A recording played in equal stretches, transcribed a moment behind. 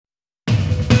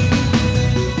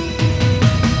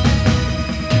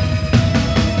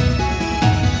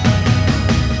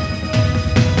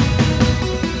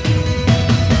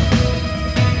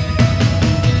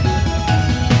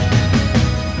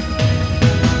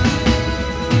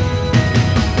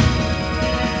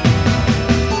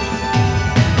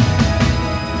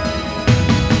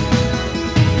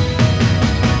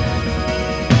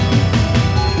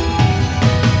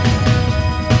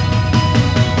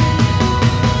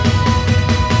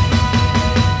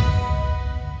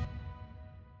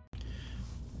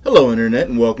Hello, Internet,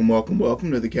 and welcome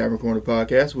to the Cavern Corner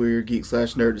Podcast. We're your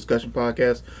geek/nerd discussion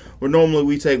podcast, where normally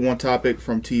we take one topic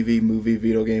from TV, movie,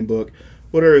 video game, book,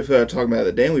 whatever we feel like talking about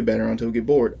that day, and we banter on until we get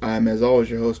bored. I'm, as always,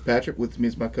 your host, Patrick. With me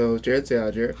is my co-host, Jared. Say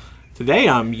hi, Jared. Today,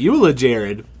 I'm Eula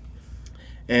Jared.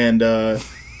 And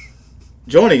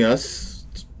joining us,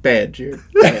 bad, Jared.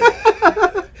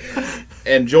 Bad.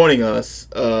 And joining us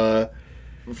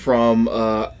from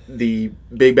the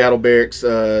Big Battle Barracks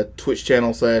Twitch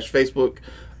channel / Facebook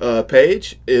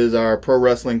page is our pro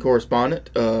wrestling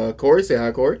correspondent, Corey. Say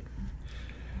hi, Corey.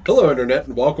 Hello, Internet,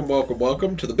 and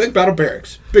welcome to the Big Battle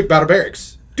Barracks. Big Battle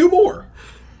Barracks. Do more.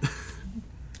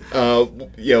 Where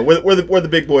the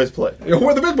big boys play.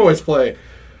 Where the big boys play.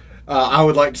 I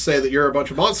would like to say that you're a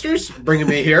bunch of monsters bringing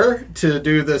me here to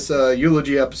do this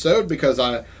eulogy episode because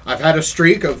I've had a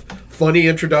streak of funny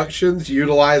introductions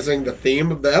utilizing the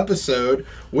theme of the episode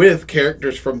with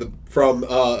characters from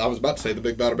I was about to say the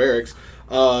Big Battle Barracks,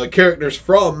 characters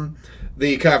from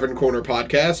the Cavern Corner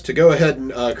podcast to go ahead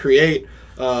and create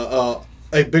a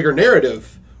bigger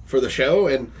narrative for the show,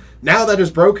 and now that is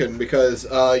broken because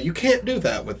you can't do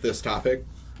that with this topic.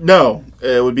 No,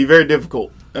 it would be very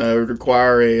difficult. It would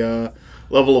require a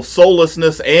level of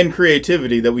soullessness and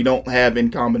creativity that we don't have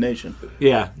in combination.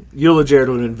 Yeah, Eula Jared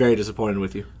would have been very disappointed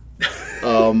with you.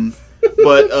 But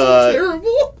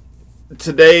Terrible.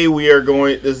 Today we are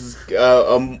going. This is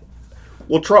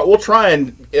we'll try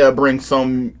and bring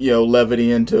some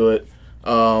levity into it.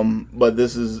 But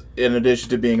this is, in addition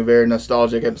to being a very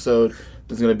nostalgic episode,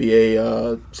 this is going to be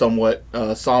a somewhat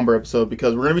somber episode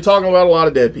because we're going to be talking about a lot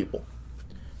of dead people.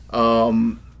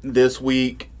 This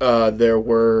week there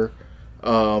were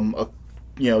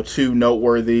two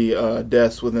noteworthy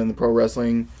deaths within the pro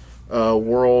wrestling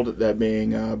world, that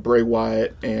being Bray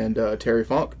Wyatt and Terry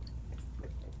Funk.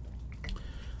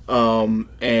 And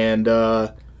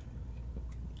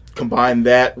combine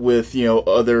that with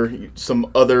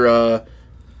some other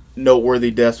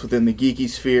noteworthy deaths within the geeky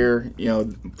sphere,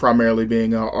 primarily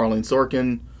being Arlene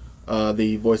Sorkin,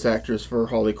 the voice actress for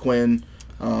Harley Quinn,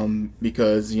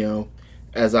 because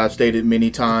as I've stated many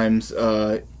times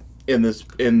over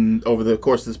the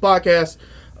course of this podcast,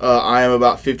 I am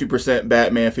about 50%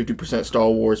 Batman, 50% Star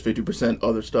Wars, 50%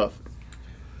 other stuff.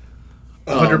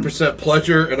 100%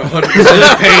 pleasure and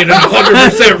 100% pain and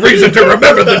 100% reason to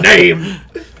remember the name.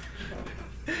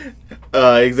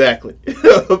 Exactly.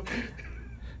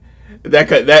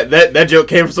 That joke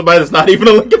came from somebody that's not even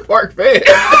a Linkin Park fan.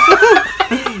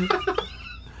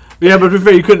 Yeah, but to be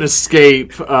fair, you couldn't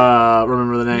escape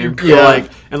remember the name. Yeah.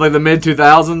 In the mid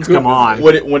 2000s. Come on.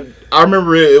 When I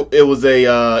remember it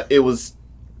was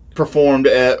performed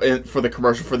for the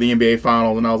commercial for the NBA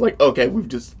Finals, and I was like, okay, we've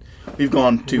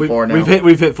gone too far now.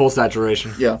 We've hit full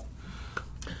saturation. Yeah.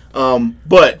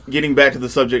 But getting back to the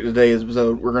subject of today's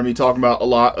episode, we're going to be talking about a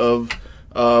lot of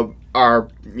our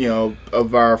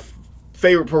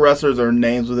favorite pro wrestlers or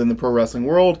names within the pro wrestling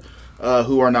world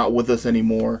who are not with us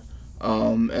anymore,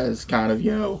 as kind of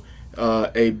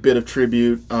a bit of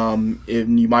tribute.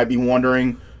 And you might be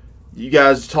wondering, you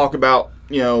guys talk about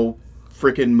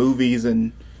freaking movies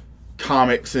and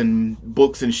comics and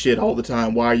books and shit all the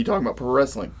time. Why are you talking about pro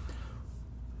wrestling?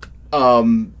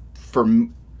 I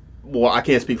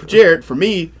can't speak for Jared. For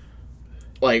me,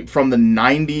 from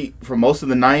most of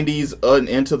the 90s and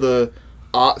into the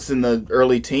aughts and the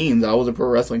early teens, I was a pro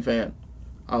wrestling fan.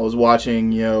 I was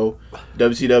watching,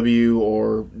 WCW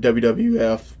or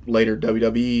WWF, later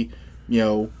WWE,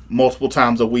 multiple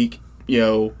times a week,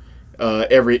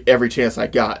 every chance I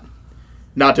got.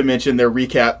 Not to mention their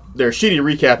shitty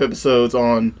recap episodes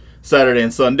on Saturday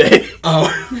and Sunday. Oh,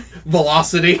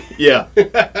 Velocity. Yeah.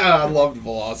 I loved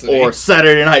Velocity. Or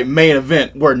Saturday Night Main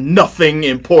Event, where nothing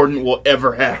important will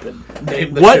ever happen.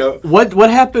 Name the show. What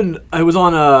happened? It was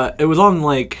on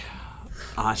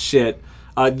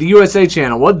the USA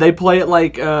channel. What they play at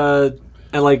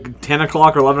 10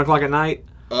 o'clock or 11 o'clock at night?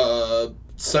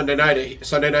 Sunday night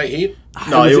Heat.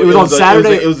 No, it was on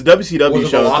Saturday. It was a WCW Was it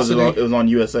show because Velocity? it was on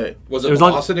USA. Was it It was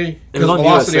on- Velocity? it was on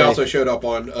Velocity USA. also showed up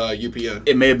on UPN.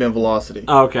 It may have been Velocity.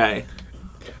 Okay.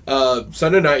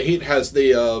 Sunday Night Heat has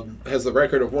the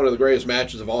record of one of the greatest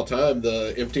matches of all time,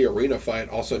 the empty arena fight,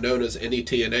 also known as any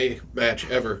TNA match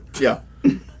ever. Yeah.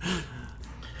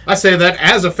 I say that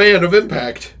as a fan of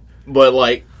Impact. But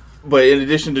in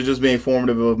addition to just being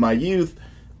formative of my youth,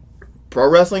 pro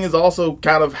wrestling is also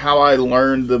kind of how I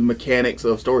learned the mechanics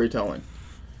of storytelling.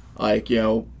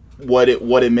 What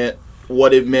it meant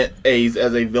as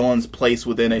a villain's place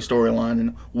within a storyline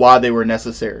and why they were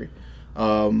necessary.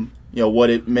 What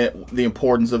it meant, the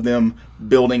importance of them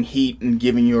building heat and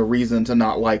giving you a reason to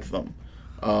not like them.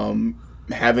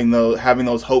 having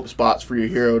those hope spots for your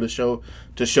hero to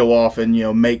show off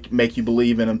and make you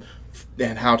believe in him,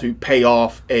 and how to pay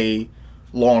off a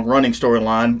long running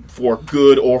storyline for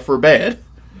good or for bad.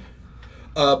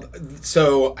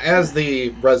 So, as the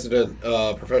resident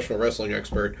professional wrestling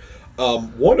expert,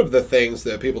 one of the things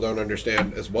that people don't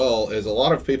understand as well is a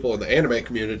lot of people in the anime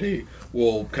community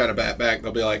will kind of bat back.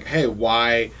 They'll be like, hey,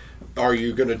 why are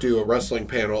you going to do a wrestling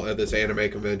panel at this anime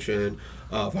convention?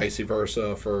 Vice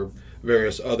versa for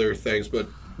various other things. But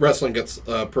wrestling gets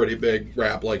a pretty big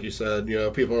rap, like you said.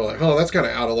 People are like, oh, that's kind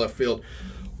of out of left field.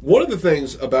 One of the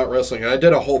things about wrestling, and I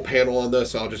did a whole panel on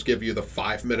this, I'll just give you the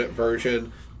 5-minute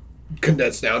version,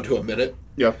 condensed down to a minute.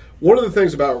 Yeah. One of the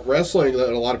things about wrestling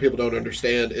that a lot of people don't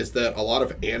understand is that a lot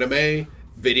of anime,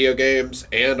 video games,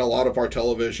 and a lot of our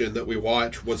television that we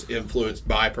watch was influenced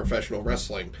by professional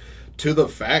wrestling, to the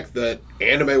fact that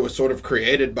anime was sort of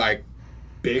created by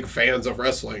big fans of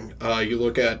wrestling. You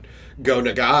look at Go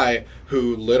Nagai,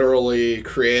 who literally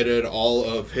created all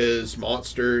of his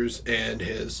monsters and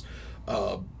his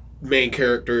main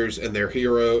characters and their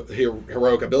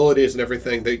heroic abilities and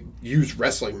everything. They use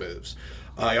wrestling moves.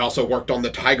 He also worked on the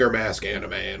Tiger Mask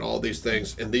anime and all these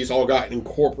things, and these all got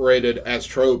incorporated as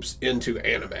tropes into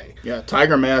anime. Yeah,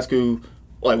 Tiger Mask, who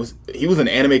was an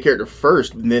anime character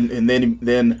first, and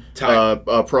then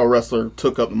a pro wrestler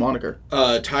took up the moniker.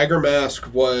 Tiger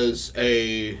Mask was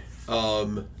a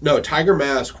Tiger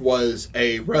Mask was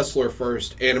a wrestler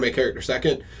first, anime character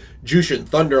second. Jushin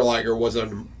Thunder Liger was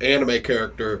an anime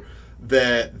character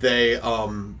that they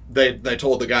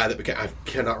told the guy that became, I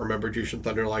cannot remember Jushin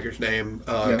Thunder Liger's name,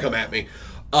 come at me,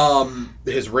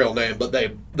 his real name, but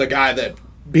the guy that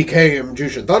became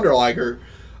Jushin Thunder Liger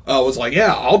was like,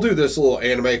 yeah, I'll do this little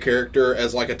anime character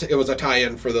as like it was a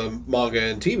tie-in for the manga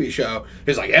and TV show.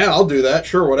 He's like, yeah, I'll do that,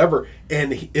 sure, whatever.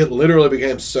 And it literally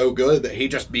became so good that he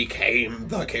just became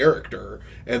the character,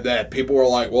 and that people were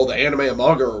like, well, the anime and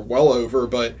manga are well over,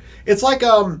 but it's like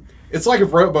if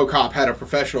RoboCop had a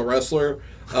professional wrestler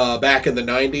back in the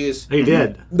 90s. He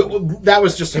did. That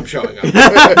was just him showing up. He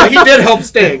did help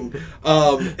Sting.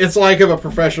 It's like if a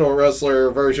professional wrestler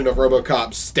version of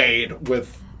RoboCop stayed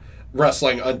with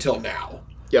wrestling until now.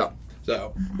 Yeah.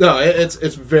 So, no, it's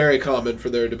very common for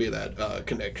there to be that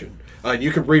connection.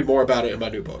 You can read more about it in my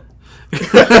new book.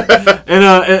 And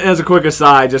as a quick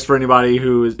aside, just for anybody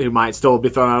who might still be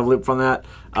thrown out of the loop from that,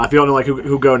 if you don't know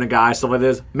who Go Nagai, stuff like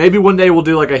this, maybe one day we'll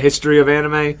do a history of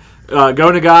anime. Go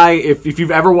Nagai, if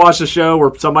you've ever watched a show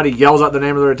where somebody yells out the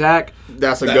name of their attack,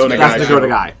 that's the Go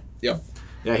Nagai. Yep.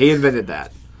 Yeah, he invented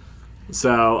that.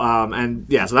 So,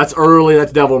 so that's early,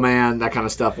 that's Devilman, that kind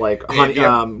of stuff, honey,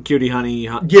 Cutie Honey.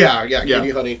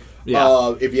 Cutie Honey.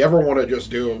 Yeah. If you ever want to just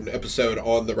do an episode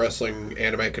on the wrestling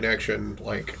anime connection,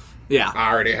 I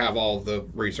already have all the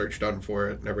research done for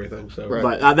it and everything. So, right.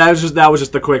 But that was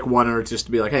just the quick one, or just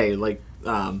to be like, hey,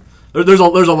 there's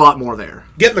a lot more there.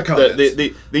 Get in the comments.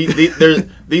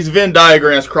 These Venn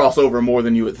diagrams cross over more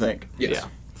than you would think. Yes. Yeah.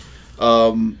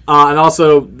 And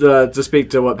also, to speak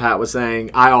to what Pat was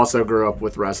saying, I also grew up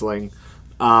with wrestling.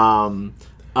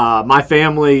 My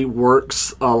family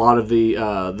works a lot of the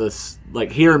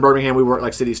here in Birmingham, we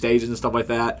work city stages and stuff like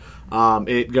that.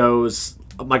 It goes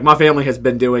my family has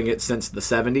been doing it since the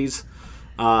 70s.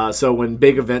 So when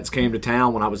big events came to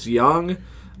town when I was young,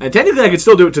 and technically I could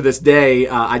still do it to this day,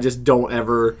 I just don't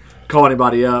ever call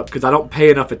anybody up because I don't pay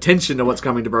enough attention to what's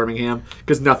coming to Birmingham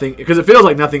because it feels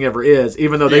like nothing ever is,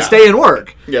 even though they stay and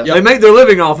work. Yeah. They make their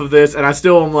living off of this, and I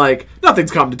still am like,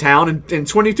 nothing's come to town in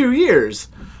 22 years.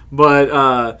 But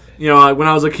when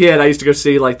I was a kid, I used to go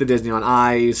see the Disney on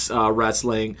Ice,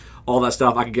 wrestling, all that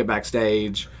stuff. I could get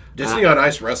backstage. Disney on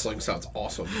Ice wrestling sounds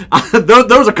awesome. There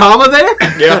was a comma there.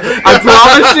 Yeah, I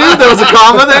promise you, there was a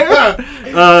comma there.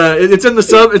 It's in the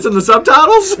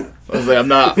subtitles. I was like, I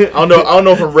don't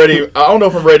know if I'm ready. I don't know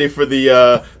if I'm ready for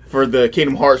the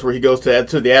Kingdom Hearts where he goes to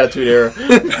the Attitude Era.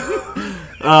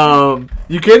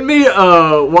 You kidding me?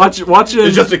 Watching.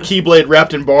 It's just a Keyblade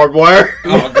wrapped in barbed wire.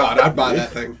 Oh God, I'd buy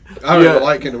that thing. I don't even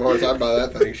like Kingdom Hearts. I'd buy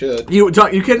that thing. Shit. You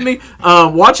kidding me?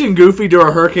 Watching Goofy do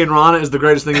a Hurricane Rana is the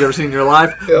greatest thing you've ever seen in your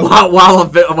life. While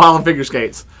on figure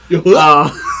skates.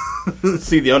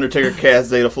 See the Undertaker cast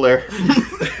Zeta Flare.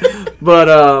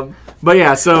 But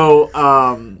yeah.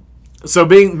 So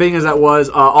being as that was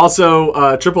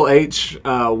also Triple H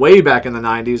way back in the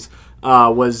 90s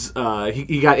was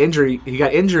he got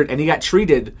injured and he got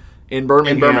treated in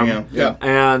Birmingham. Yeah.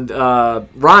 And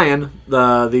Ryan,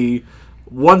 the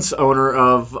once owner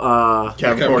of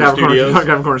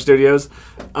Cavern Corner Studios,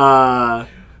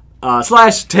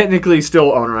 / technically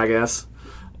still owner, I guess.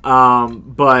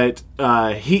 But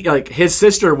he his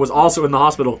sister was also in the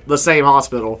hospital, the same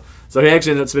hospital. So he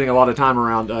actually ended up spending a lot of time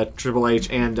around Triple H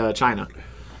and Chyna.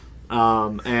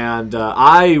 And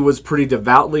I was pretty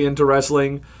devoutly into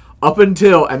wrestling up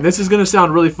until, and this is going to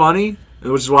sound really funny,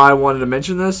 which is why I wanted to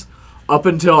mention this, up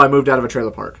until I moved out of a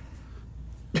trailer park.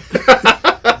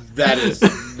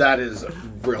 That is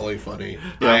really funny.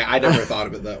 I never thought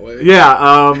of it that way.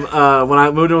 Yeah, when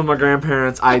I moved in with my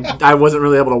grandparents, I wasn't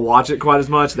really able to watch it quite as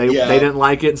much. They didn't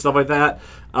like it and stuff like that.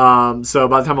 So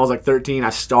by the time I was like 13, I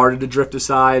started to drift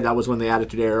aside. That was when the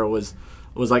Attitude Era was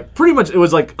like pretty much, it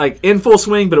was like in full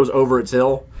swing, but it was over its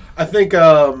hill. I think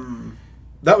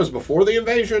that was before the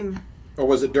invasion, or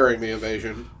was it during the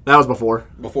invasion? That was before.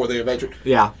 Before the invasion.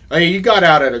 Yeah. I mean, you got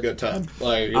out at a good time.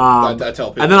 Like I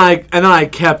tell people. And then I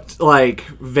kept like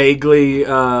vaguely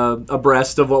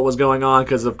abreast of what was going on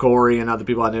because of Corey and other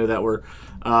people I knew that were,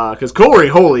 because Corey,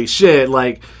 holy shit,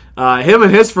 like. Him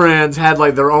and his friends had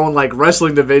like their own like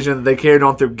wrestling division that they carried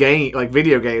on through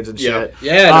video games and shit.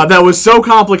 Yeah. That was so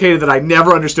complicated that I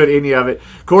never understood any of it.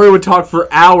 Corey would talk for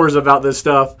hours about this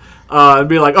stuff and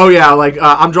be like, "Oh yeah, like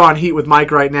I'm drawing heat with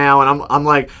Mike right now," and I'm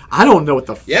like, "I don't know what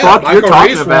the fuck Michael you're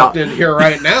talking Reese about." walked in here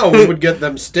right now. We would get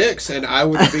them sticks, and I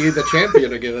would be the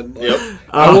champion again. Like,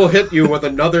 I will hit you with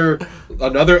another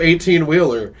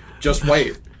 18-wheeler. Just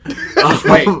wait. Just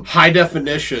wait. High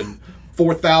definition.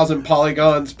 4,000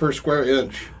 polygons per square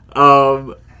inch.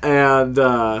 So,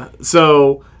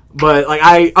 but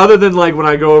like other than like when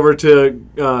I go over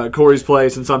to Corey's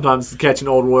place and sometimes catch an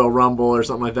old Royal Rumble or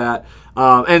something like that,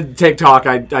 and TikTok,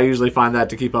 I usually find that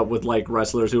to keep up with like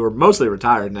wrestlers who are mostly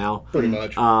retired now. Pretty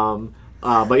much.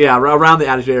 But yeah, around the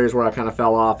Attitude Era is where I kind of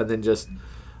fell off, and then just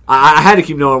I had to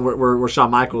keep knowing where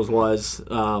Shawn Michaels was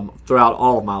throughout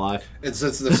all of my life. And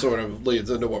since this sort of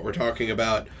leads into what we're talking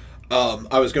about,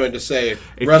 I was going to say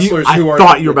wrestlers who are. I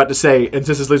thought you were about to say, and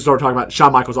since this leads to talking about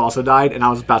Shawn Michaels also died, and I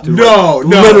was about to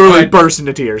literally burst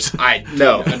into tears.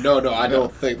 No, I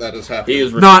don't think that has happened. He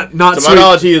is not to my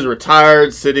knowledge, he is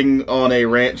retired, sitting on a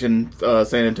ranch in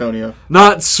San Antonio.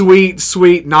 Not sweet,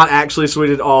 not actually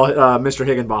sweet at all, Mr.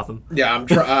 Higginbotham. Yeah,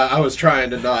 I was trying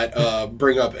to not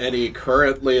bring up any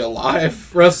currently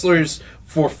alive wrestlers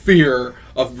for fear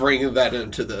of bringing that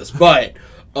into this, but.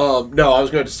 No, I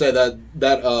was going to say that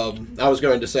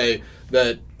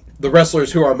the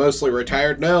wrestlers who are mostly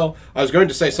retired now, I was going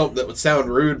to say something that would sound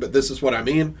rude, but this is what I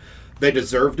mean. They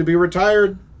deserve to be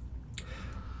retired.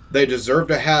 They deserve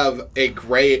to have a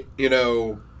great,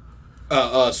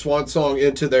 swan song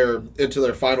into their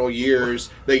final years.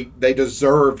 They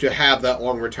deserve to have that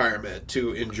long retirement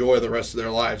to enjoy the rest of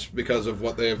their lives because of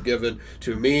what they have given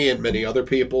to me and many other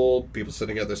people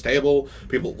sitting at this table,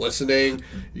 people listening,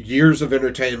 years of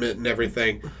entertainment and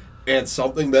everything. And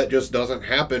something that just doesn't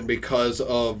happen because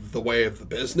of the way of the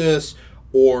business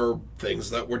or things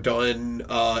that were done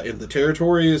in the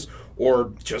territories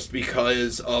or just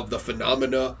because of the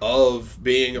phenomena of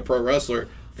being a pro wrestler.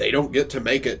 They don't get to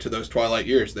make it to those twilight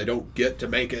years. They don't get to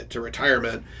make it to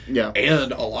retirement. Yeah.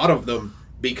 And a lot of them,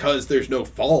 because there's no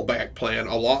fallback plan,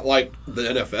 a lot like the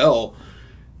NFL,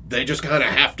 they just kind of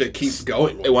have to keep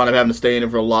going. They wind up having to stay in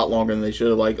it for a lot longer than they should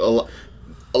have. Like a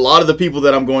lot of the people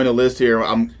that I'm going to list here,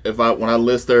 when I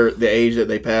list the age that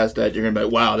they passed at, you're going to be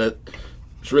like, wow,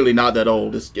 it's really not that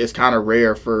old. It's kind of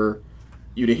rare for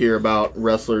you to hear about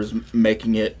wrestlers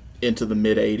making it into the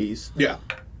mid 80s. Yeah.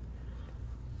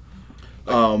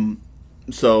 So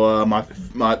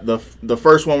the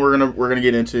first one we're gonna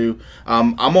get into,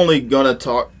 I'm only gonna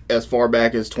talk as far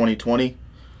back as 2020,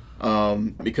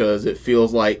 because it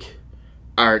feels like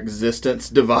our existence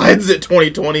divides at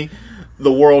 2020.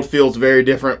 The world feels very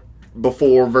different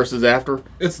before versus after.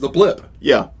 It's the blip.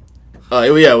 Yeah,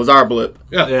 it was our blip.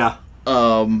 Yeah.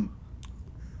 I'll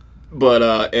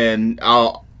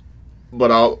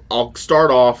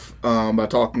start off by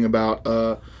talking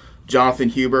about Jonathan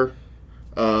Huber.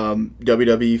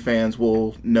 WWE fans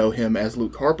will know him as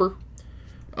Luke Harper,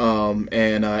 and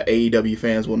AEW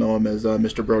fans will know him as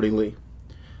Mr. Brody Lee.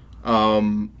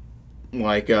 I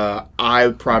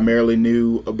primarily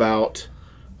knew about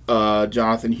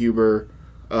Jonathan Huber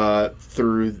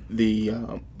through the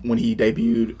when he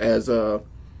debuted as a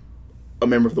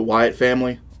member of the Wyatt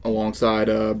family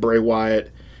alongside Bray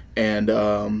Wyatt and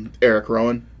Eric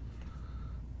Rowan,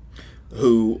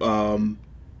 who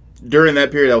during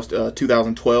that period, that was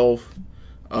 2012.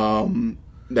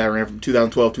 That ran from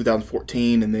 2012 to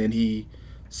 2014, and then he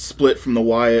split from the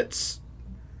Wyatts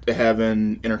to have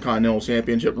an Intercontinental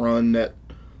Championship run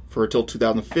for until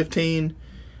 2015,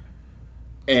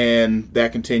 and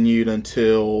that continued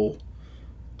until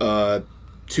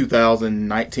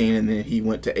 2019, and then he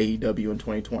went to AEW in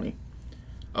 2020.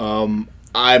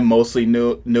 I mostly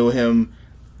knew him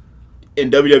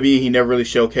in WWE. He never really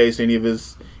showcased any of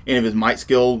his mic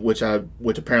skill, which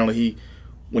apparently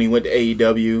when he went to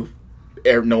AEW,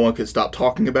 no one could stop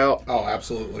talking about. Oh,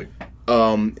 absolutely.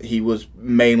 He was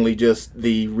mainly just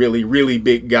the really, really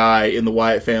big guy in the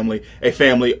Wyatt family, a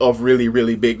family of really,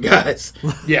 really big guys.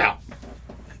 Yeah.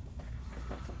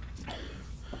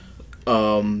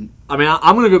 I mean,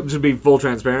 I'm going to go to be full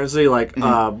transparency, like,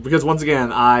 because once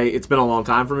again, it's been a long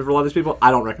time for me for a lot of these people.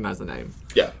 I don't recognize the name.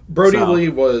 Yeah. Brody So- Lee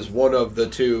was one of the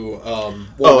two.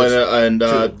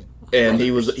 And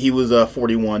he was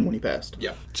 41 when he passed.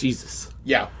 Yeah. Jesus.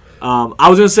 Yeah. I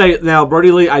was going to say, now,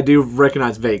 Brody Lee, I do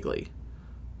recognize vaguely.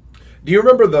 Do you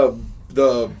remember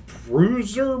the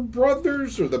Bruiser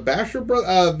brothers or the Basher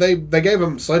brothers? They gave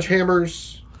him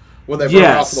sledgehammers when they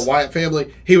brought off of the Wyatt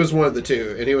family. He was one of the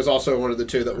two, and he was also one of the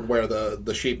two that would wear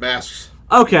the sheep masks.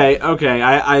 Okay.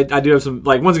 I do have some,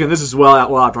 like, once again, this is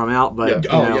well after I'm out, but Yeah.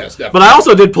 you know. Yes, definitely. But I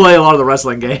also did play a lot of the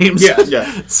wrestling games. Yes.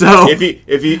 Yeah. So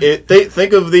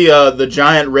Think of the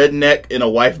giant redneck in a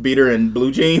wife beater and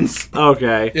blue jeans.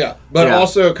 okay. Yeah, but Yeah.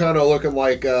 also kind of looking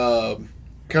like my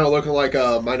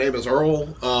name is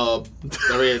Earl. I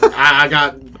mean, I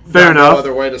got Fair enough. no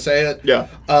other way to say it. Yeah.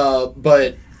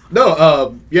 But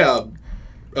no,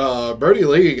 Brody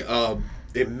Lee,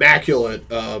 immaculate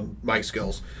mic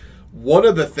skills. One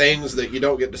of the things that you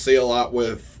don't get to see a lot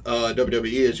with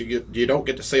WWE is you don't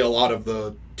get to see a lot of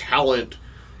the talent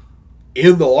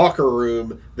in the locker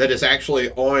room that is actually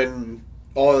on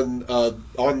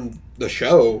the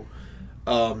show.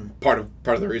 Part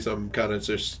of the reason I'm kind of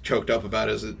just choked up about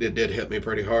it is it did hit me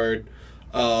pretty hard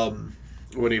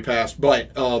when he passed.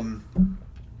 But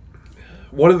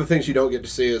one of the things you don't get to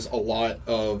see is a lot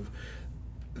of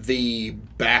the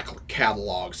back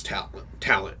catalogs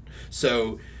talent.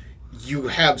 So you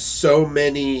have so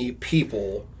many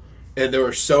people, and there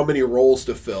were so many roles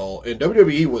to fill. And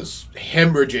WWE was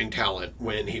hemorrhaging talent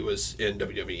when he was in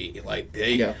WWE. Like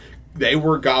they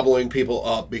were gobbling people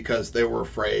up because they were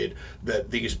afraid that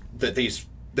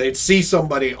they'd see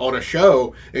somebody on a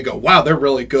show and go, "Wow, they're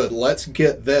really good. Let's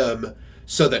get them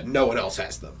so that no one else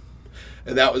has them."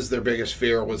 And that was their biggest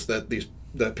fear, was that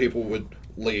people would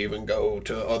leave and go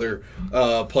to other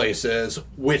places,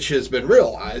 which has been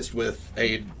realized with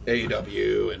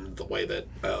AEW and the way that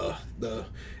the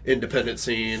independent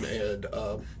scene and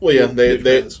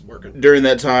they working. During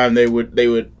that time they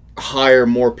would hire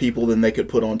more people than they could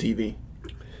put on TV,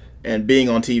 and being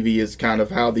on TV is kind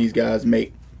of how these guys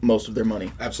make most of their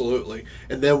money. Absolutely.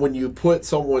 And then when you put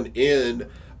someone in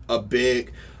a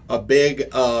big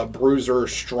bruiser,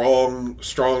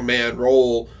 strong man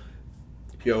role,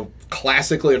 you know,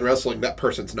 classically in wrestling, that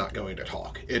person's not going to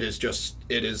talk. It is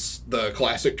the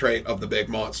classic trait of the big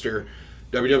monster.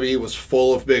 WWE was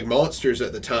full of big monsters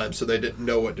at the time, so they didn't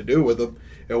know what to do with them.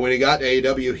 And when he got to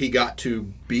AEW, he got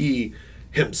to be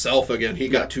himself again. He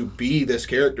got to be this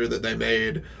character that they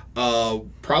made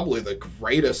probably the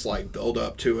greatest build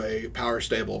up to a power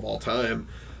stable of all time.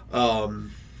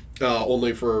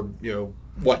 Only for, you know,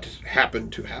 what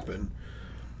happened to happen.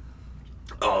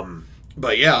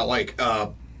 But yeah,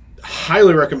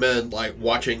 highly recommend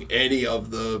watching any of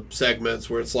the segments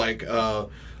where it's where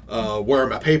are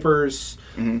my papers?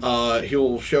 Mm-hmm.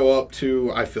 He'll show up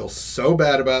to, I feel so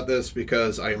bad about this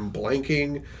because I am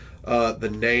blanking the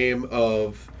name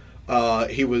of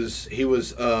he was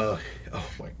oh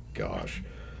my gosh,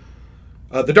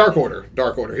 the Dark Order.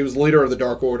 He was the leader of the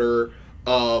Dark Order.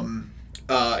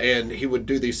 And he would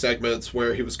do these segments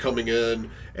where he was coming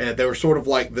in, and they were sort of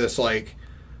like this,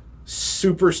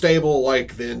 super stable,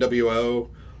 like the NWO,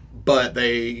 but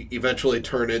they eventually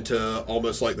turn into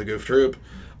almost like the Goof Troop,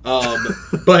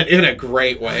 but in a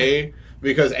great way,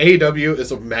 because AEW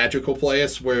is a magical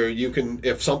place where you can,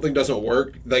 if something doesn't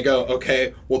work, they go,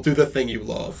 okay, we'll do the thing you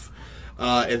love,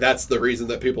 and that's the reason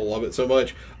that people love it so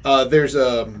much. There's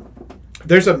a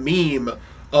meme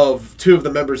of two of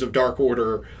the members of Dark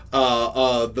Order,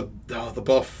 the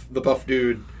buff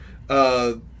dude.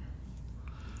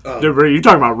 Dude, are you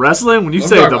talking about wrestling? When you I'm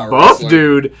say talking the about buff wrestling.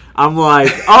 dude, I'm like,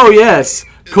 oh yes,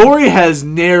 Corey has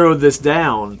narrowed this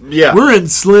down. Yeah. We're in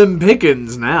slim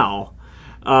pickings now.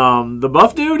 The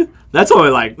buff dude, that's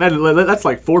only that's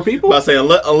like 4 people. I say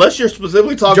unless you're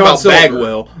specifically talking about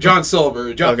Bagwell. John Silver.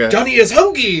 Okay. Johnny is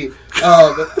hungry.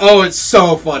 It's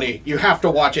so funny. You have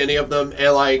to watch any of them.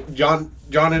 And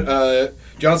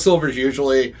John Silver's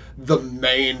usually the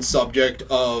main subject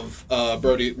of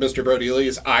Mr. Brody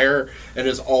Lee's ire, and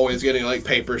is always getting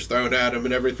papers thrown at him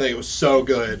and everything. It was so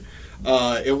good.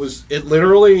 It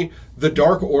literally, the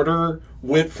Dark Order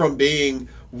went from being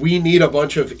we need a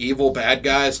bunch of evil bad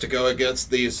guys to go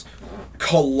against these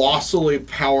colossally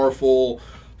powerful,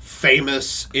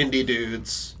 famous indie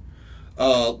dudes.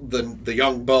 The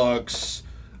Young Bucks,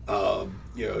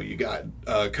 you got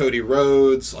Cody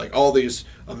Rhodes, like all these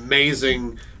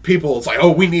amazing people. It's like,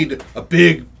 oh, we need a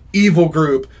big evil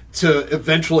group to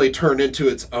eventually turn into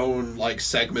its own like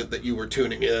segment that you were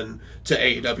tuning in to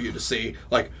AEW to see.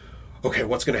 Like, okay,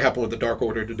 what's going to happen with the Dark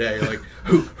Order today? Like,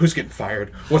 who's getting fired?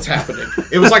 What's happening?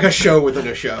 It was like a show within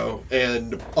a show,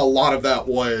 and a lot of that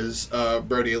was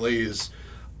Brody Lee's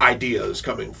ideas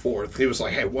coming forth. He was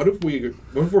like, hey, what if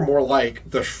we're more like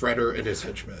the Shredder and his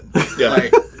henchmen? Yeah.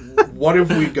 Like, what if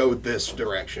we go this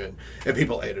direction? And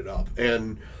people ate it up.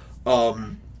 And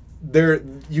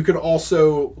you can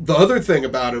also, the other thing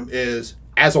about him is,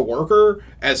 as a worker,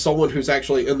 as someone who's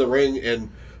actually in the ring and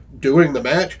doing the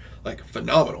match, like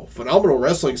phenomenal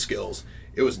wrestling skills.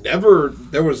 There was never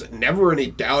any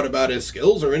doubt about his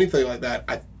skills or anything like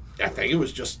that. I think it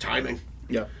was just timing.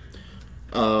 Yeah.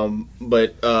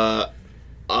 But I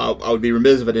would be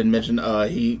remiss if I didn't mention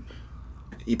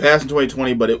he passed in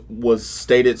 2020, but it was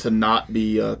stated to not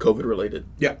be COVID related.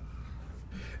 Yeah.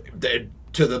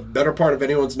 To the better part of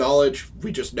anyone's knowledge,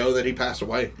 we just know that he passed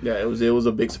away. Yeah, it was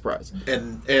a big surprise.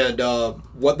 And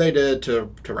what they did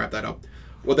to wrap that up,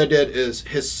 what they did is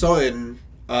his son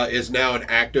is now an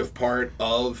active part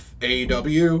of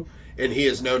AEW, and he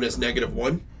is known as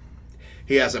 -1.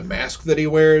 He has a mask that he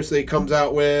wears that he comes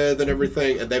out with and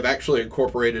everything, and they've actually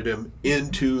incorporated him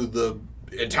into the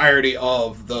entirety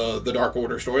of the Dark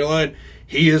Order storyline.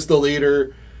 He is the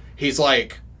leader. He's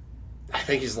like, I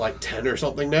think he's like 10 or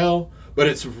something now, but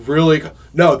it's really,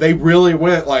 no, they really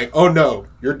went like, oh no,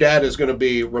 your dad is going to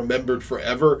be remembered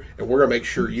forever, and we're going to make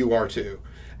sure you are too.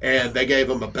 And they gave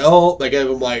him a belt. They gave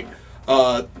him like,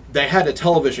 they had a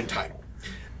television title.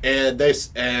 And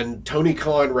Tony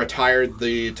Khan retired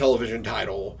the television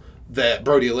title that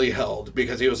Brody Lee held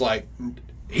because he was like,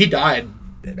 he died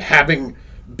having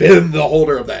been the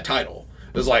holder of that title.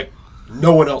 It was like,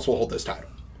 no one else will hold this title.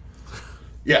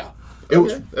 Yeah.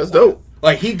 That's dope.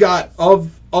 Like, he got,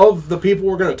 of the people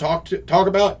we're going to talk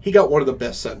about, he got one of the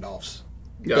best send-offs.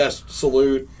 Yeah. Best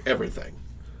salute, everything.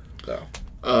 So.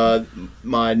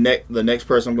 The next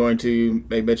person I'm going to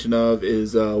make mention of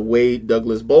is Wade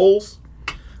Douglas Bowles.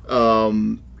 He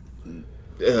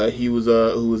was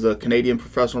a Canadian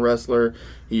professional wrestler.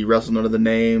 He wrestled under the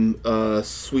name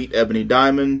Sweet Ebony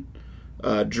Diamond,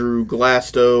 Drew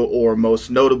Glasto, or most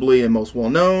notably and most well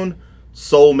known,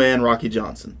 Soul Man Rocky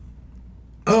Johnson.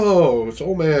 Oh,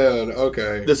 Soul Man.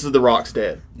 Okay. This is The Rock's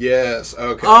dad. Yes.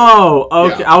 Okay. Oh,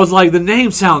 okay. Yeah. I was like, the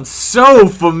name sounds so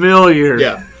familiar.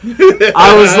 Yeah.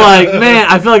 I was like, man,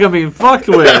 I feel like I'm being fucked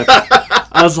with.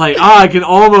 I was like, I can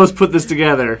almost put this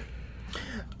together.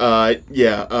 Born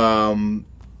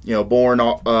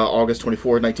August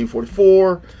 24th,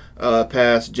 1944,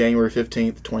 passed January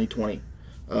 15th, 2020.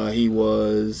 He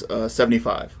was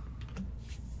 75.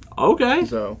 Okay.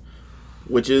 So,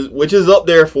 which is up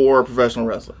there for a professional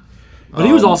wrestler. But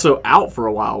he was also out for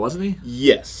a while, wasn't he?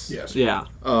 Yes. Yes. Yeah.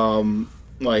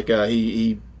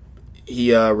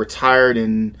 He retired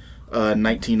in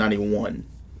 1991.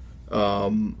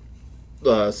 That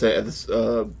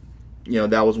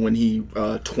was when he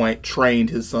trained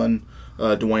his son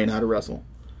Dwayne how to wrestle.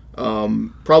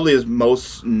 Probably his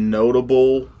most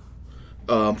notable,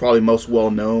 probably most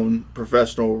well-known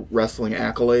professional wrestling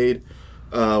accolade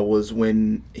was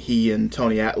when he and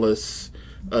Tony Atlas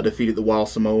defeated the Wild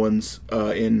Samoans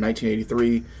in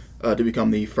 1983 to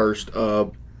become the first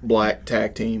black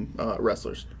tag team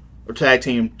wrestlers, or tag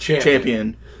team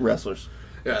champion wrestlers.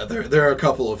 Yeah, there are a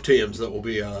couple of teams that will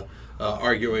be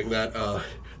arguing that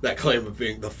that claim of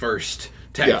being the first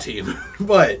tag team.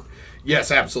 But yes,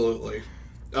 absolutely.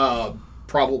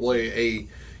 Probably a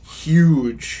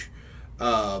huge,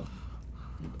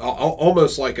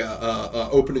 almost like a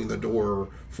opening the door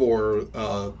for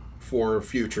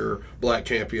future black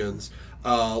champions.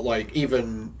 Like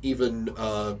even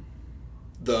the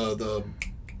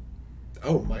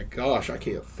oh my gosh, I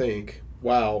can't think.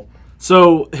 Wow.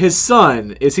 So his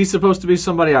son, is he supposed to be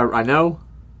somebody I know?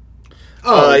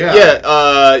 Oh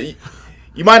yeah.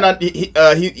 You might not.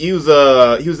 He was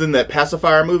in that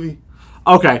Pacifier movie.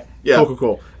 Okay. Yeah.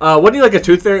 Cool. Wasn't he like a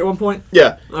tooth fairy at one point?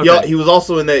 Yeah. Okay. He was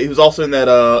also in that. He was also in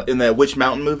that Witch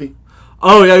Mountain movie.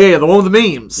 Oh yeah. The one with the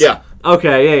memes. Yeah.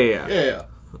 Okay. Yeah. Yeah.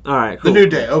 All right. Cool. The New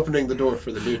Day, opening the door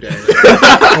for the New Day for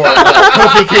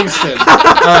Kofi Kingston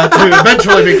to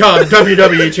eventually become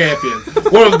WWE champion.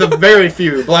 One of the very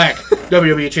few black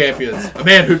WWE champions. A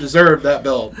man who deserved that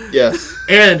belt. Yes.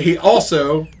 And he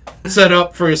also set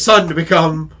up for his son to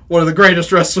become one of the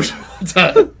greatest wrestlers of all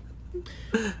time.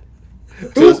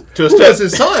 Who To Who was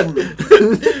his son?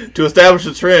 to establish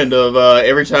a trend of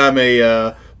every time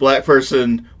a black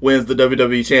person wins the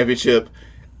WWE Championship,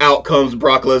 out comes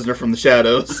Brock Lesnar from the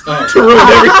shadows to ruin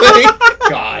everything.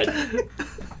 God.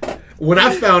 When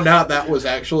I found out that was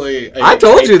actually I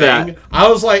told you thing, that. I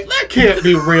was like, that can't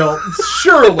be real.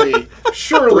 Surely.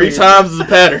 3 times is a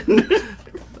pattern.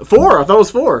 4. I thought it was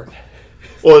 4.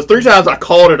 Well, it's 3 times I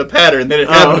called it a pattern, then it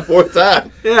happened the 4th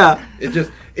time. Yeah.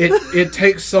 It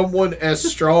takes someone as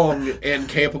strong and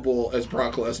capable as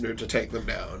Brock Lesnar to take them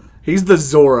down. He's the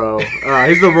Zorro.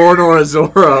 He's the Rornor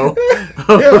Zorro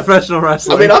of professional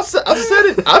wrestling. I mean, I've said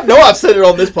it. I've said it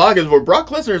on this podcast where Brock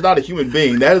Lesnar is not a human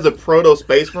being. That is a proto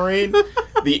Space Marine.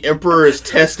 The Emperor is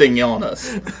testing on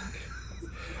us.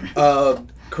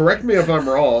 Correct me if I'm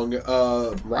wrong.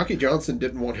 Rocky Johnson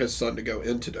didn't want his son to go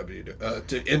into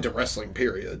into wrestling.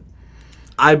 Period.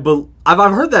 I've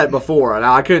heard that before, and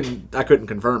I couldn't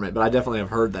confirm it, but I definitely have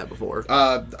heard that before.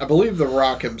 I believe The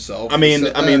Rock himself. I mean,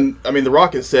 The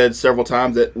Rock has said several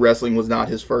times that wrestling was not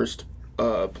his first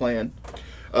plan.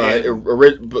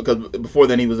 Because before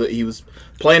then he was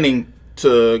planning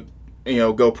to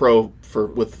go pro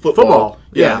with football.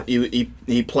 Yeah.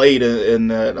 He played in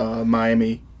that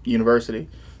Miami University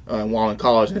while in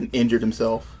college and injured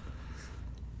himself.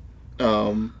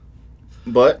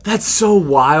 But That's so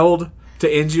wild. To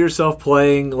injure yourself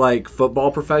playing like football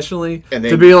professionally, And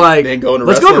then- to be like, then go into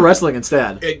let's go to wrestling.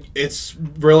 wrestling instead. it's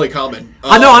really common.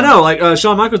 I know. Like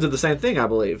Shawn Michaels did the same thing, I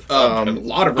believe. A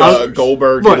lot of wrestlers.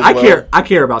 Goldberg. Look, did as I well. I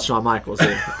care about Shawn Michaels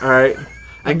here. All right,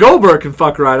 and Goldberg can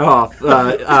fuck right off. Tell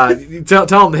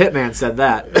him the Hitman said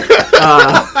that.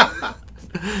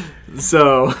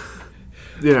 So,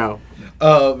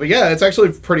 But yeah, it's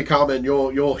actually pretty common.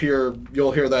 You'll hear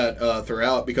that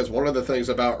throughout, because one of the things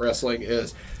about wrestling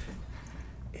is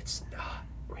it's not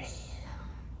real.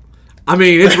 I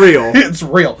mean, it's real. It's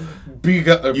real. Be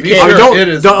sure can't- it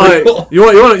is don't, real.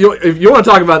 if you want to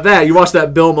talk about that, you watch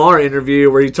that Bill Maher interview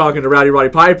where he's talking to Roddy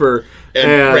Piper,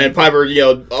 And Piper,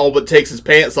 all but takes his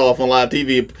pants off on live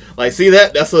TV. Like, see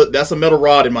that? That's a metal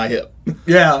rod in my hip.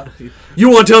 Yeah. you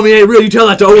want to tell me it ain't real? You tell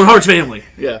that to Owen Hart's family.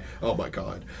 Yeah. Oh my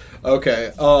god.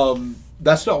 Okay.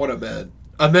 That's not what I meant.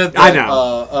 I meant I that,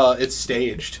 know. it's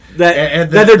staged. That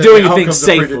they're doing the things outcomes are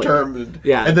safely. predetermined.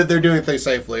 Yeah. And that they're doing things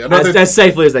safely. As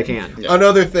safely as they can.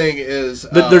 Another thing is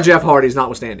They're Jeff Hardy's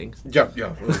notwithstanding.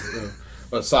 Sabu.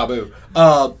 It Sabu,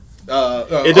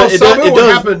 what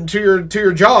does- happened to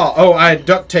your jaw? Oh, I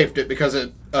duct taped it because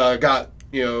it got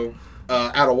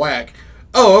out of whack.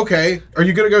 Oh, okay. Are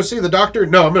you gonna go see the doctor?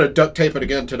 No, I'm gonna duct tape it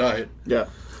again tonight. Yeah.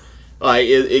 Like,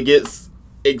 it gets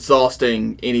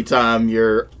exhausting anytime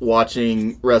you're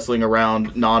watching wrestling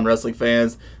around non-wrestling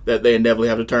fans that they inevitably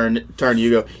have to turn to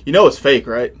you and go, it's fake,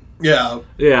 right? Yeah.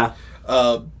 Yeah.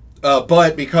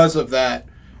 But because of that,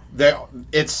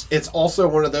 it's also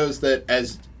one of those that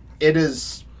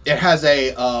it has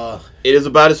a It is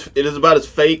about as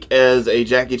fake as a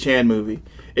Jackie Chan movie,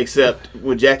 except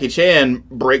when Jackie Chan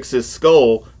breaks his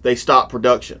skull, they stop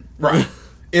production. right.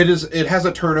 It has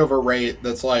a turnover rate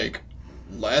that's like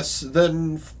less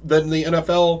than the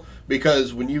NFL,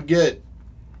 because when you get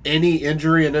any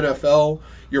injury in NFL,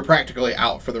 you're practically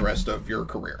out for the rest of your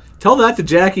career. Tell that to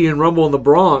Jackie in Rumble in the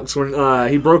Bronx when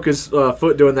he broke his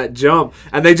foot doing that jump,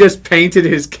 and they just painted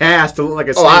his cast to look like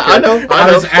a snake. I know.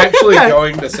 I was actually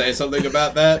going to say something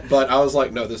about that, but I was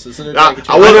like, no, this isn't a Jackie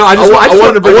Chan. I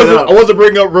wanted to bring it up. I wasn't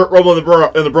bringing up Rumble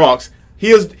in the Bronx. He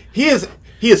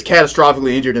has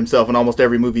catastrophically injured himself in almost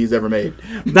every movie he's ever made.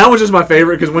 That was just my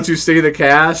favorite because once you see the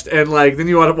cast and then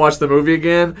you want to watch the movie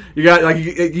again, you got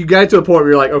to the point where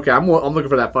you're like, okay, I'm looking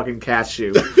for that fucking cast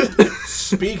shoe.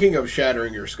 Speaking of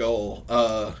shattering your skull,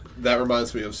 that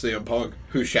reminds me of CM Punk,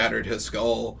 who shattered his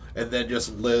skull and then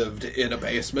just lived in a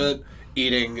basement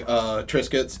eating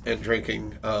Triscuits and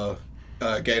drinking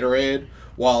Gatorade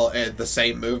while the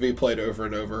same movie played over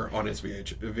and over on his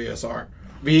VSR.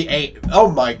 V8. Oh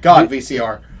my god,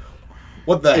 VCR.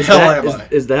 What the hell am I?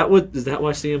 Is that why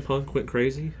CM Punk went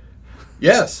crazy?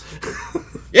 Yes.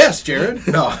 Yes, Jared.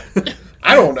 No.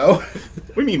 I don't know.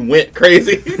 What do you mean went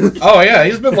crazy? Oh yeah,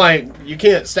 he's been like, you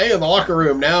can't stay in the locker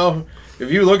room now.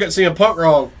 If you look at CM Punk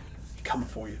wrong, he's coming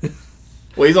for you.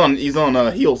 Well, he's on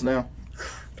heels now.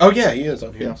 Oh yeah, he is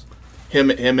on heels. Him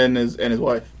and his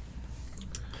wife.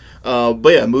 But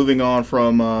yeah, moving on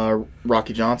from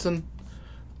Rocky Johnson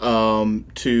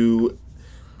to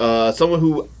someone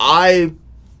who I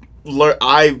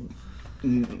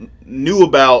knew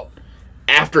about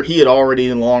after he had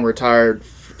already long retired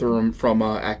from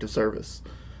active service,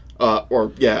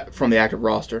 from the active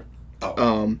roster.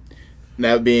 Oh.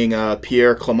 That being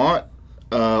Pierre Clement,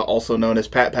 also known as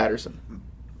Pat Patterson.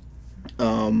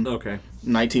 Okay.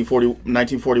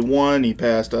 1941, he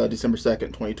passed December 2nd,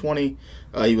 2020.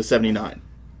 He was 79.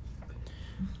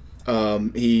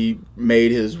 He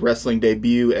made his wrestling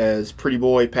debut as Pretty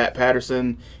Boy Pat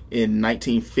Patterson in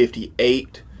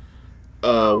 1958,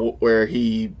 where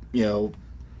he,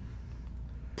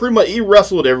 pretty much he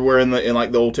wrestled everywhere in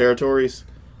like the old territories.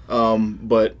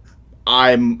 But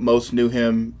I most knew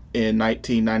him in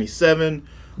 1997,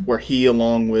 where he,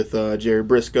 along with Jerry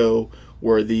Briscoe,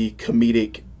 were the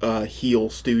comedic heel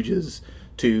stooges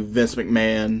to Vince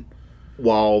McMahon,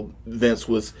 while Vince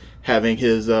was having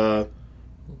his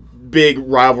big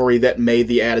rivalry that made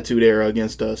the Attitude Era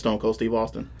against Stone Cold Steve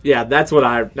Austin. Yeah, that's what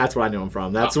I knew him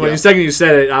from. That's when second you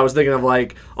said it, I was thinking of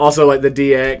also the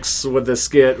DX with the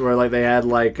skit where they had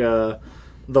the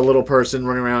little person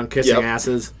running around kissing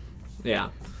asses. Yeah,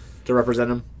 to represent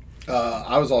him.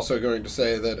 I was also going to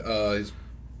say that he's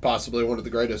possibly one of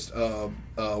the greatest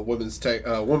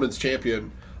women's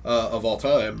champion of all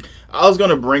time. I was going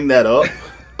to bring that up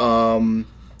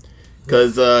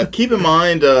because keep in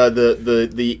mind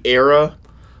the era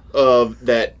of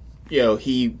that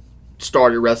he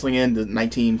started wrestling in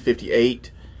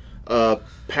 1958.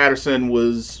 Patterson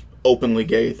was openly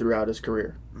gay throughout his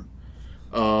career.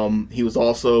 He was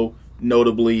also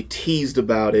notably teased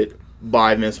about it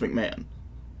by Vince McMahon.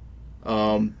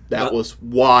 That was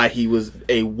why he was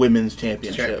a women's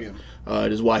champion.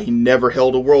 It is why he never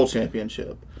held a world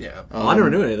championship. Yeah. I never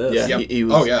knew any of this. Yeah, Yep. he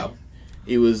was.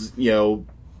 He was,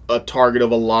 a target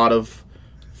of a lot of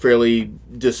fairly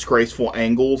disgraceful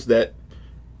angles that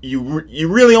you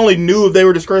really only knew if they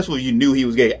were disgraceful if you knew he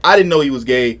was gay. I didn't know he was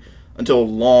gay until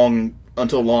long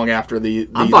after the.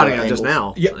 I'm finding out just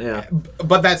now. Yeah.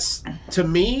 But to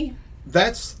me,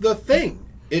 that's the thing.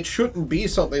 It shouldn't be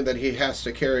something that he has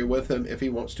to carry with him if he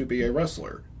wants to be a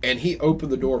wrestler. And he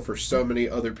opened the door for so many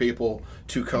other people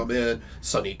to come in.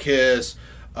 Sonny Kiss.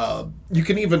 You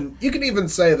can even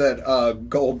say that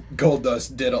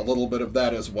Goldust did a little bit of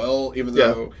that as well, even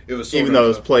though it was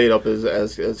played up as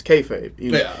kayfabe.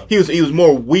 He was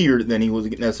more weird than he was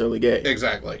necessarily gay.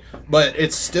 Exactly, but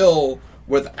it's still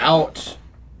without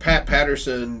Pat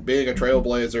Patterson being a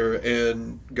trailblazer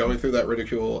and going through that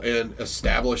ridicule and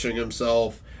establishing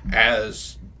himself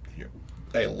as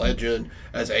a legend,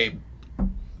 as a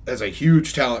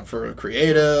huge talent for a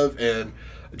creative, and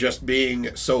just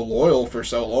being so loyal for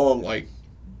so long,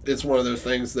 it's one of those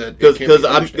things that because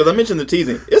I mentioned the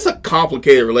teasing. It's a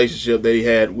complicated relationship that he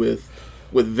had with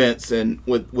Vince and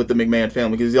with the McMahon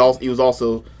family, because he was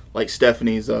also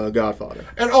Stephanie's godfather.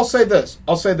 And I'll say this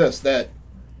that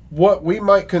what we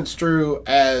might construe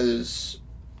as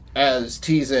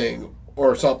teasing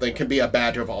or something can be a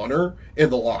badge of honor in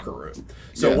the locker room.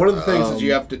 So one of the things that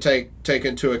you have to take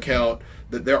into account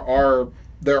that there are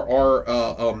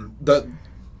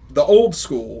the old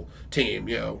school team.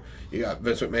 You got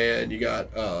Vince McMahon, you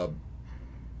got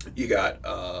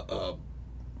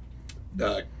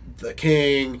the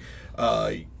King,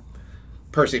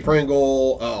 Percy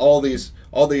Pringle, all these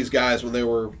guys when they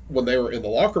were in the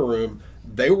locker room,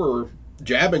 they were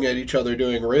jabbing at each other,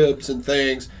 doing ribs and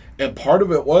things, and part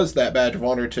of it was that badge of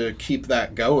honor to keep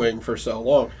that going for so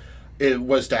long. It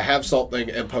was to have something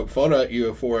and poke fun at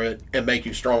you for it and make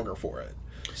you stronger for it.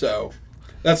 So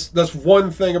that's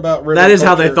one thing about ribbing that is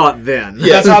culture. How they thought then.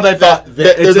 Yeah, that's how they thought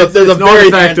then. There's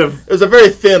a very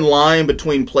thin line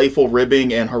between playful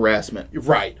ribbing and harassment.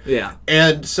 Right. Yeah.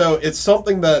 And so it's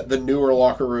something that the newer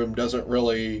locker room doesn't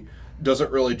really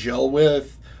gel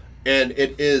with. And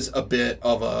it is a bit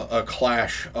of a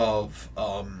clash of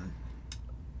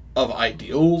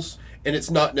ideals, and it's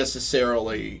not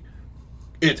necessarily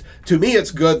to me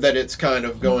it's good that it's kind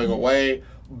of going away,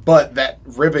 but that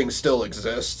ribbing still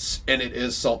exists, and it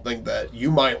is something that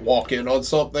you might walk in on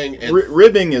something and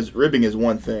ribbing is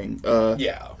one thing. Vince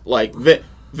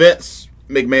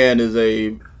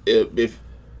McMahon is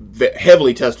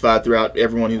heavily testified throughout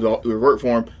everyone who worked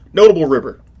for him, notable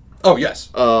ribber. Oh yes.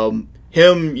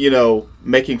 Him,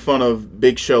 making fun of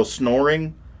Big Show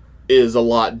snoring is a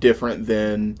lot different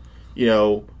than,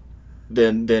 making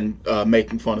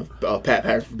fun of Pat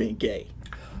Patterson for being gay.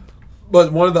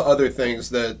 But one of the other things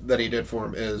that he did for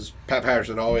him is Pat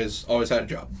Patterson always had a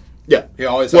job. Yeah. He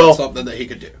always had something that he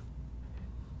could do.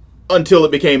 Until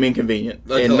it became inconvenient.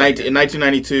 In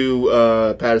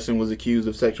 1992, Patterson was accused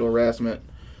of sexual harassment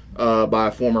by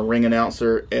a former ring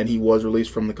announcer, and he was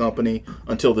released from the company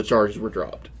until the charges were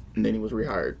dropped. And then he was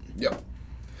rehired. Yep.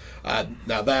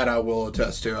 Now that I will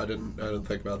attest to. I didn't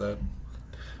think about that.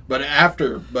 But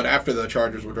after the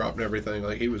charges were dropped and everything,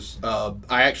 he was.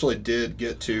 I actually did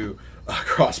get to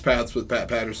cross paths with Pat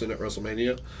Patterson at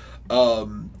WrestleMania.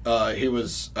 He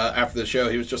was after the show.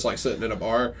 He was just like sitting in a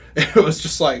bar. It was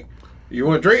just like, "You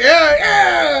want to drink? Yeah,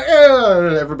 yeah, yeah!"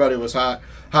 And everybody was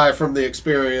high from the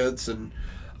experience and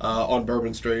on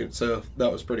Bourbon Street. So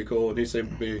that was pretty cool. And he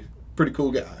seemed to be a pretty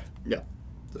cool guy. Yeah.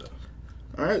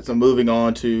 All right, so moving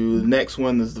on to the next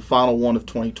one. This is the final one of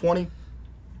 2020.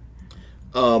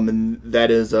 And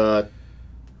that is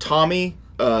Tommy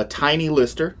Tiny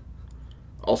Lister,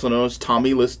 also known as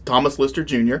Thomas Lister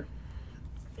Jr.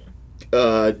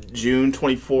 June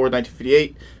 24,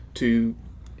 1958 to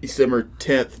December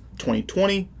 10th,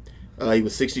 2020. He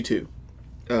was 62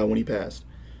 when he passed.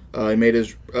 He made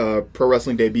his pro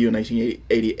wrestling debut in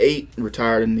 1988 and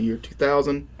retired in the year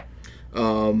 2000.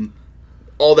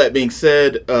 All that being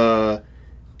said,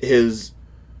 his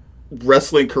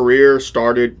wrestling career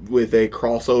started with a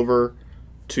crossover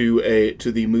to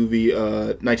the movie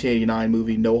 1989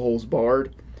 movie No Holds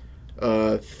Barred,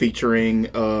 featuring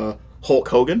Hulk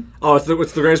Hogan. Oh, it's the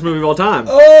greatest movie of all time.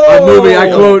 Oh! A movie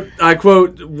I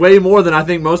quote way more than I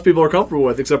think most people are comfortable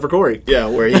with, except for Corey. Yeah,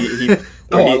 where he it.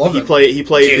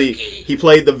 he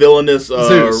played the villainous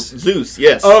Zeus.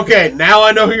 Yes. Okay, now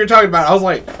I know who you're talking about. I was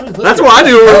like, That's what I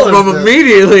knew from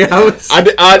immediately.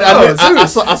 I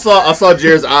saw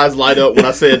Jared's eyes light up when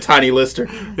I said Tiny Lister.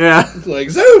 Yeah,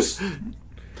 like Zeus.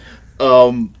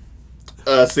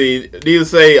 See,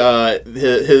 needless to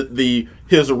say,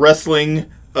 his wrestling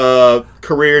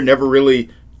career never really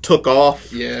took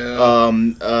off. Yeah.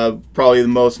 Probably the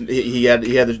most he had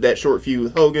that short feud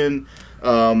with Hogan.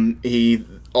 He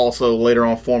also later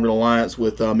on formed an alliance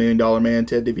with $1 Million Man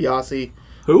Ted DiBiase.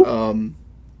 who?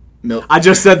 I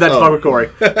just said that to fuck with Corey.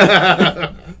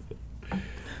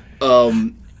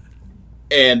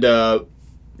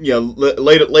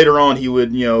 Later on he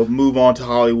would move on to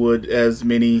Hollywood, as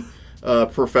many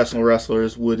professional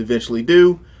wrestlers would eventually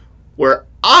do. Where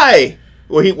he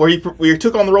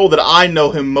took on the role that I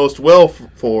know him most well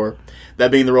for, that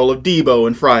being the role of Debo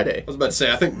in Friday. I was about to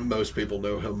say, I think most people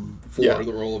know him for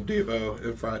the role of Debo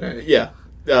in Friday. Yeah,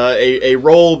 a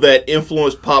role that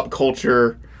influenced pop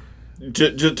culture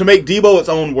to make Debo its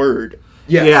own word.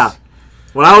 Yes. Yeah.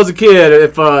 When I was a kid,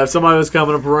 if somebody was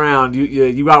coming up around,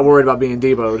 you got worried about being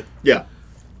deboed. Yeah.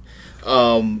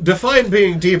 Define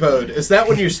being deboed. Is that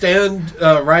when you stand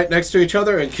right next to each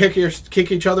other and kick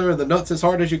each other in the nuts as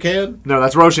hard as you can? No,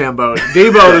 that's Rochambeau.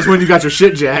 Deboed is when you got your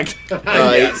shit jacked.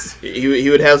 Yes. He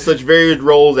would have such varied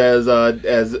roles as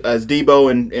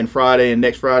Debo in Friday and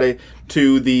Next Friday,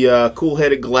 to the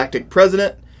cool-headed galactic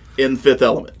president in Fifth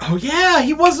Element. Oh yeah,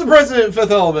 he was the president in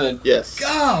Fifth Element. Yes.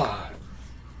 God.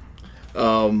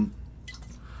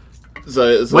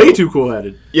 So Way too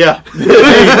cool-headed. Yeah.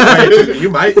 You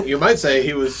might say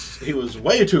he was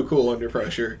way too cool under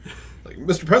pressure. Like,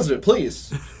 Mr. President, please,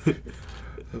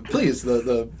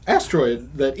 the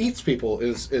asteroid that eats people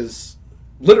is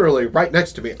literally right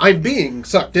next to me. I'm being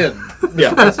sucked in.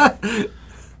 Mr. President.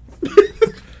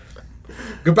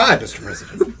 Goodbye, Mr.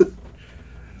 President.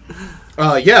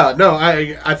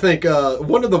 I think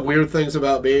one of the weird things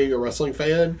about being a wrestling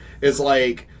fan is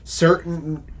like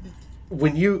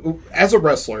when you, as a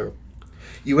wrestler,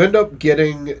 you end up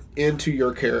getting into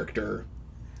your character,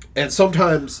 and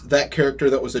sometimes that character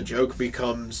that was a joke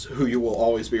becomes who you will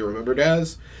always be remembered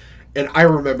as. And I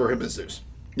remember him as Zeus.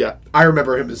 Yeah. I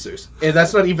remember him as Zeus. And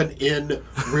that's not even in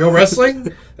real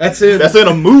wrestling. That's in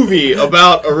a movie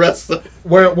about a wrestler.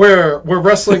 Where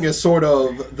wrestling is sort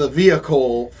of the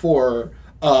vehicle for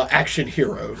action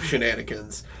hero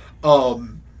shenanigans.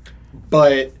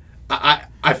 But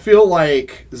I feel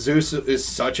like Zeus is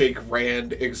such a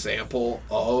grand example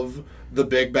of the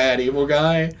big bad evil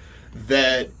guy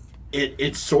that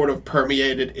it sort of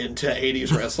permeated into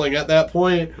 80s wrestling at that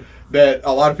point, that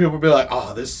a lot of people would be like,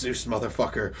 oh, this Zeus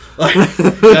motherfucker. Like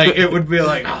it would be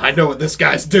like, oh, I know what this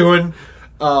guy's doing.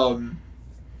 And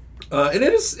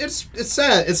it's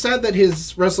sad. It's sad that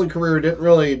his wrestling career didn't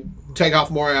really take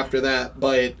off more after that,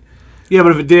 but... Yeah,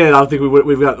 but if it did, I don't think we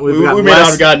may not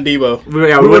have gotten Debo. We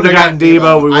wouldn't have gotten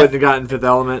Debo. We wouldn't have gotten Fifth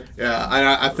Element. Yeah,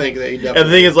 I think that he definitely... And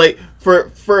the thing is, like, for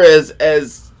as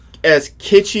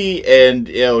kitschy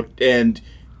and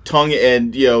tongue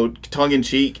in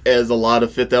cheek as a lot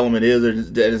of Fifth Element is,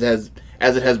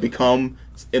 as it has become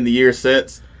in the years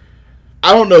since,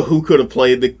 I don't know who could have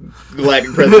played the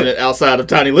Galactic President outside of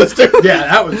Tiny Lister. Yeah,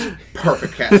 that was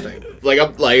perfect casting.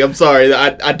 I'm sorry,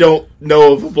 I don't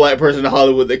know of a black person in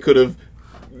Hollywood that could have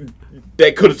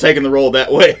taken the role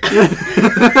that way.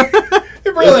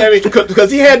 Really, I mean, because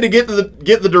he had to get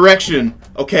the direction.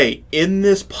 Okay, in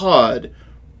this pod,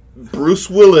 Bruce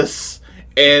Willis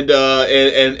and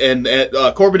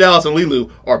Corbin Dallas and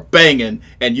Lilu are banging,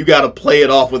 and you got to play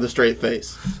it off with a straight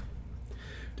face.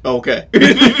 Okay.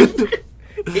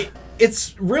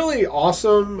 It's really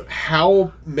awesome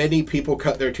how many people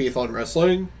cut their teeth on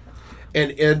wrestling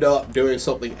and end up doing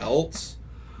something else.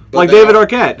 But Like David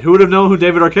Arquette. Who would have known who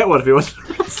David Arquette was if he wasn't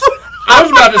a wrestler? I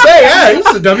was about to say, yeah, he's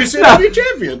the WCW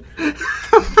champion.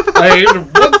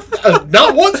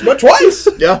 Not once, but twice.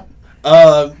 Yeah.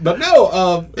 But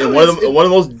no. And one of the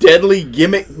most deadly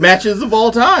gimmick matches of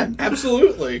all time.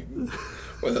 Absolutely.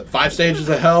 Was it 5 stages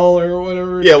of hell or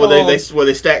whatever? Yeah, where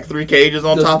they stack 3 cages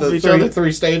on top of each other.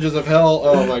 3 stages of hell.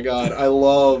 Oh my god, I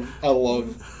love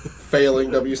failing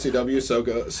WCW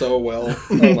so well.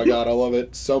 Oh my god, I love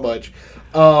it so much.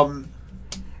 But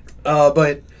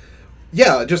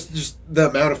yeah, just the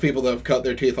amount of people that have cut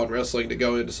their teeth on wrestling to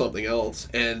go into something else,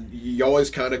 and you always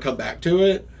kind of come back to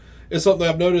it. It's something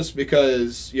I've noticed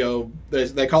because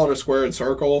they call it a square and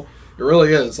circle. It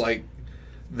really is like.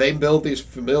 They build these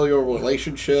familial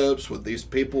relationships with these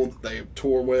people that they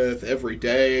tour with every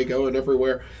day, going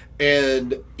everywhere.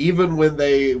 And even when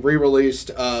they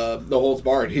re-released No Holds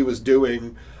Barred, he was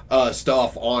doing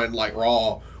stuff on like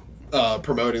Raw,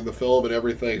 promoting the film and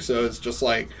everything. So it's just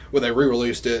like when they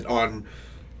re-released it on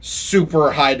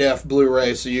super high-def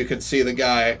Blu-ray so you can see the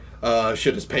guy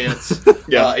shit his pants.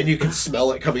 Yeah. And you can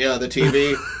smell it coming out of the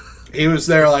TV. He was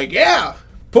there like, yeah!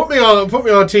 Put me on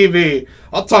TV.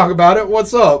 I'll talk about it.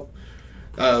 What's up?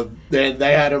 And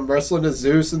they had him wrestling as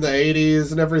Zeus in the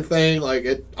 80s and everything. Like,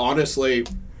 it honestly,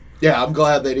 yeah, I'm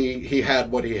glad that he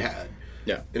had what he had.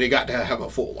 Yeah. And he got to have a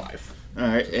full life. All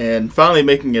right, and finally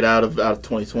making it out of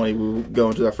 2020, we will go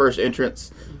into our first entrant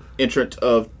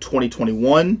of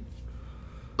 2021,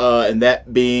 and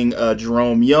that being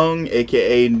Jerome Young,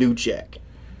 a.k.a. New Jack.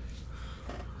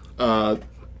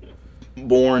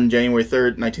 Born January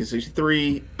 3rd,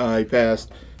 1963. He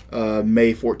passed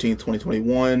May 14th,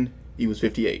 2021. He was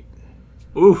 58.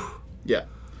 Oof. Yeah.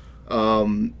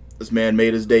 This man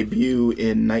made his debut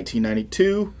in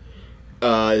 1992.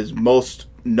 Is most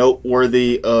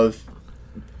noteworthy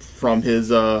from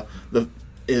his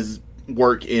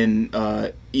work in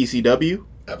ECW.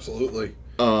 Absolutely.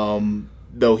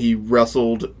 Though he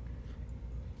wrestled,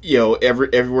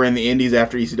 everywhere in the Indies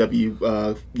after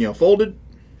ECW, folded.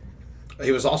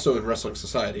 He was also in Wrestling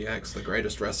Society X, the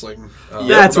greatest wrestling.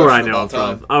 That's where I promotion know of him all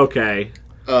time. from. Okay.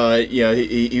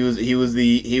 He was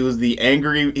the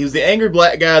angry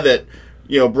black guy that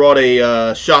brought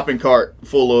a shopping cart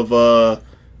full of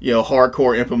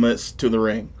hardcore implements to the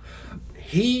ring.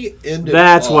 He ended.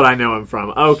 That's what I know him from.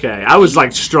 Okay. I was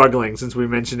like struggling since we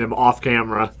mentioned him off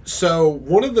camera. So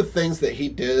one of the things that he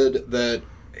did that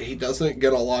he doesn't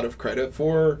get a lot of credit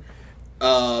for,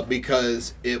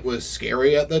 because it was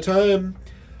scary at the time.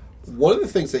 One of the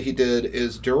things that he did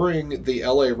is during the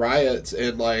LA riots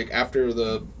and like after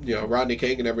the Rodney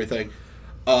King and everything,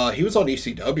 he was on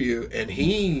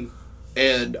ECW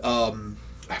and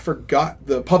I forgot,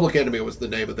 the Public Enemy was the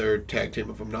name of their tag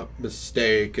team, if I'm not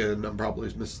mistaken. I'm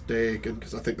probably mistaken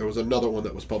because I think there was another one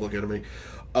that was Public Enemy.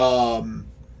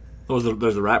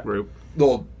 There's a rap group.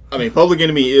 Well, I mean, Public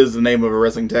Enemy is the name of a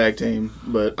wrestling tag team,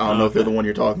 but I don't know if they're the one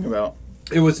you're talking about.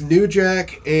 it was New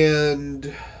Jack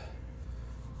and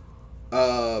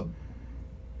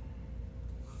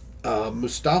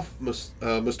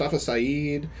Mustafa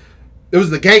Saeed. It was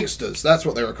the Gangstas. That's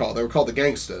what they were called. They were called the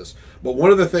Gangstas. But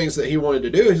one of the things that he wanted to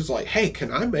do is like, hey,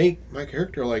 can I make my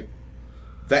character like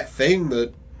that thing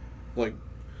that, like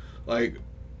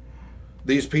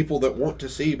these people that want to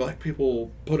see black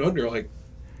people put under, like,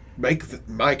 make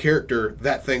my character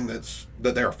that thing that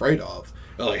they're afraid of.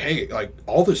 And like, hey, like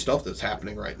all this stuff that's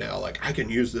happening right now, like I can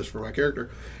use this for my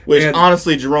character. Which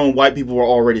honestly, Jerome, white people were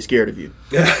already scared of you.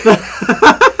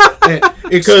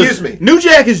 Excuse me. New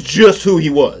Jack is just who he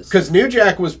was. Because New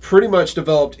Jack was pretty much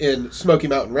developed in Smoky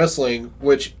Mountain Wrestling,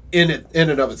 which in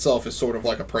and of itself is sort of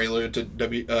like a prelude to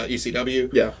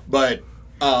ECW. Yeah. But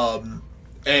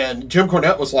and Jim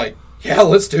Cornette was like, yeah,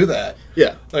 let's do that.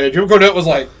 Yeah. Jim Cornette was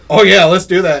like, oh yeah, let's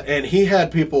do that. And he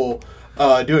had people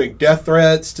doing death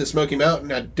threats to Smoky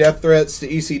Mountain, had death threats to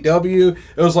ECW.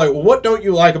 It was like, well, what don't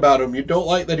you like about him? You don't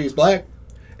like that he's black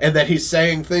and that he's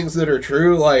saying things that are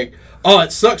true, like, oh,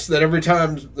 it sucks that every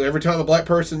time a black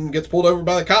person gets pulled over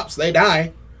by the cops, they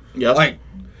die. Yeah. Like,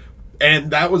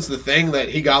 and that was the thing that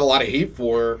he got a lot of heat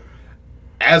for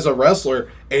as a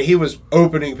wrestler, and he was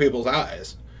opening people's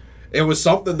eyes. It was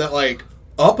something that, like,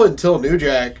 up until New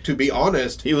Jack, to be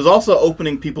honest, He was also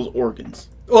opening people's organs.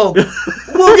 well,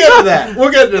 we'll get to that.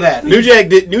 We'll get to that. New Jack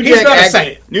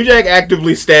New Jack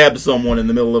actively stabbed someone in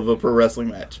the middle of a pro wrestling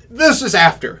match. This is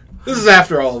after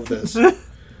all of this. You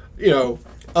know,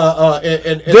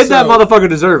 and Did that motherfucker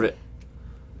deserve it?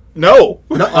 No.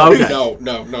 No, Okay. no.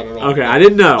 Okay, I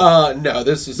didn't know. No,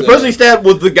 this is The person he stabbed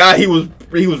was the guy he was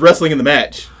wrestling in the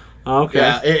match. Okay.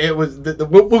 Yeah, it was.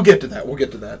 We'll get to that. We'll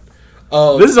get to that.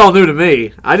 This is all new to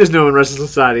me. I just know in Wrestling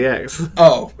Society X.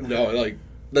 Oh no, like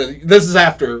this is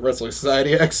after Wrestling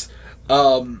Society X.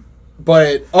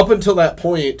 But up until that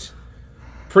point,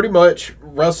 pretty much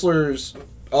wrestlers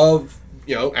of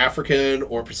African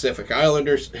or Pacific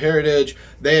Islanders heritage,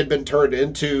 they had been turned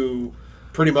into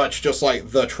pretty much just like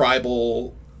the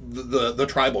tribal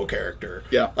character.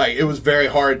 Yeah. Like it was very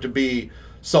hard to be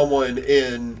someone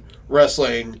in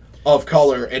wrestling of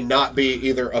color and not be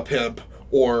either a pimp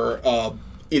or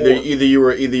Either you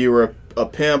were a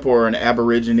pimp or an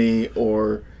aborigine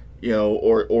or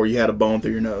or you had a bone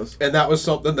through your nose. and that was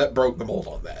something that broke the mold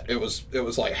on that. It was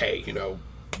like, hey,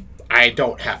 I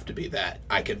don't have to be that.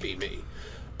 I can be me.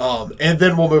 And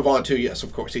then we'll move on to, yes,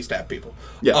 of course, he stabbed people.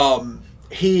 Yeah.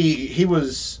 He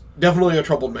was definitely a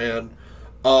troubled man.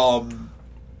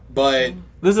 But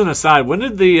This is an aside. When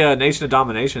did the Nation of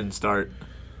Domination start?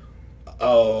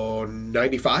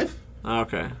 95?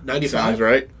 Okay. 95? Sounds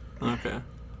right. Okay.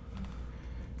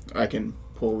 I can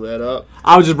pull that up.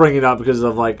 I was just bringing it up because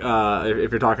of like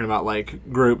if you're talking about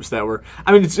like groups that were.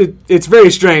 I mean, it's very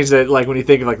strange that like when you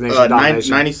think of like the Nation of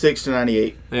Domination, 96 to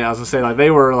 98. yeah, I was gonna say like they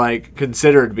were like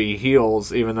considered to be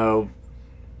heels, even though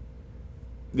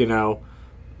they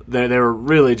were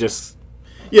really just.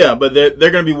 Yeah, but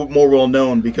they're going to be more well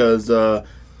known because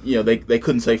they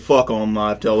couldn't say fuck on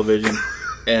live television,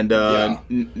 and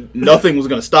nothing was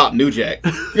going to stop New Jack.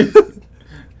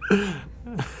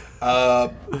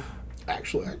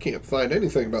 Actually, I can't find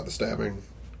anything about the stabbing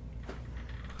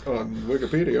on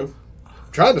Wikipedia.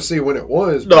 Trying to see when it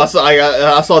was. No, I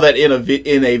saw that in a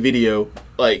video.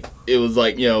 Like it was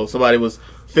like somebody was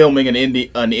filming an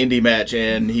indie match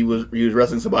and he was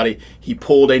wrestling somebody. He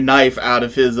pulled a knife out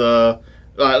of his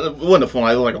it wasn't a phone.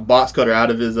 It was like a box cutter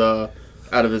out of his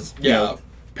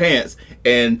pants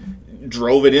and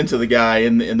drove it into the guy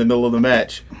in the middle of the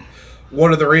match.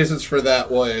 One of the reasons for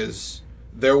that was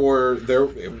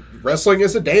wrestling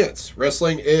is a dance.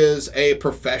 Wrestling is a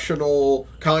professional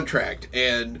contract,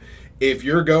 and if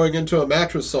you're going into a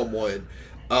match with someone,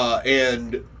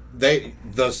 and the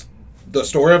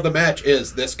story of the match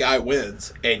is this guy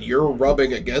wins, and you're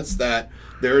rubbing against that,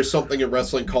 there is something in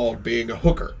wrestling called being a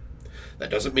hooker. That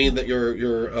doesn't mean that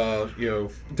you're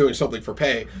doing something for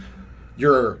pay.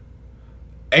 You're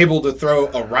able to throw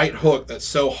a right hook that's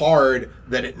so hard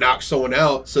that it knocks someone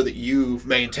out so that you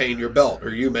maintain your belt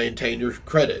or you maintain your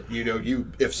credit.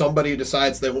 If somebody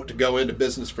decides they want to go into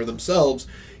business for themselves,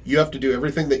 you have to do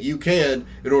everything that you can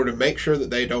in order to make sure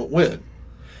that they don't win.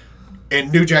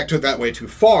 And New Jack took that way too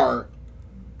far,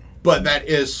 but that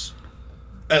is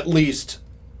at least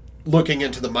looking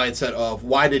into the mindset of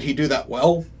why did he do that?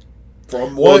 Well,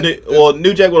 from what? Well,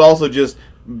 New Jack would also just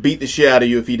beat the shit out of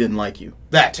you if he didn't like you.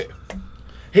 That too.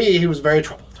 He was very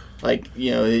troubled. Like,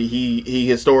 he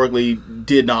historically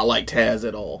did not like Taz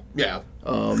at all. Yeah.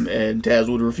 And Taz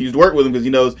would refuse to work with him because he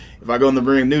knows if I go in the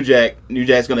ring with New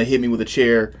Jack's going to hit me with a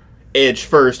chair edge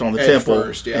first on the temple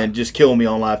first, yeah. and just kill me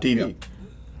on live TV.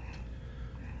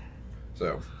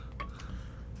 Yep.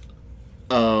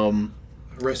 So.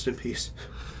 Rest in peace.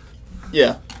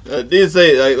 Yeah. They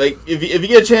say, like if you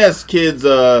get a chance, kids,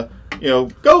 go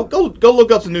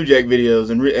look up some New Jack videos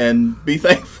and be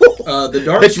thankful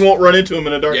that you won't run into him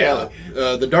in a dark alley.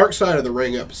 The Dark Side of the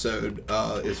Ring episode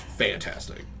is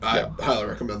fantastic. I highly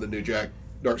recommend the New Jack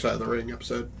Dark Side of the Ring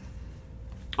episode.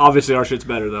 Obviously, our shit's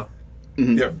better though.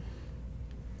 Mm-hmm. Yeah.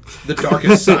 The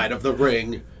darkest side of the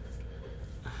ring.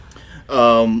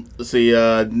 Let's see.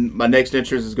 My next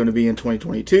entrance is going to be in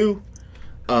 2022.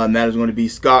 And that is going to be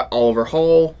Scott Oliver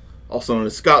Hall, also known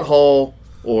as Scott Hall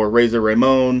or Razor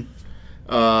Ramon.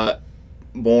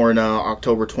 Born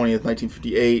October 20th,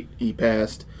 1958. He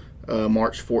passed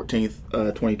March 14th,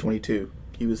 2022.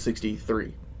 He was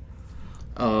 63.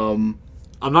 I'm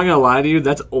not going to lie to you,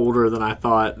 that's older than I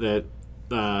thought that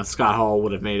Scott Hall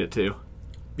would have made it to.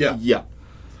 Yeah. Yeah.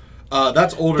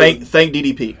 That's older. Thank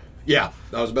DDP. Yeah,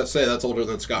 I was about to say that's older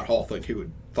than Scott Hall thought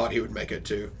he would make it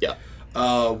too. Yeah.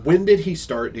 When did he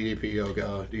start DDP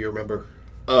Yoga? Do you remember?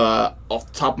 Off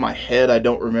the top of my head, I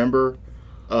don't remember.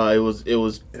 It was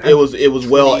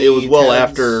well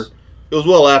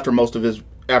after most of his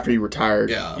after he retired.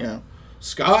 Yeah.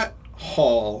 Scott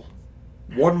Hall,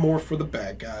 one more for the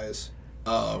bad guys.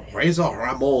 Razor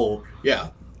Ramon. Yeah.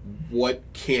 what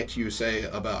can't you say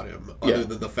about him other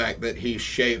than the fact that he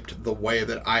shaped the way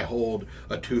that I hold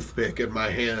a toothpick in my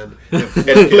hand and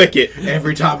flick it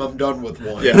every time I'm done with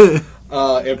one. Yeah.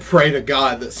 And pray to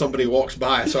God that somebody walks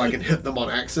by so I can hit them on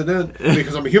accident.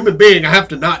 Because I'm a human being, I have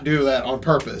to not do that on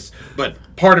purpose. But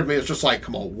part of me is just like,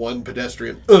 come on, one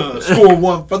pedestrian, score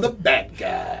one for the bad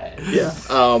guy. Yeah.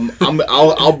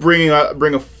 I'll bring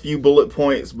a few bullet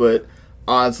points, but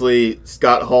honestly,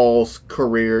 Scott Hall's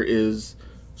career is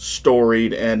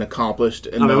storied and accomplished.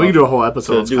 I mean, we can do a whole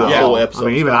episode. To do a whole episode. I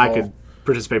mean, even Scott I Hall. could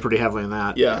participate pretty heavily in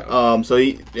that. Yeah. So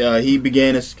he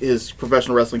began his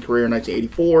professional wrestling career in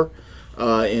 1984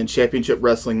 in Championship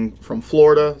Wrestling from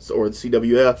Florida, or the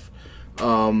CWF,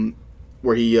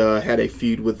 where he had a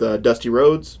feud with Dusty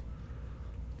Rhodes.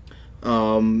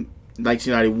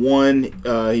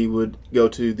 1991, he would go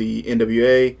to the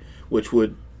NWA, which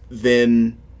would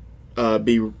then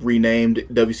be renamed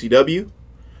WCW,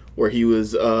 where he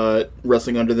was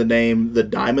wrestling under the name The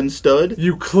Diamond Stud.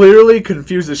 You clearly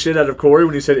confused the shit out of Corey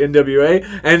when you said NWA,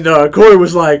 and Corey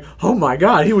was like, "Oh my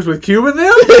god, he was with Cuban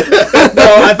then?"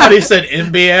 No, I thought he said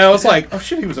NBA. I was like, oh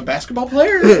shit, he was a basketball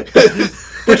player?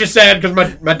 Which is sad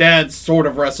because my dad sort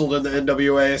of wrestled in the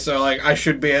NWA, so like I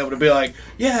should be able to be like,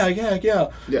 yeah.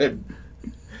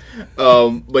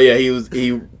 But yeah,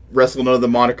 he wrestled under the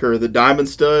moniker The Diamond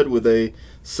Stud with a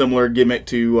similar gimmick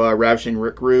to Ravishing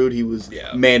Rick Rude. He was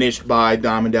managed by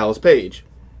Diamond Dallas Page.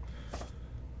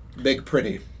 Big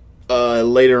pretty.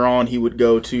 Later on, he would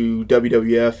go to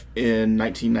WWF in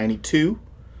 1992,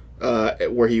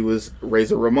 where he was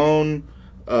Razor Ramon,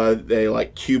 a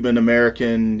Cuban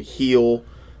American heel,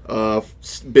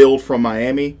 billed from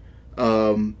Miami.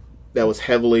 That was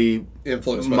heavily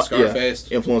influenced by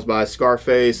Scarface. Influenced by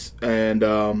Scarface and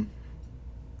Al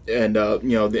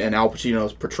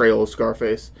Pacino's portrayal of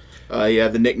Scarface. He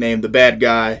had the nickname the Bad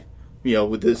Guy,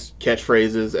 with his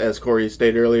catchphrases, as Corey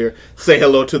stated earlier. Say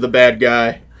hello to the bad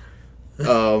guy.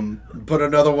 Put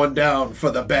another one down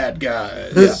for the bad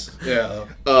guys. Yeah.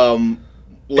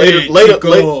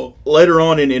 Later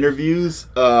on in interviews,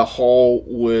 Hall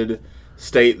would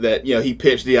state that he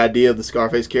pitched the idea of the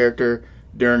Scarface character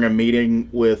during a meeting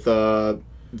with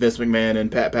Vince McMahon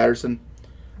and Pat Patterson,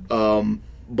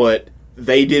 but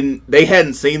they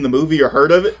hadn't seen the movie or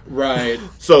heard of it, right?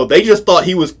 So they just thought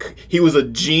he was a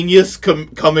genius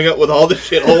coming up with all the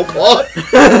shit whole plot.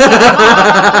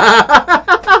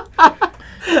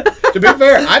 To be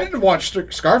fair, I didn't watch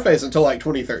Scarface until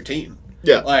 2013.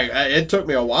 Yeah, it took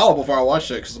me a while before I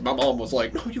watched it because my mom was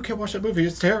like, "No, you can't watch that movie.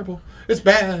 It's terrible. It's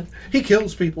bad. He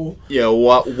kills people." Yeah,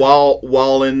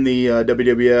 while in the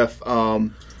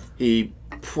WWF, he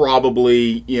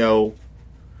probably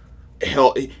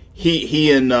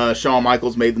he and Shawn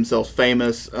Michaels made themselves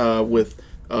famous with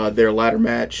their ladder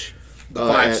match. The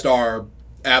 5-star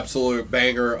absolute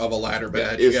banger of a ladder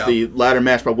match. It's the ladder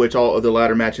match by which all other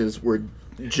ladder matches were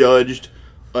judged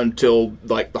until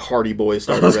the Hardy Boys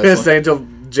started wrestling. I was going to say until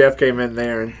Jeff came in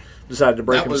there and decided to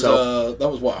break himself. That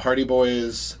was what Hardy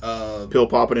Boys. Pill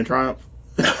Poppin' and Triumph.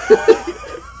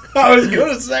 I was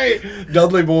going to say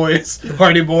Dudley Boys,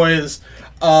 Hardy Boys,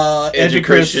 Edge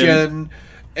Christian,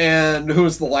 and who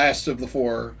was the last of the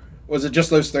four? Was it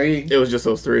just those three? It was just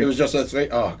those three. It was just those three.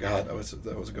 Oh god, that was a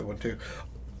good one too.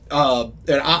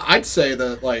 And I'd say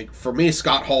that for me,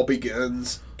 Scott Hall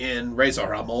begins in Razor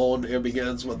Ramon. It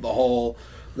begins with the whole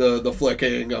the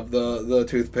flicking of the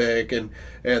toothpick and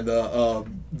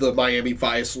the Miami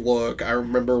Vice look. I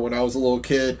remember when I was a little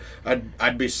kid,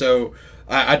 I'd be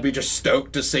just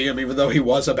stoked to see him, even though he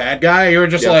was a bad guy. You're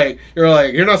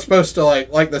you're not supposed to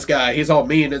like this guy. He's all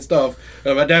mean and stuff.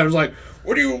 And my dad was like,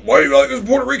 why do you like this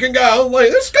Puerto Rican guy? I'm like,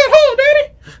 this is Scott Hall,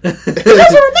 Daddy.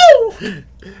 That's a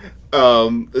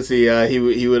remote. Let's see.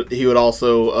 He would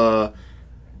also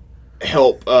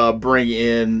help bring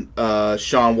in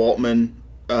Sean Waltman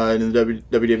in the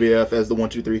WWF as the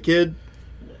 1-2-3 Kid.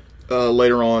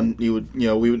 Later on, we would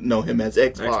know him as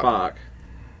X-Pac.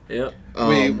 Yep.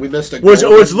 We missed a which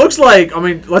looks like, I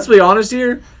mean, let's be honest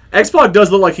here, X-Pac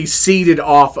does look like he's seeded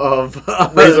off of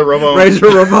Razor Ramon. Razor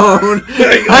Ramon.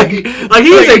 like he's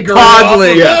a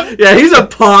podling. Yeah, he's a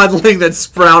podling that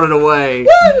sprouted away.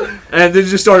 And then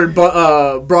just started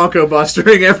Bronco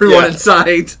bustering everyone in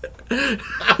sight.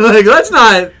 That's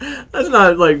not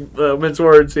mince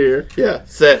words here. Yeah.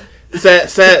 Sadly,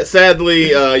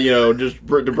 just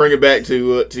to bring it back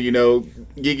to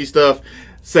geeky stuff.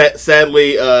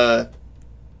 Sadly, the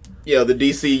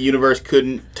DC universe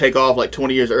couldn't take off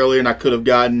 20 years earlier, and I could have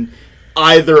gotten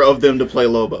either of them to play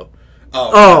Lobo.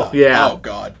 Yeah. Oh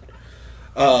god.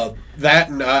 That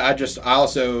and I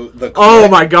also Oh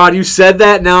my god, you said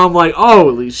that. Now I'm like,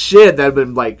 holy shit, that'd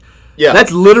been Yeah.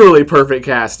 That's literally perfect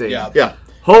casting. Yeah. Yeah.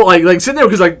 Whole like sitting there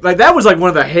because like that was like one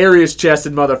of the hairiest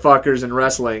chested motherfuckers in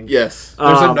wrestling. Yes.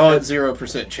 There's a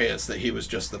non-0% chance that he was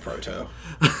just the proto.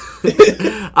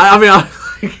 I mean,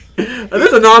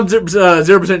 there's a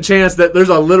non-0% chance that there's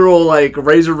a literal like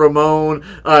Razor Ramon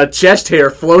chest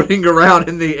hair floating around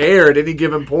in the air at any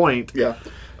given point. Yeah.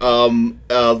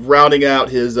 Rounding out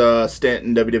his stint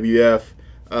in WWF,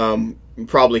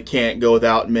 probably can't go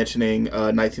without mentioning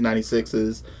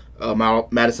 1996's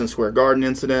Madison Square Garden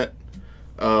incident,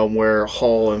 where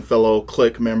Hall and fellow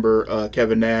Click member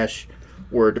Kevin Nash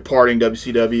were departing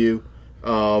WCW.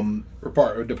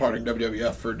 Departing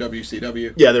WWF for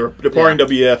WCW. Yeah, they were departing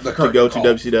WF The to curtain go call.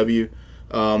 to WCW.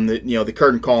 The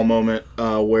curtain call moment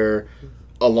where,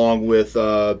 along with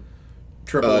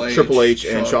Triple H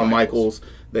and Shawn Michaels,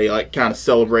 they like kind of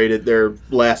celebrated their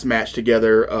last match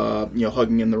together.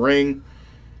 Hugging in the ring.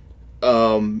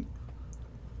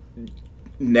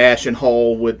 Nash and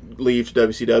Hall would leave to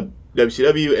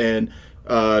WCW, and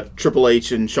Triple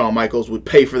H and Shawn Michaels would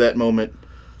pay for that moment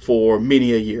for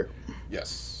many a year.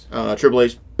 Yes. Triple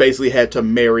H basically had to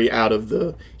marry out of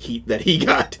the heat that he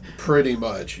got. Pretty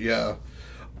much, yeah.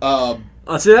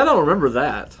 See, I don't remember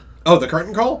that. Oh, the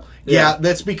curtain call? Yeah,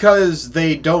 that's because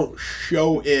they don't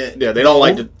show it. Yeah, they don't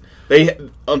like to. They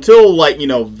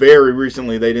until very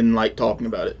recently they didn't like talking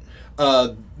about it.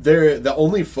 The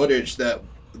only footage that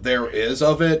there is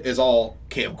of it is all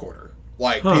camcorder.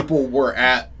 Like people were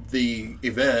at the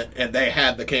event and they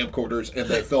had the camcorders and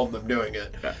they filmed them doing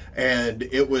it, and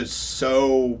it was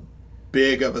so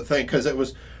big of a thing because it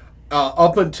was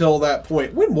up until that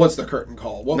point. When was the curtain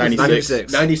call? What was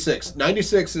 96. 96.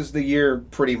 96 is the year,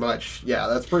 pretty much. Yeah,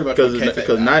 that's pretty much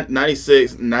Because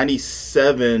 96,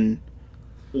 97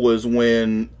 was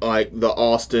when the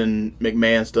Austin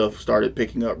McMahon stuff started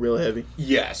picking up real heavy.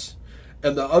 Yes,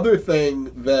 and the other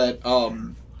thing that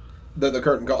that the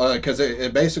curtain call, because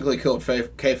it basically killed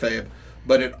kayfabe,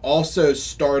 but it also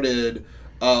started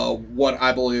what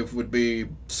I believe would be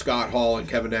Scott Hall and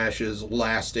Kevin Nash's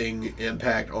lasting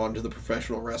impact onto the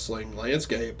professional wrestling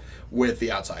landscape with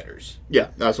the Outsiders. Yeah,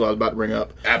 that's what I was about to bring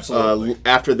up. Absolutely.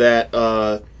 After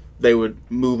that, they would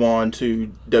move on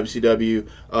to WCW.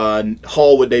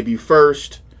 Hall would debut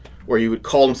first, where he would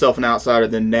call himself an outsider.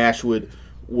 Then Nash would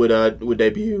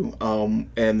debut,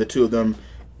 and the two of them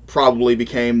probably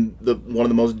became one of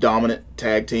the most dominant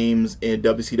tag teams in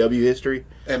WCW history.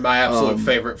 And my absolute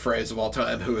favorite phrase of all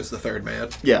time: "Who is the third man?"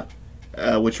 Yeah,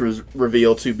 which was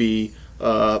revealed to be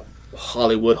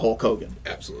Hollywood Hulk Hogan.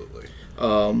 Absolutely.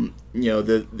 And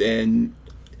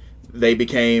they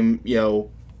became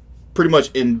pretty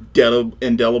much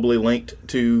indelibly linked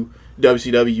to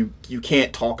WCW. You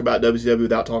can't talk about WCW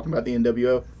without talking about the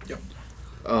NWO. Yep.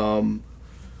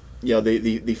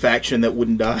 The faction that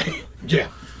wouldn't die. Yeah.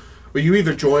 Well, you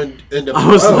either joined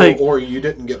NWO or you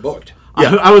didn't get booked.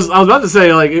 Yeah. I was about to say,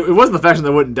 it wasn't the faction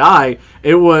that wouldn't die.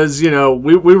 It was, when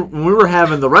we were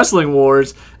having the wrestling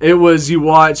wars, it was you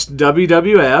watched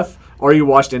WWF or you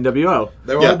watched NWO.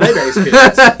 They were Maydays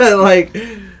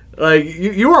kids.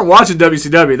 You weren't watching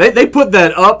WCW. They put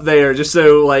that up there just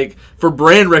so, for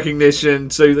brand recognition,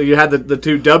 so you had the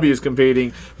two W's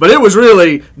competing. But it was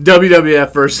really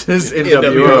WWF versus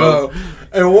NWO.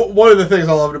 And one of the things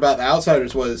I loved about the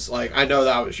Outsiders was, I know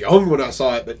that I was young when I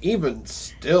saw it, but even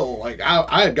still,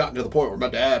 I had gotten to the point where my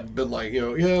dad had been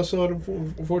son,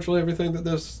 unfortunately everything that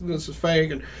this is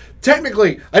fake. And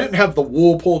technically, I didn't have the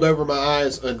wool pulled over my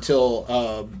eyes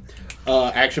until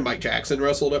Action Mike Jackson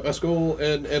wrestled at my school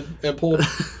and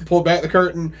pulled back the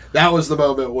curtain. That was the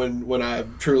moment when I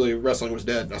truly, wrestling was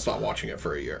dead and I stopped watching it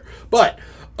for a year. But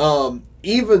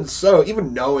even so,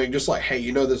 even knowing just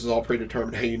hey, this is all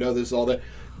predetermined, hey, this is all that,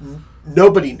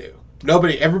 nobody knew.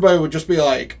 Everybody would just be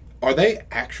are they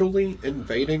actually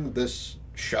invading this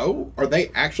show? Are they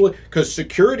actually? Because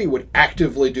security would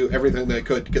actively do everything they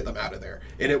could to get them out of there.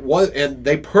 And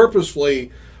they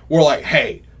purposefully were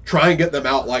hey, try and get them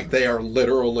out they are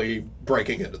literally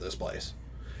breaking into this place.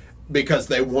 Because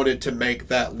they wanted to make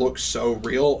that look so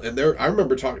real. And I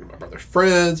remember talking to my brother's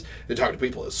friends and talking to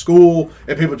people at school,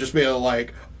 and people just being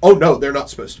oh no, they're not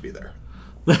supposed to be there.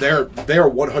 They're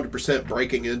 100%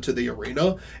 breaking into the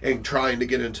arena and trying to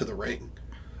get into the ring.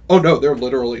 Oh no, they're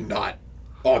literally not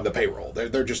on the payroll.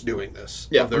 They're just doing this.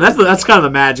 Yeah, that's kind of the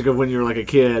magic of when you're a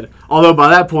kid. Although by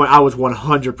that point I was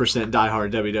 100%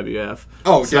 diehard WWF.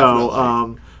 Oh, so,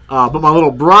 definitely. But my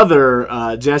little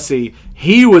brother, Jesse,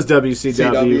 he was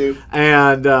WCW.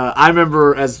 And I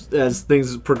remember as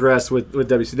things progressed with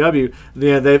WCW,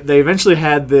 they eventually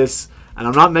had this, and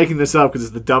I'm not making this up because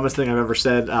it's the dumbest thing I've ever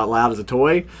said out loud as a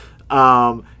toy.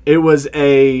 It was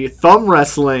a thumb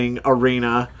wrestling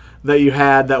arena that you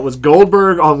had that was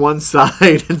Goldberg on one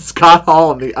side and Scott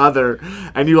Hall on the other,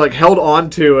 and you like held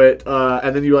on to it,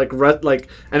 and then you and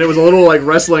it was a little like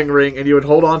wrestling ring, and you would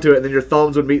hold on to it, and then your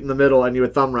thumbs would meet in the middle, and you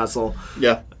would thumb wrestle.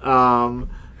 Yeah.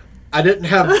 I didn't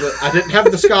have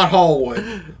the Scott Hall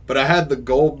one, but I had the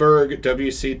Goldberg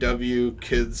WCW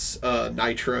Kids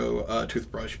Nitro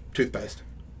toothpaste.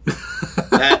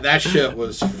 that shit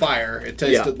was fire. It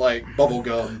tasted like bubble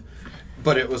gum,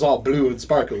 but it was all blue and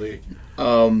sparkly.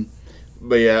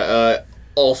 But yeah,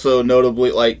 also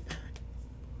notably, like,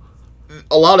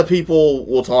 a lot of people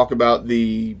will talk about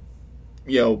the,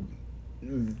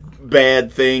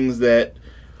 bad things that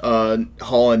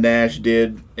Hall and Nash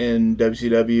did in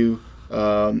WCW.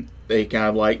 They kind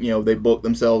of like, they booked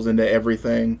themselves into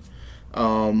everything.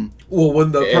 Well,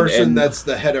 when the person that's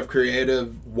the head of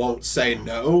creative won't say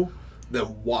no, then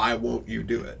why won't you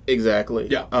do it? Exactly.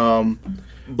 Yeah.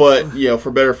 But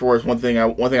for better or for worse, one thing I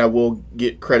will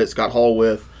get credit Scott Hall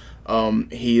with,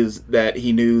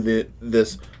 he knew that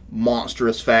this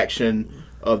monstrous faction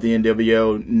of the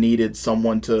NWO needed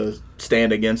someone to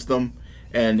stand against them,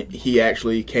 and he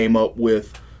actually came up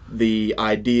with the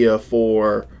idea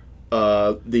for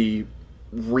the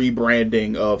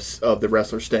rebranding of the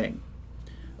wrestler Sting.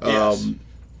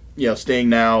 Yes. Sting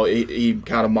now he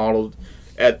kind of modeled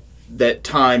at that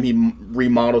time. He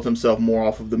remodeled himself more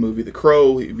off of the movie The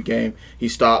Crow. He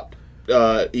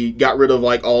got rid of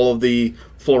like all of the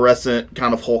fluorescent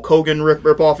kind of Hulk Hogan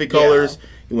rip-offy colors. Yeah.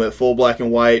 He went full black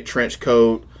and white, trench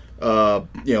coat, bat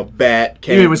You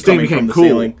mean when Sting coming became from the cool?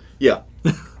 ceiling. Yeah.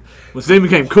 When Sting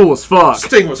became cool as fuck.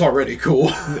 Sting was already cool.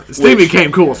 Sting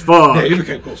became cool as fuck. Yeah, he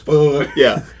became cool as fuck.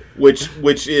 Yeah.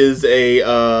 Which is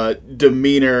a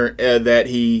demeanor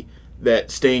that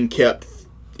Sting kept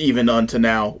even unto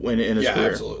now in his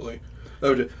career. Absolutely.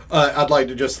 I'd like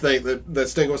to just think that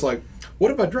Sting was like,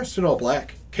 what if I dressed in all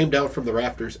black, came down from the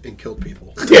rafters, and killed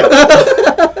people? Yeah.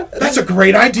 That's a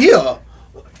great idea.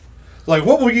 Like,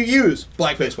 what will you use?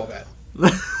 Black baseball bat.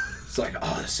 It's like,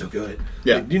 oh, that's so good.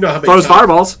 Yeah. Like, you know how many Throws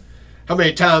fireballs. How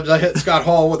many times I hit Scott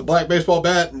Hall with a black baseball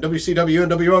bat and WCW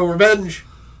NWO Revenge?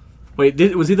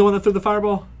 Wait, was he the one that threw the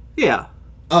fireball? Yeah.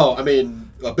 Oh, I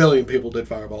mean, a billion people did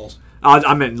fireballs.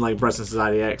 I meant like Wrestling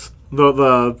Society X.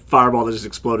 The fireball that just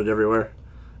exploded everywhere.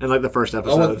 In like the first That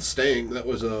wasn't episode. Sting. That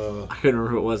was I couldn't remember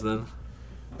who it was then.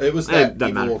 It was that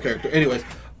doesn't evil matter. character. Anyways,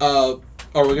 are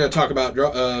we going to talk about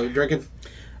drinking?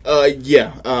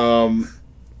 Yeah.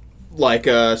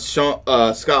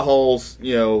 Scott Hall's,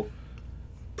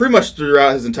 pretty much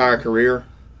throughout his entire career,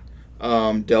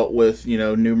 dealt with,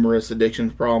 numerous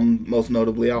addiction problems, most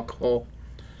notably alcohol.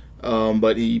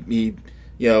 But he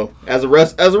as a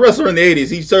wrestler in the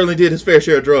 80s, he certainly did his fair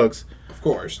share of drugs. Of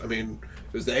course. I mean,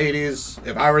 it was the 80s.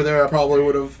 If I were there, I probably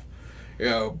would have,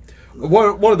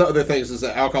 One of the other things is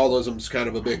that alcoholism is kind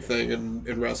of a big thing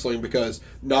in wrestling because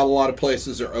not a lot of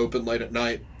places are open late at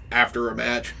night after a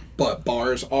match, but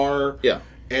bars are. Yeah.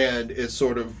 And it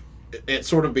sort of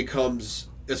becomes,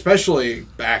 especially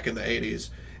back in the 80s,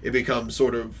 it becomes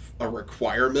sort of a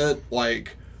requirement.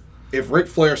 Like, if Ric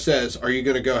Flair says, "Are you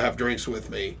going to go have drinks with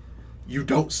me?" you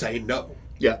don't say no.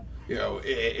 Yeah.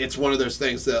 It's one of those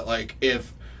things that, like,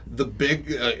 if the big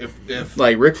if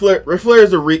like Ric Flair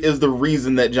is the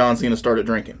reason that John Cena started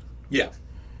drinking. Yeah.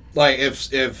 Like,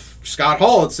 if Scott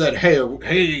Hall had said,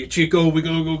 "Hey, Chico, we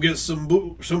gonna go get some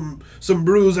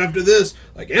brews after this,"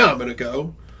 like, yeah, I'm gonna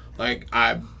go. Like,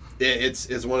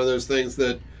 it's one of those things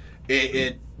that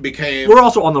it became. We're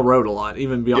also on the road a lot,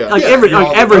 even beyond Yeah. like Yeah, everything. you're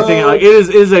on the Everything road. like it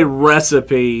is a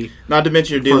recipe. Not to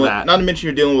mention you're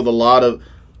dealing with a lot of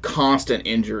constant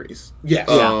injuries. Yes.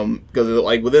 Because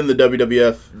like within the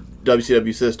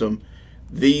WCW system,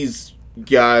 these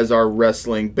guys are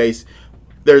wrestling base.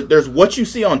 There's what you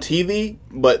see on TV,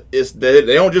 but they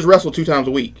don't just wrestle 2 times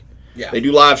a week. Yeah. They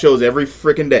do live shows every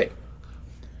freaking day.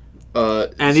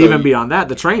 And so even beyond that,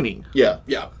 the training. Yeah.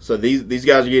 Yeah. So these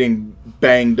guys are getting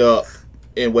banged up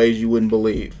in ways you wouldn't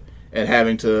believe, and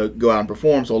having to go out and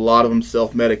perform. So a lot of them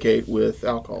self-medicate with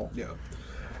alcohol. Yeah.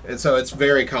 And so it's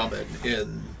very common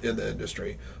in the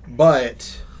industry.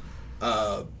 But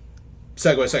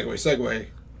segue.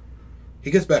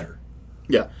 He gets better.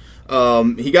 Yeah.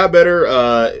 He got better.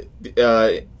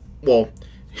 Well,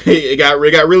 it got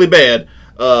really bad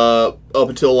up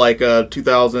until like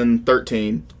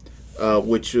 2013,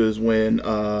 which was when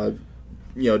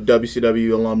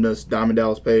WCW alumnus Diamond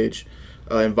Dallas Page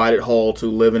invited Hall to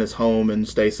live in his home and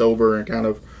stay sober and kind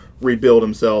of rebuild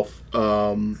himself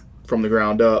from the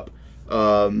ground up.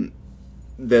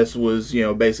 This was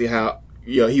basically how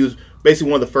he was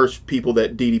basically one of the first people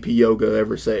that DDP Yoga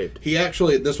ever saved. He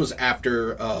actually, this was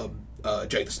after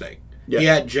Jake the Snake. Yeah. He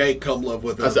had Jake come live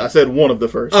with him. I said one of the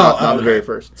first, not the very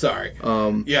first. Sorry.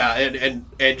 Yeah, and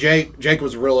Jake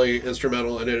was really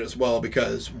instrumental in it as well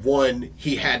because, one,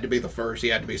 he had to be the first. He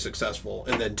had to be successful.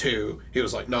 And then, two, he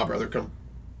was like, nah, brother, come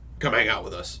hang out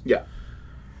with us. Yeah.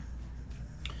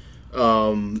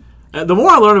 And the more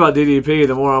I learn about DDP,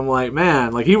 the more I'm like,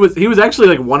 man, like he was actually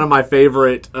like one of my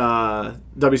favorite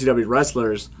WCW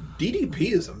wrestlers.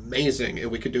 DDP is amazing,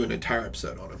 and we could do an entire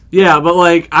episode on him. Yeah, but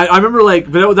like I remember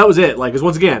like, but that was it. Like, because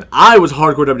once again, I was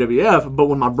hardcore WWF, but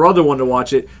when my brother wanted to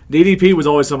watch it, DDP was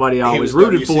always somebody I always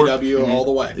rooted for. WCW all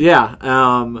the way. Yeah,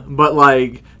 but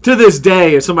like to this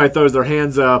day, if somebody throws their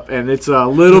hands up and it's a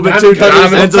little bit too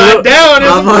upside down,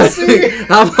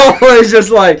 I'm always just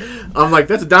like. I'm like,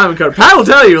 that's a diamond cutter. Pat will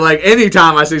tell you, like,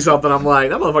 anytime I see something, I'm like,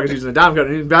 that motherfucker's using a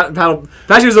diamond cutter.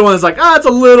 Pat's usually the one that's like, it's a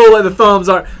little, like, the thumbs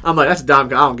are. I'm like, that's a diamond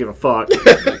cutter. I don't give a fuck.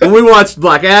 When we watched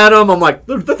Black Adam, I'm like,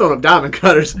 they're throwing up diamond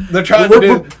cutters. They're trying to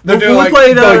do, they're doing like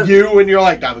the U, and you're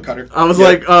like, diamond cutter. I was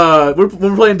like,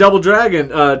 we're playing Double Dragon,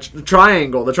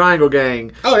 Triangle, the Triangle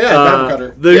Gang. Oh, yeah, diamond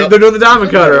cutter. They're doing the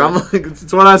diamond cutter. I'm like,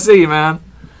 it's what I see, man.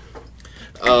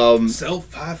 Cell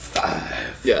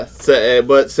 5-5. Yeah,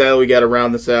 but sadly we got to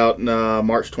round this out in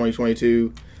March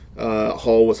 2022.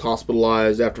 Hall was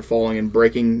hospitalized after falling and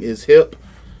breaking his hip.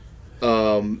 He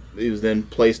was then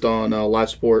placed on life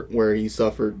support where he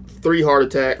suffered 3 heart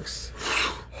attacks.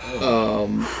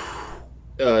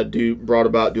 Brought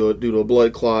about due to a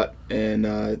blood clot, and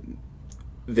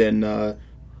then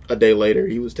a day later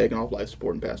he was taken off life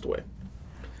support and passed away.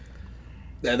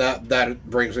 And that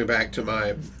brings me back to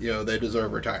my, they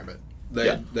deserve retirement.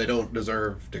 They don't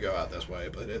deserve to go out this way,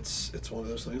 but it's one of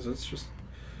those things.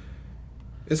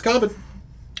 It's common.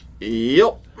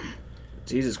 Yep.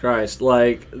 Jesus Christ,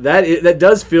 like that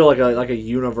does feel like a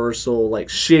universal, like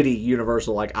shitty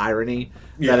universal, like irony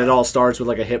that it all starts with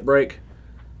like a hip break.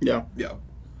 Yeah. Yeah.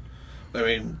 I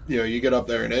mean, you get up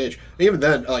there in age. Even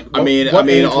then, like, what age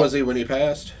was he when he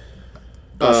passed?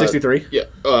 63. Yeah.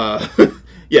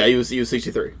 Yeah, he was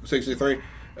 63. 63.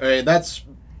 I mean,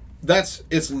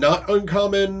 it's not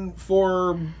uncommon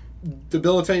for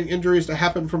debilitating injuries to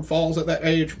happen from falls at that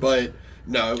age, but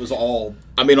no, it was all.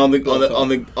 I mean, on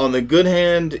the good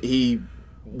hand, he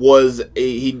was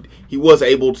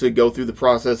able to go through the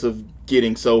process of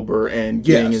getting sober and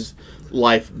getting his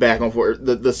life back on forward.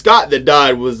 The Scott that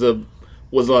died was a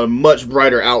much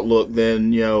brighter outlook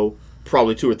than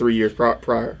probably 2 or 3 years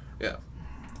prior. Yeah,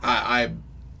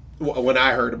 when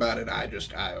I heard about it, I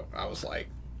was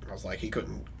like he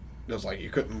couldn't. It was like you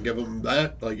couldn't give him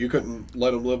that. Like you couldn't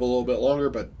let him live a little bit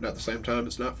longer. But at the same time,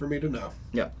 it's not for me to know.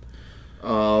 Yeah.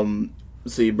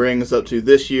 So you bring us up to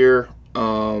this year.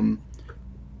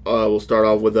 We'll start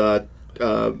off with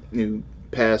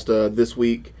past this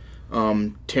week.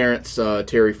 Terrence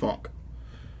Terry Funk.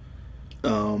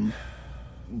 Born,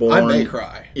 I may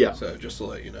cry. Yeah. So just to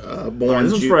let you know. Born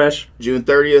this is fresh. June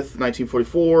 30th,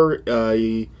 1944.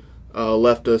 He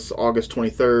left us August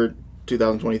 23rd,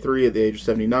 2023 at the age of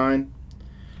 79.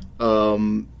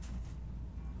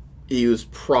 He was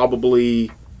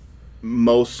probably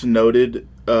most noted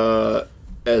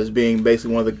as being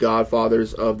basically one of the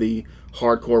godfathers of the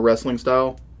hardcore wrestling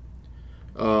style.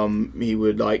 He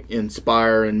would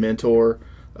inspire and mentor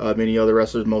many other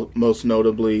wrestlers, most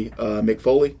notably Mick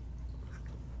Foley.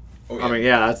 Oh, yeah. I mean,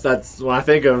 yeah, that's when I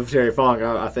think of Terry Funk,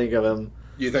 I think of him.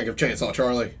 You think of Chainsaw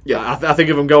Charlie? Yeah, I think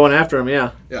of him going after him.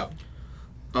 Yeah. Yeah.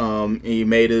 He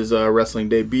made his wrestling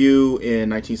debut in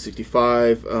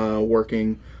 1965,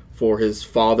 working for his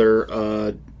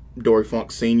father, Dory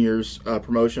Funk Sr.'s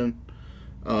promotion.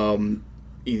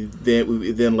 We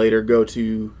then later go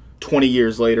to 20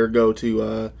 years later go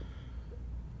to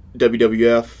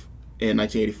WWF in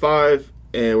 1985,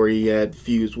 where he had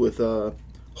fused with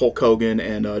Hulk Hogan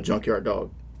and Junkyard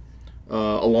Dog,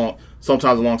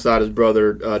 sometimes alongside his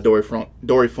brother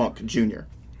Dory Funk Jr.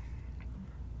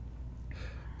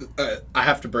 I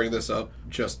have to bring this up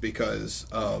just because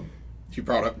you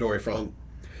brought up Dory Funk.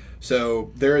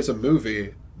 So there is a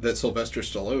movie that Sylvester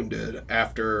Stallone did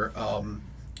after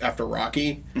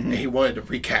Rocky, and he wanted to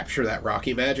recapture that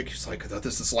Rocky magic. He's like,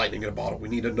 this is lightning in a bottle. We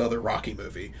need another Rocky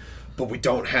movie, but we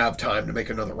don't have time to make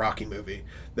another Rocky movie.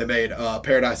 They made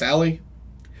Paradise Alley,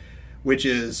 which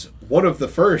is one of the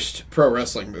first pro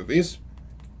wrestling movies,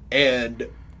 and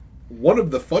one of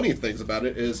the funny things about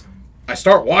it is I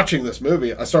start watching this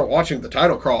movie, I start watching the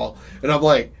title crawl, and I'm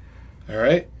like, all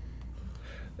right,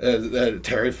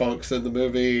 Terry Funk's in the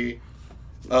movie,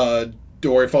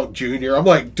 Dory Funk Jr. I'm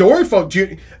like, Dory Funk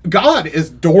Jr. God, is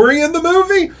Dory in the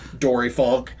movie? Dory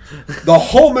Funk. The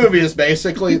whole movie is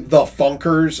basically the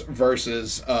Funkers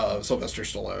versus Sylvester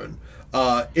Stallone.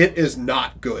 It is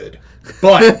not good,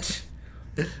 but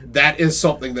that is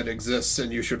something that exists,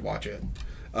 and you should watch it.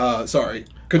 Sorry,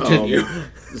 continue.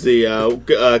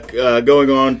 Going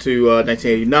on to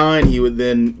 1989, he would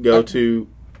then go to.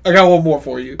 I got one more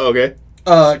for you. Okay.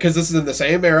 Because this is in the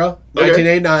same era,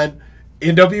 1989,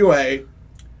 NWA.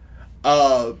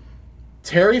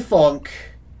 Terry Funk,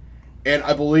 and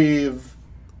I believe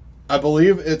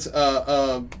it's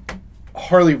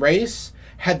Harley Race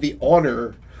had the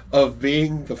honor of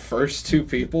being the first two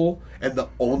people and the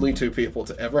only two people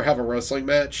to ever have a wrestling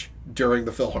match during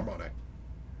the Philharmonic.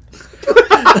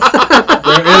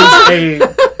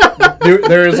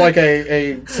 There is like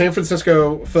a San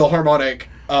Francisco Philharmonic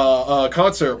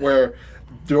concert where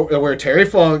Terry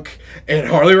Funk and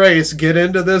Harley Race get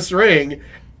into this ring,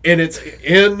 and it's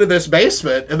in this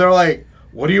basement, and they're like,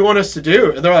 "What do you want us to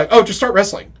do?" And they're like, "Oh, just start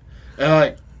wrestling." And I'm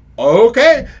like,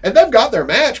 "Okay." And they've got their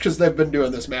match because they've been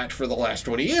doing this match for the last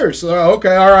 20 years. So they're like,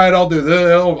 "Okay, all right, I'll do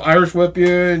this. I'll Irish whip you,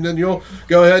 and then you'll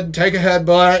go ahead and take a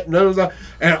headbutt."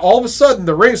 And all of a sudden,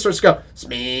 the ring starts to go,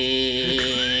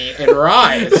 "Smee," and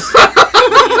rise.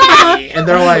 And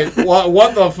they're like,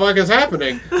 what the fuck is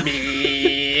happening?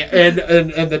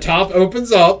 And the top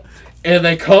opens up, and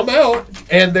they come out,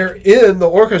 and they're in the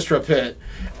orchestra pit.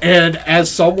 And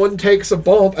as someone takes a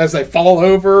bump, as they fall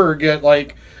over or get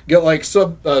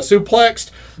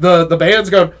suplexed, the band's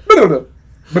going,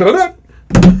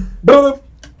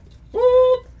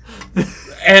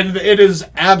 and it is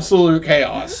absolute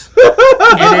chaos.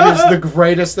 And it is the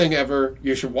greatest thing ever.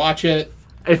 You should watch it.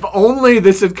 If only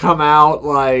this had come out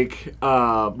like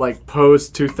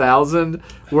post 2000,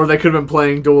 where they could have been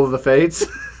playing Duel of the Fates.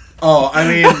 Oh, I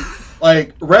mean,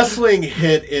 like, wrestling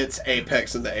hit its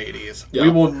apex in the 80s. Yeah.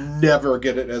 We will never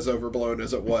get it as overblown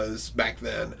as it was back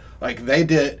then. Like, they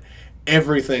did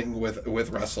everything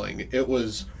with wrestling. It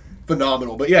was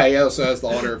phenomenal. But yeah, he also has the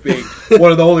honor of being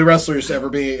one of the only wrestlers to ever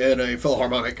be in a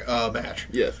Philharmonic match.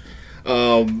 Yes.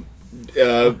 Moving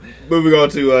on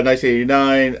to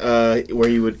 1989, where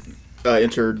he would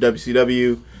enter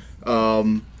WCW.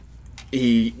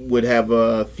 He would have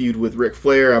a feud with Ric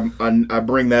Flair. I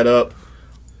bring that up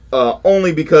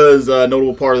only because a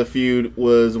notable part of the feud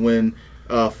was when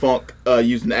Funk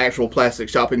used an actual plastic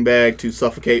shopping bag to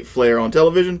suffocate Flair on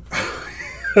television.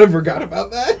 I forgot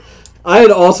about that. I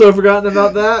had also forgotten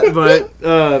about that,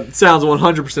 but sounds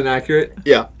 100% accurate.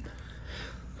 Yeah.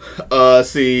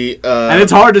 And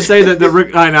it's hard to say that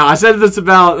Rick. I know I said this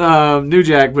about New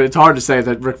Jack, but it's hard to say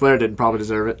that Ric Flair didn't probably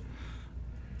deserve it.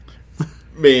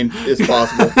 I mean, it's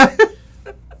possible.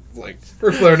 Like,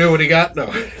 Ric Flair knew what he got.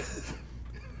 No,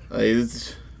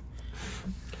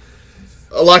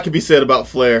 a lot can be said about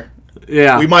Flair.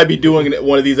 Yeah, we might be doing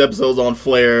one of these episodes on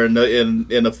Flair in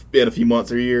a few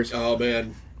months or years. Oh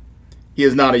man, he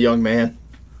is not a young man.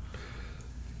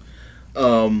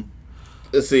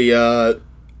 Let's see.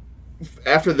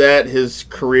 After that, his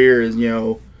career is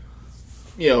a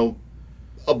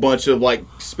bunch of like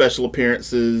special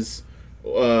appearances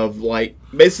of like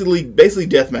basically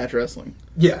deathmatch wrestling.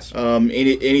 Yes.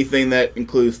 Anything that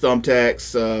includes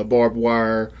thumbtacks, barbed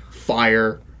wire,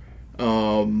 fire.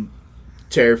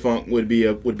 Terry Funk would be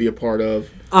a part of.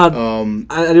 I do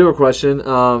have a question,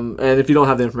 and if you don't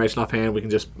have the information offhand, we can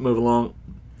just move along.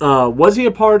 Was he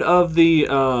a part of the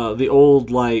old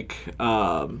like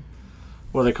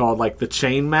what are they called, like the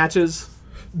chain matches?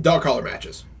 Dog collar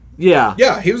matches. Yeah.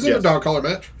 Yeah, he was in a dog collar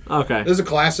match. Okay. It was a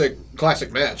classic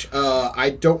match.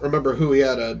 I don't remember who he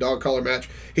had a dog collar match.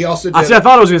 He also did... I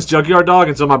thought it was against Junkyard Dog,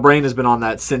 and so my brain has been on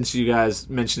that since you guys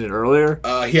mentioned it earlier.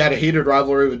 He had a heated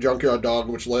rivalry with Junkyard Dog,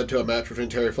 which led to a match between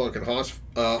Terry Funk and Hoss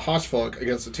Funk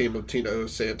against the team of Tino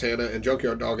Santana and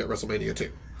Junkyard Dog at WrestleMania 2.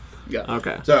 Yeah.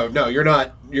 Okay. So no, you're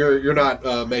not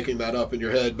making that up in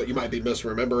your head, but you might be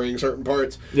misremembering certain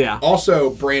parts. Yeah. Also,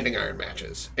 branding iron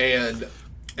matches and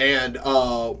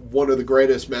one of the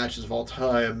greatest matches of all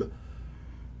time.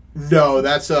 No,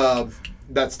 that's Ted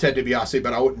DiBiase,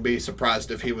 but I wouldn't be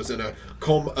surprised if he was in a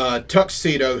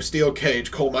tuxedo, steel cage,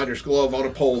 coal miner's glove on a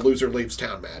pole, loser leaves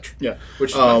town match. Yeah,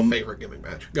 which is my favorite gimmick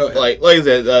match. Go ahead. Like I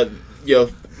said, a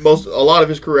lot of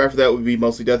his career after that would be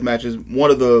mostly death matches.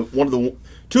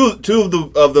 Two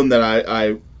of them that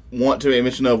I want to make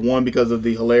mention of. One because of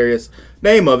the hilarious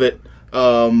name of it,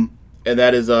 and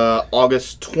that is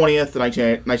August 20th,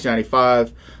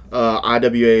 1995.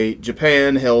 IWA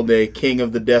Japan held a King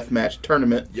of the Deathmatch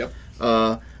tournament. Yep.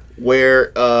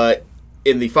 Where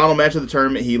in the final match of the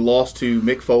tournament, he lost to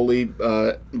Mick Foley,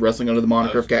 wrestling under the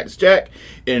moniker of Cactus Jack,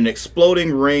 in an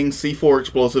exploding ring C4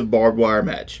 explosive barbed wire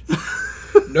match.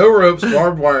 No ropes,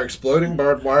 barbed wire, exploding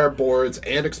barbed wire boards,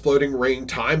 and exploding ring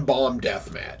time bomb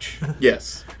death match.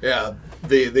 Yes. Yeah,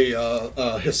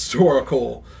 the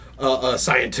historical,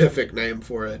 scientific name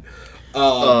for it.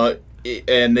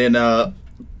 And then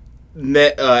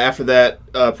after that,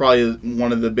 probably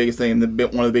one of the biggest things,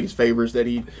 one of the biggest favors that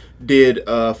he did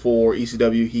for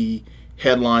ECW, he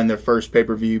headlined their first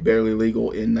pay-per-view, Barely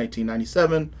Legal, in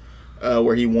 1997,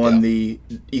 where he won the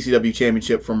ECW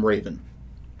championship from Raven.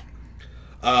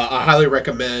 I highly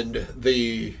recommend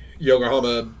the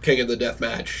Yokohama King of the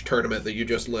Deathmatch tournament that you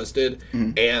just listed,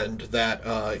 and that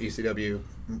ECW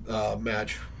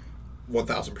match,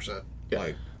 1,000%.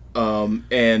 Like,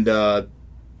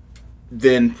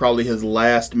 then probably his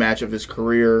last match of his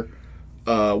career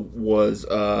was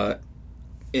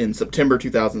in September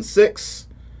 2006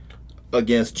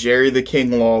 against Jerry the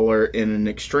King Lawler in an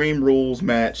Extreme Rules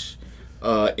match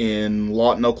in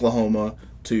Lawton, Oklahoma,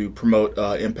 to promote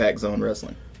Impact Zone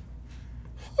Wrestling.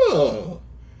 Oh,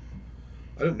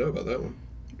 I didn't know about that one.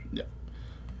 Yeah.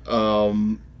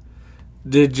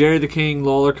 Did Jerry the King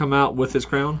Lawler come out with his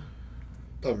crown?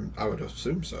 I would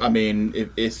assume so. I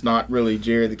mean, it's not really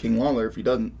Jerry the King Lawler if he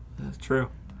doesn't. That's true.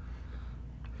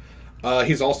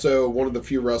 He's also one of the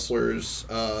few wrestlers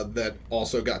that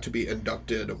also got to be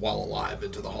inducted while alive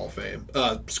into the Hall of Fame.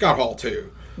 Scott Hall,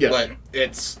 too. Yeah. But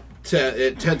it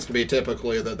tends to be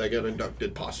typically that they get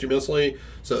inducted posthumously,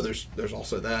 so there's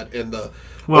also that. And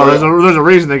there's a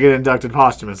reason they get inducted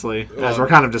posthumously, as we're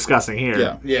kind of discussing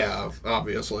here. Yeah,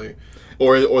 obviously.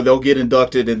 Or they'll get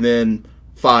inducted and then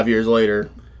 5 years later,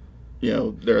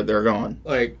 they're gone.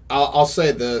 Like, I'll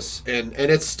say this, and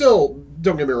it's still,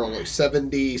 don't get me wrong, like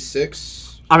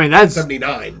 76. I mean, that's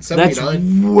 79.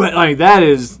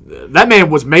 That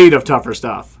man was made of tougher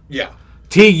stuff. Yeah.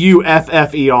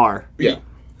 TUFFER. Yeah.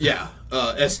 Yeah.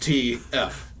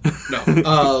 STF.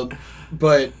 No.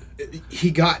 But he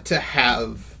got to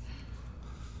have,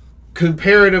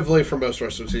 comparatively for most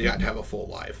wrestlers, he got to have a full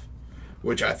life,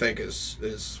 which I think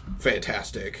is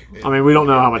fantastic. I mean, we don't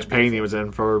know how much pain he was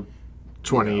in for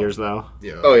 20 years, though.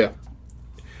 Yeah. Oh, yeah.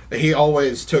 He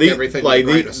always took everything with a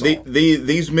grain of salt.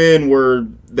 These men were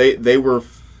they were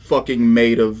fucking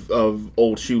made of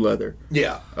old shoe leather.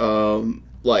 Yeah.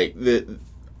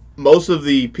 Most of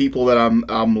the people that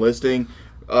I'm listing,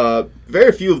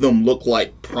 very few of them look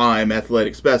like prime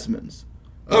athletic specimens.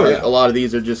 A lot of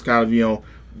these are just kind of your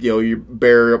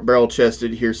barrel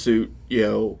chested, hirsute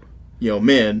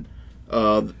men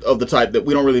of the type that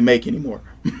we don't really make anymore.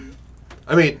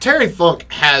 I mean, Terry Funk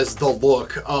has the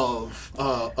look of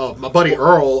my buddy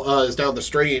Earl is down the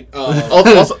street.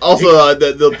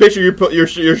 The picture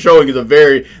you're showing is a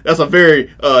very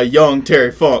young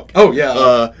Terry Funk. Oh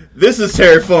yeah. This is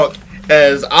Terry Funk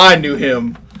as I knew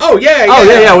him. Oh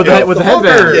yeah. With the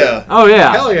headband. Yeah. Oh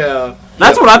yeah. Hell yeah.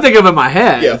 That's what I think of in my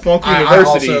head. Yeah, Funk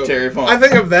University, Terry Funk. I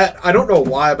think of that. I don't know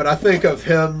why, but I think of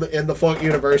him in the Funk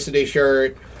University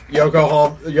shirt.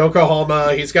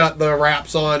 Yokohama, he's got the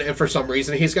wraps on, and for some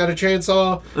reason he's got a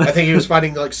chainsaw. I think he was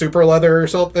fighting like super leather or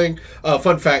something.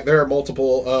 Fun fact, there are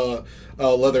multiple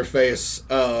Leatherface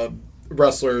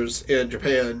wrestlers in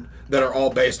Japan that are all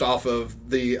based off of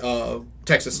the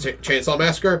Texas Chainsaw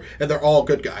Massacre, and they're all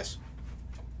good guys.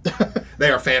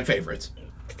 They are fan favorites.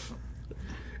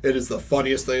 It is the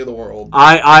funniest thing in the world.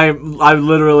 I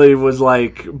literally was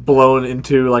like blown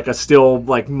into like a still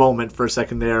like moment for a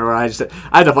second there where I had to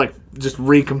just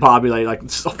recombobulate, like a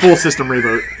full system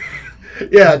reboot.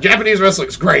 Yeah, Japanese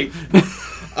wrestling's great.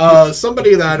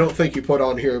 Somebody that I don't think you put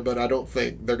on here, but I don't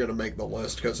think they're going to make the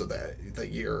list because of the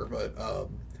year. But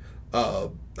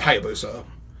Hayabusa.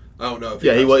 I don't know if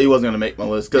he wasn't going to make my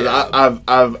list because I don't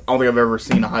think I've ever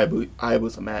seen a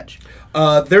Hayabusa match.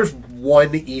 There's one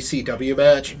ECW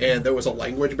match, and there was a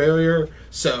language barrier,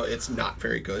 so it's not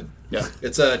very good. Yeah,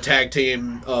 it's a tag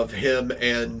team of him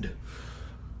and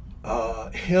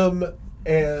I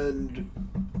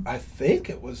think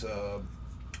it was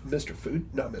Mr.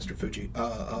 Fuji.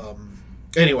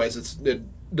 Anyways, it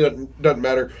doesn't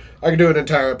matter. I could do an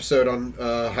entire episode on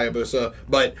Hayabusa,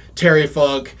 but Terry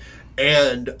Funk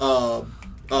and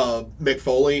Mick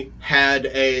Foley had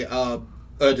a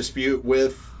dispute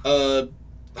with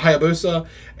Hayabusa,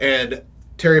 and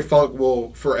Terry Funk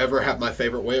will forever have my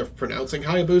favorite way of pronouncing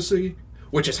Hayabusa,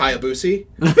 which is Hayabusa.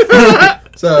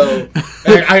 So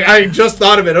I just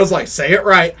thought of it. I was like, say it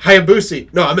right,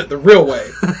 Hayabusa. No, I meant the real way,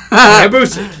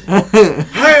 Hayabusa.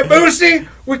 Hayabusa,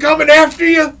 we're coming after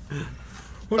you.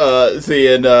 One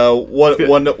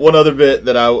other bit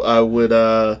that I would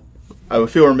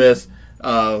feel remiss,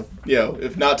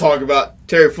 if not talking about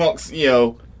Terry Funk's,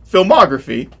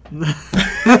 filmography.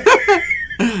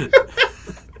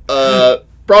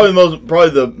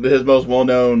 Probably his most well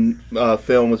known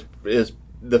film is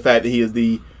the fact that he is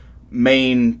the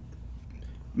main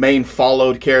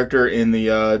followed character in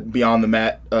the Beyond the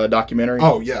Mat documentary.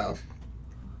 Oh yeah.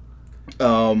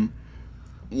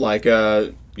 like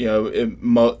like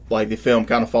the film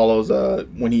kind of follows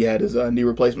when he had his knee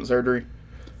replacement surgery.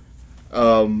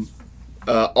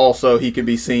 Also, he can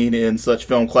be seen in such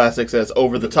film classics as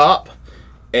Over the Top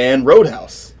and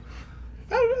Roadhouse.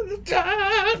 Over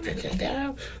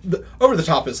the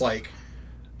Top is like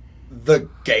the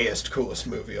gayest, coolest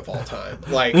movie of all time.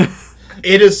 Like,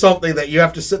 it is something that you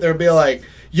have to sit there and be like,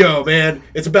 yo, man,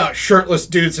 it's about shirtless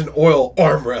dudes in oil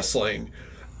arm wrestling.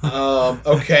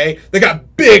 Okay. They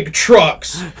got big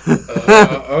trucks.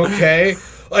 Okay.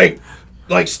 Like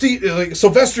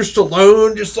Sylvester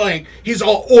Stallone, just like, he's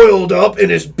all oiled up in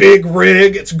his big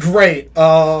rig. It's great.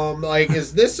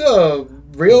 Is this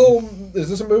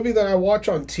a movie that I watch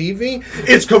on TV?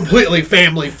 It's completely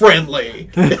family friendly.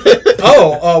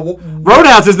 Roadhouse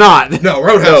is not. No,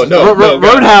 Roadhouse. No,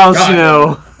 Roadhouse, God, you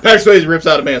know. Patrick Swayze rips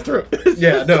out a man's throat.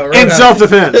 Yeah, no. In Roadhouse.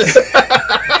 self-defense.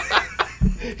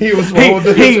 He was wrong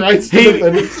with his rights to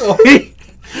defend himself.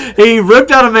 He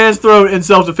ripped out a man's throat in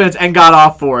self-defense and got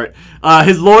off for it.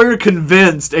 His lawyer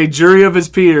convinced a jury of his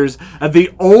peers that the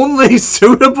only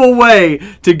suitable way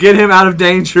to get him out of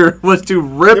danger was to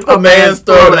rip a man's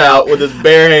throat out with his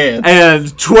bare hands.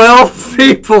 And 12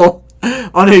 people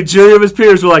on a jury of his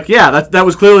peers were like, yeah, that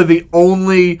was clearly the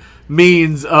only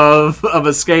means of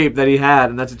escape that he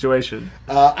had in that situation.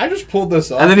 I just pulled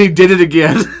this up. And then he did it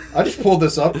again. I just pulled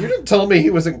this up. You didn't tell me he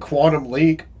was in Quantum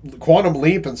Leap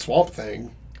and Swamp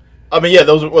Thing. I mean, yeah,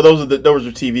 those are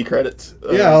TV credits.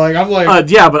 Yeah, like I'm like,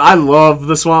 yeah, but I love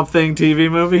the Swamp Thing TV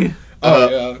movie.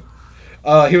 yeah.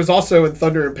 He was also in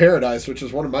Thunder in Paradise, which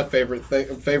is one of my favorite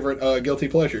guilty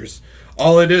pleasures.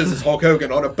 All it is Hulk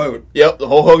Hogan on a boat. Yep, the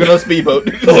Hulk Hogan on a speedboat.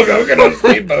 Hulk Hogan on a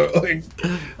speedboat. Like,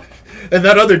 and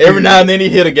that other dude, every now and then he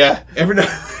hit a guy.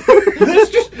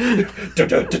 It's just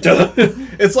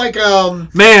it's like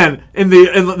man,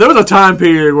 there was a time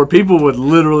period where people would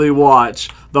literally watch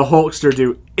the Hulkster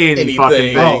do any fucking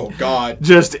thing. Oh god,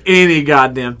 just any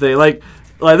goddamn thing. Like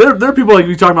there are people like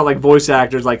you talking about like voice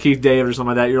actors like Keith David or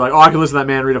something like that. You're like, oh, I can listen to that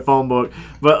man read a phone book,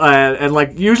 but and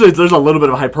like usually there's a little bit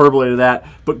of hyperbole to that.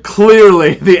 But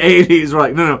clearly the '80s were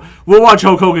like, no, we'll watch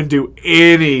Hulk Hogan do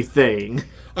anything.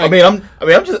 I'm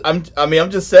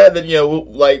just sad that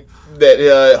like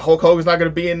that Hulk Hogan's not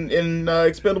going to be in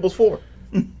Expendables 4.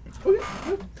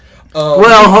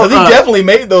 Well, he definitely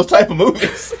made those type of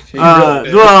movies.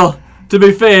 Well, to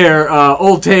be fair,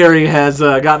 old Terry has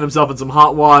gotten himself in some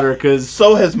hot water because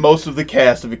so has most of the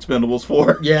cast of Expendables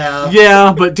 4.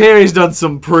 Yeah, but Terry's done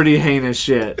some pretty heinous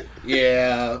shit.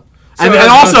 Yeah, and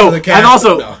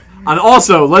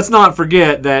also, let's not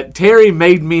forget that Terry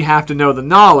made me have to know the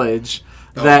knowledge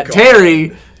that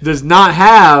Terry does not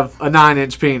have a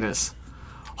 9-inch penis.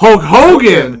 Hulk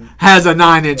Hogan has a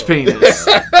 9-inch penis.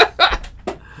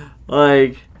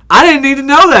 Like, I didn't need to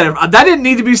know that. That didn't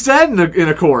need to be said in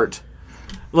a court.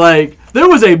 Like, there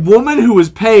was a woman who was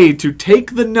paid to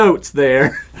take the notes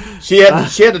there. She had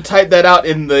to type that out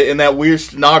in that weird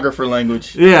stenographer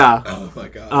language. Yeah. Oh my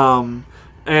god.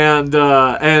 And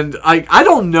I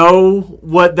don't know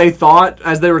what they thought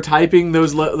as they were typing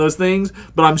those things,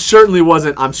 but I'm certainly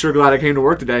I'm sure glad I came to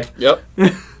work today. Yep.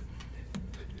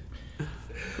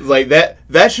 Like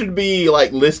that should be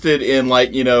like listed in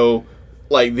like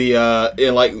like the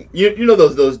in like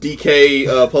those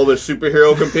DK published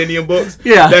superhero compendium books.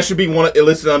 Yeah. That should be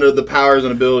listed under the powers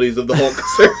and abilities of the Hulk.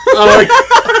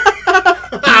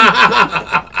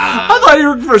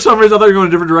 For some reason, I thought you were going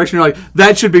a different direction. You're like,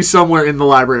 that should be somewhere in the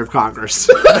Library of Congress.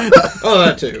 Oh,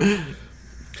 that too.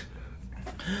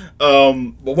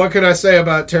 But what can I say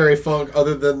about Terry Funk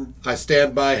other than I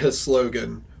stand by his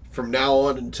slogan from now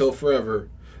on until forever?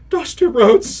 Dusty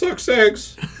Rhodes sucks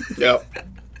eggs. Yep.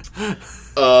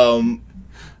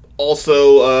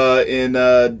 Also, in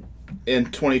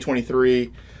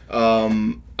 2023,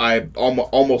 I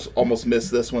almost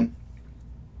missed this one.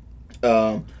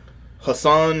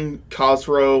 Hassan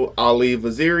Khosrow Ali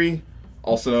Vaziri,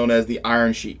 also known as the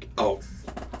Iron Sheik. Oh,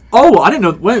 I didn't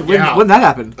know when that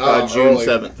happened. June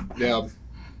 7th. Yeah.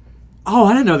 Oh,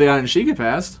 I didn't know the Iron Sheik had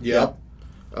passed. Yeah.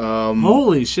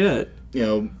 Holy shit.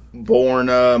 Born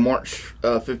March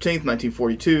 15th,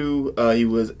 1942. He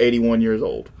was 81 years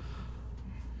old.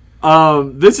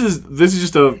 This is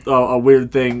just a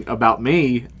weird thing about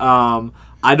me. I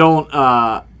don't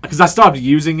because I stopped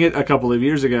using it a couple of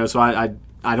years ago, so I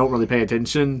I don't really pay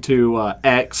attention to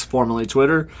X, formerly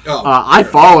Twitter. Oh, I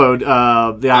followed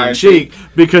the Iron Sheik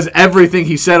because everything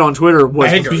he said on Twitter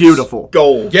was Bangers. beautiful.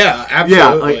 Gold. Yeah, Yeah,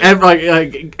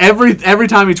 absolutely. every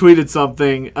time he tweeted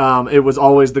something, it was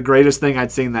always the greatest thing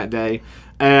I'd seen that day.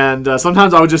 And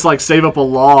sometimes I would just save up a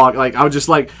log. I would just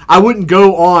I wouldn't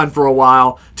go on for a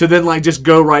while to then just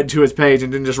go right to his page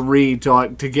and then just read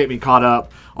to get me caught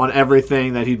up on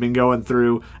everything that he'd been going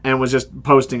through and was just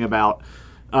posting about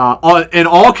in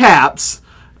all caps.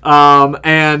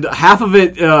 And half of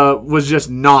it was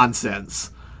just nonsense,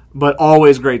 but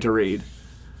always great to read.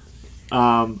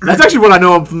 That's actually what I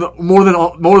know him from more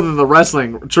than the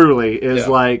wrestling. Truly is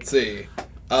Let's see.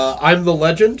 I'm the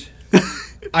legend.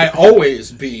 I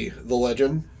always be the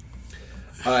legend.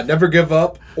 Never give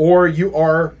up, or you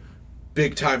are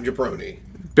big time jabroni.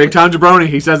 Big time jabroni.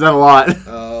 He says that a lot.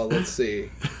 Let's see.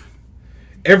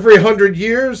 Every 100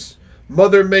 years,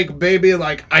 mother make baby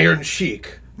like Iron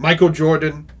Sheik, Michael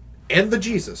Jordan, and the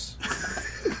Jesus.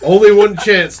 Only one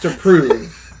chance to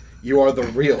prove you are the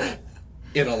real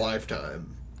in a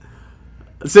lifetime.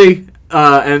 See,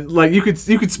 and we could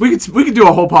do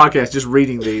a whole podcast just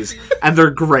reading these, and they're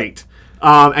great.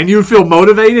 And you would feel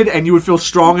motivated, and you would feel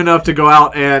strong enough to go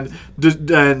out and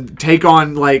take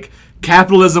on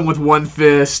capitalism with one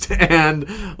fist, and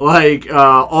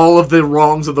all of the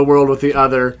wrongs of the world with the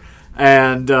other,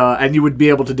 and you would be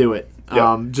able to do it.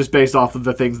 Just based off of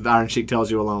the things that Iron Sheik tells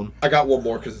you alone. I got one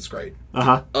more because it's great.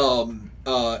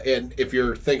 And if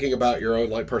you're thinking about your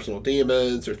own personal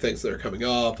demons or things that are coming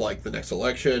up, like the next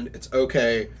election, it's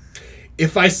okay.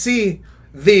 If I see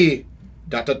the ...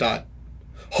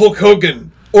 Hulk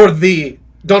Hogan or the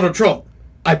Donald Trump,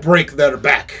 I break their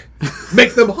back.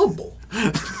 Make them humble.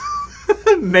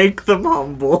 Make them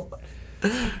humble.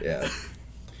 Yeah.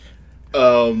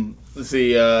 Let's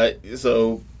see.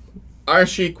 So Iron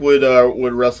Sheik would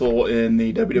wrestle in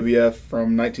the WWF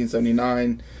from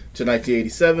 1979 to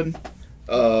 1987.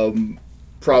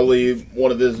 Probably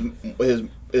one of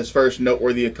his first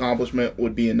noteworthy accomplishment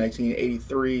would be in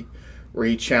 1983, where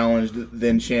he challenged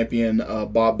then champion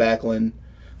Bob Backlund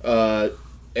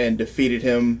and defeated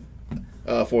him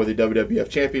for the WWF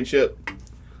Championship.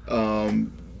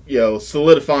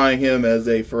 Solidifying him as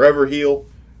a forever heel.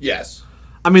 Yes.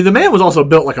 I mean, the man was also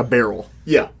built like a barrel.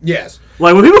 Yeah. Yes.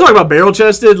 When people talk about barrel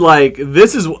chested,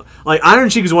 this is Iron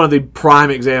Sheik is one of the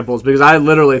prime examples because I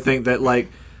literally think that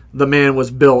the man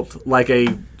was built like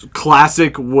a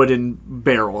classic wooden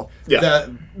barrel. Yeah.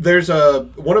 There's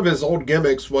one of his old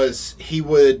gimmicks was he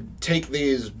would take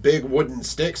these big wooden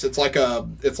sticks. It's like a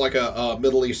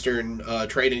Middle Eastern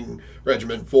training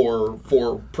regimen for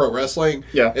pro wrestling.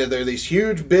 Yeah. And they're these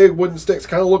huge big wooden sticks,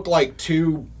 kind of look like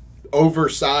two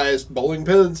oversized bowling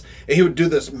pins, and he would do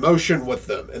this motion with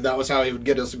them, and that was how he would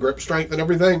get his grip strength and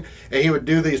everything. And he would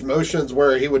do these motions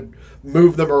where he would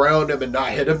move them around him and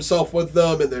not hit himself with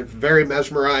them, and they're very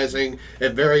mesmerizing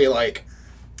and very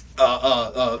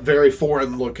very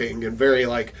foreign looking and very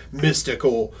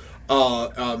mystical.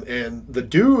 And the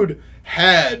dude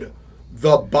had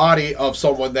the body of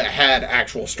someone that had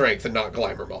actual strength and not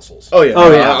glamour muscles. Oh yeah.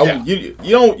 Oh yeah. You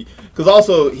don't, because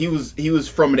also he was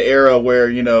from an era where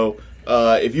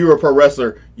if you were a pro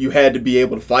wrestler, you had to be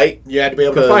able to fight. You had to be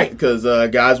able to fight because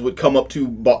guys would come up to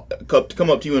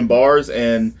you in bars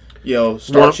and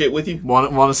start shit with you.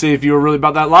 Want to see if you were really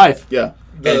about that life. Yeah.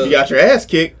 And if you got your ass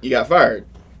kicked, you got fired.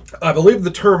 I believe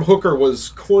the term hooker was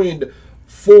coined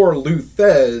for Lou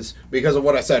Thez because of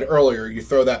what I said earlier. You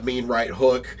throw that mean right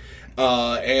hook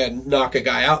and knock a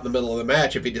guy out in the middle of the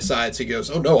match if he decides, he goes,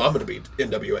 oh no, I'm going to be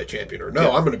NWA champion, or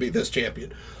no, I'm going to be this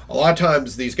champion. A lot of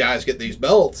times these guys get these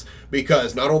belts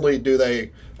because not only do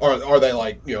they are they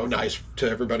nice to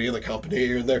everybody in the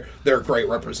company and they're a great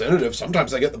representative.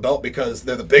 Sometimes they get the belt because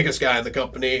they're the biggest guy in the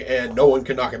company and no one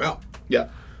can knock him out. Yeah.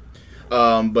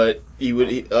 But he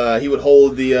would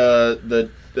hold the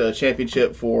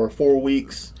championship for 4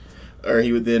 weeks, or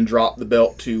he would then drop the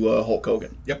belt to Hulk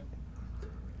Hogan. Yep.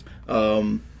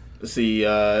 Let's see.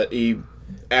 He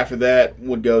after that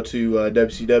would go to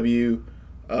WCW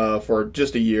for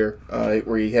just a year,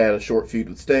 where he had a short feud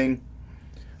with Sting,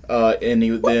 and he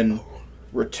would then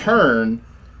return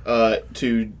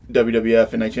to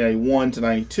WWF in 1991 to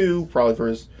 92, probably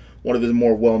for one of his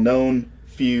more well-known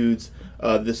feuds.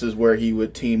 This is where he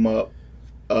would team up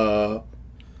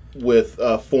with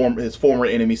his former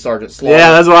enemy, Sergeant Slaughter.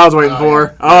 Yeah, that's what I was waiting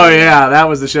for. Oh, yeah, that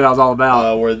was the shit I was all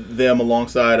about. Where them,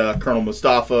 alongside Colonel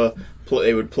Mustafa,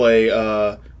 they would play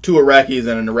two Iraqis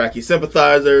and an Iraqi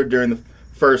sympathizer during the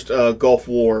first Gulf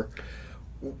War.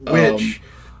 Which,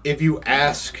 if you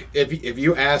ask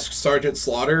Sergeant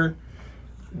Slaughter,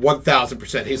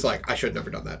 1,000%, he's like, I should have never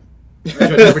done that. I should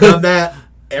have never done that.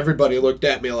 everybody looked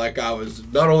at me like I was.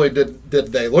 Not only did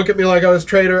they look at me like I was a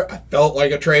traitor, I felt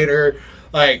like a traitor.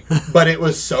 Like, but it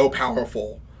was so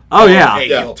powerful. Oh yeah, a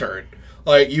heel turn.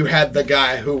 Like you had the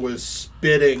guy who was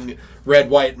spitting red,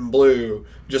 white, and blue.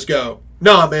 Just go,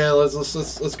 nah, man.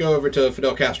 Let's go over to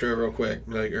Fidel Castro real quick,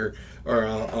 like or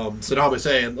Saddam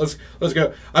Hussein. Let's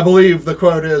go. I believe the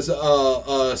quote is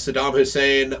Saddam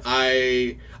Hussein.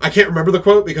 I can't remember the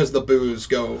quote because the boos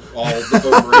go all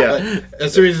over it. But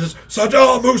as soon as he says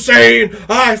Saddam Hussein,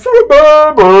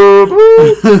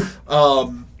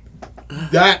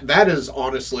 that is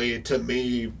honestly to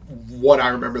me what I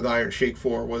remember the Iron Sheik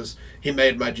for was he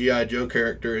made my G.I. Joe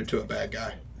character into a bad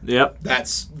guy. Yep.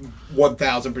 That's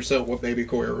 1,000% what Baby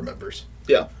Corey remembers.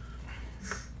 Yeah.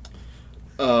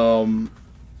 But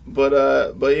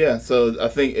yeah. So I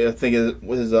think it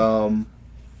was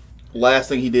last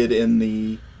thing he did in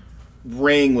the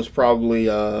ring was probably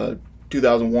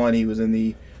 2001. He was in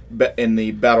the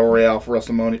Battle Royale for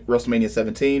WrestleMania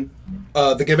 17.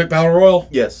 The Gimmick Battle Royal?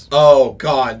 Yes. Oh,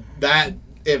 God. That,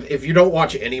 if you don't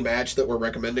watch any match that we're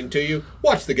recommending to you,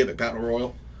 watch the Gimmick Battle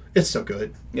Royal. It's so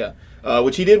good. Yeah.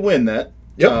 Which he did win that.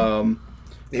 Yep.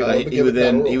 He would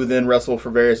then wrestle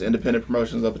for various independent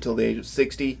promotions up until the age of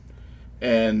 60.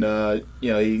 And,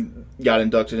 he got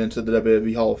inducted into the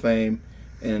WWE Hall of Fame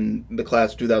in the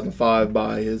class of 2005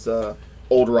 by his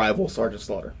old rival, Sergeant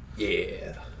Slaughter.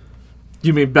 Yeah.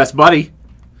 You mean best buddy?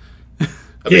 I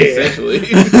mean, essentially.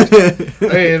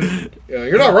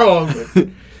 You're not wrong. But,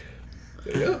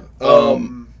 yeah.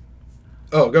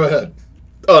 Go ahead.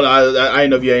 Oh, no, I didn't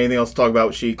know if you had anything else to talk about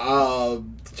with Sheik.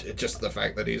 Just the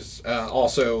fact that he's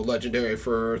also legendary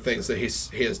for things that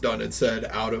he has done and said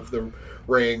out of the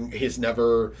ring. He's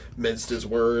never minced his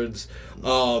words.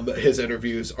 His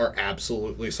interviews are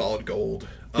absolutely solid gold.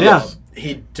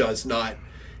 He does not.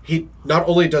 He not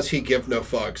only does he give no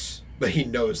fucks, but he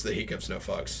knows that he gives no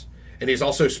fucks, and he's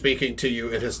also speaking to you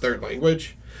in his third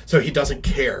language, so he doesn't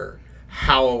care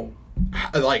how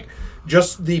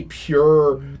just the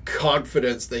pure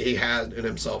confidence that he had in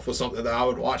himself was something that I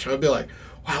would watch and I'd be like,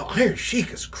 wow, Iron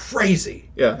Sheik is crazy.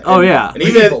 Yeah. And And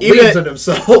He believes in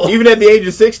himself. Even at the age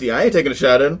of 60, I ain't taking a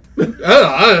shot at him.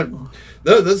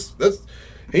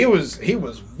 He was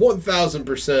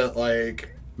 1,000% like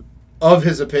of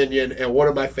his opinion, and one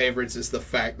of my favorites is the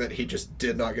fact that he just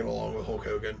did not get along with Hulk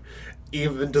Hogan,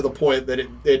 even to the point that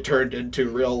it turned into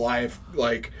real life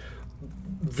like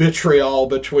vitriol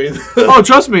between them. Oh,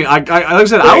 trust me. Like I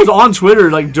said, I was on Twitter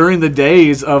like during the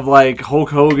days of like Hulk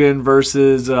Hogan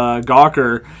versus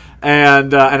Gawker,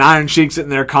 and Iron Sheik sitting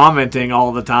there commenting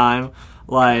all the time.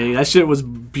 Like that shit was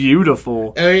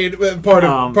beautiful. I mean, part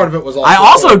of it was also. I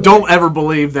also don't ever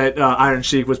believe that Iron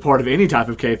Sheik was part of any type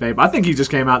of kayfabe. I think he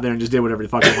just came out there and just did whatever the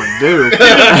fuck he wanted to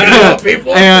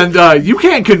do. And you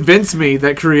can't convince me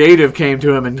that creative came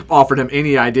to him and offered him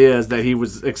any ideas that he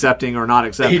was accepting or not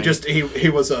accepting. He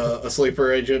was a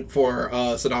sleeper agent for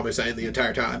Saddam Hussein the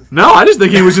entire time. No, I just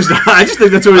think he was just. I just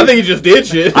think that's what. I think he just did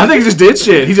shit. I think he just did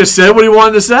shit. He just said what he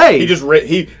wanted to say. He just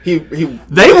he.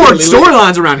 They worked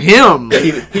storylines around him.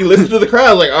 He listened to the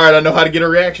crowd like, all right, I know how to get a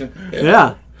reaction.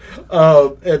 Yeah.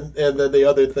 And then the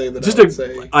other thing that Just I would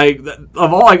say,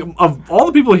 of all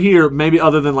the people here, maybe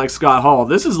other than like Scott Hall,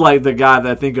 this is like the guy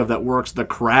that I think of that works the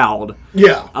crowd.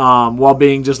 Yeah. While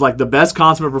being just like the best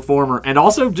consummate performer, and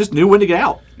also just knew when to get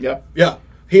out. Yeah. Yeah.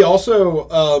 He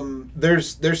also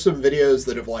there's some videos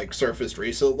that have like surfaced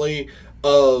recently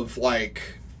of like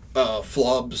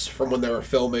flubs from when they were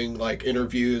filming like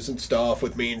interviews and stuff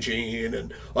with Mean Gene,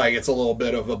 and like it's a little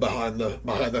bit of a behind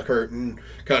the curtain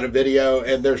kind of video,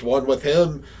 and there's one with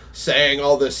him saying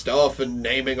all this stuff and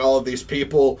naming all of these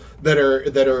people that are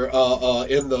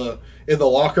in the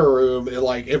locker room and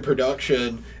like in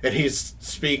production, and he's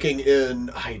speaking in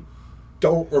I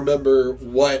don't remember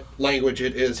what language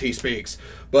it is he speaks,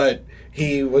 but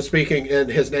he was speaking in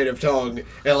his native tongue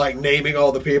and like naming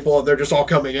all the people, and they're just all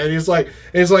coming in. He's like,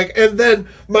 and then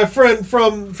my friend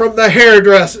from the hair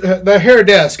desk, and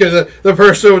the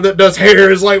person that does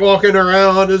hair is like walking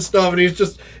around and stuff, and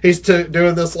he's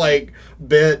doing this like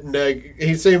bit, and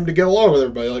he seemed to get along with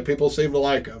everybody. Like people seemed to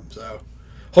like him. So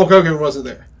Hulk Hogan wasn't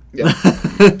there. Yeah.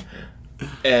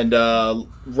 And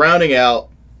rounding out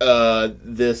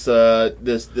this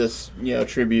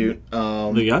tribute,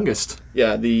 The youngest.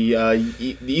 Yeah,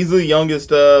 the easily youngest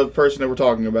person that we're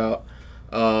talking about.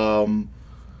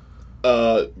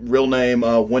 Real name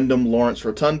Wyndham Lawrence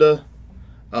Rotunda.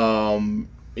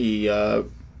 He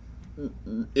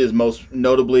is most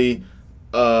notably,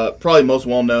 probably most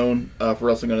well known for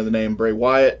wrestling under the name Bray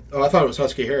Wyatt. Oh, I thought it was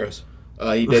Husky Harris.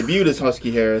 He debuted as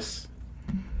Husky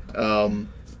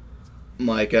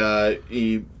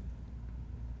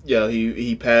Yeah,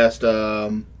 he passed.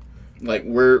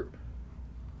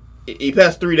 He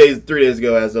passed 3 days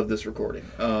ago as of this recording.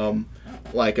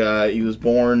 He was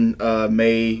born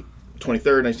May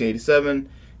 23rd, 1987.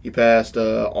 He passed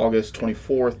August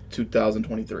 24th,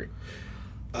 2023.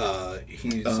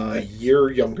 He's a year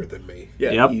younger than me.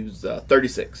 Yeah, Yep. he was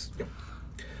 36.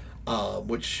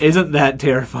 Which Isn't that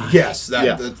terrifying? yes, that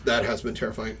Yeah. that has been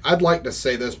terrifying. I'd like to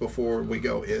say this before we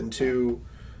go into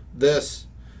this,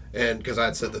 and because I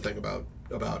had said the thing about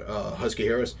Husky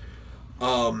Harris,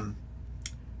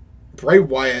 Bray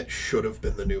Wyatt should have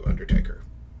been the new Undertaker.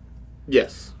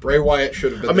 Yes. Bray Wyatt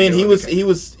should have been. I mean, he was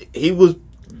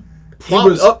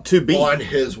propped up to be on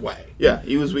his way. Yeah,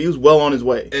 he was well on his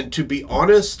way. And to be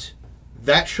honest,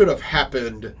 that should have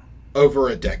happened over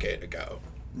a decade ago,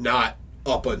 not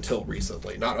up until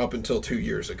recently, not up until 2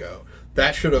 years ago.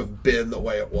 That should have been the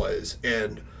way it was.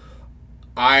 And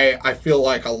I feel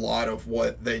like a lot of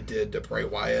what they did to Bray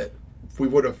Wyatt, we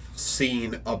would have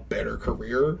seen a better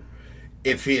career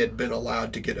if he had been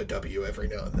allowed to get a W every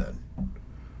now and then.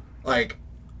 Like,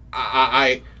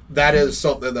 I that is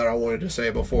something that I wanted to say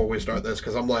before we start this,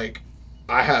 because I'm like,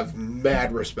 I have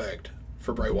mad respect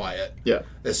for Bray Wyatt. Yeah.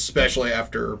 Especially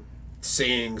after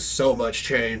seeing so much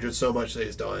change and so much that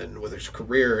he's done with his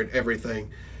career and everything.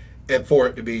 And for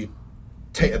it to be,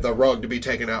 the rug to be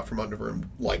taken out from under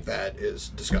him like that is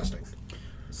disgusting.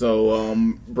 So,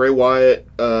 Bray Wyatt,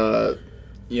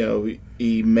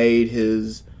 he made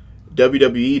his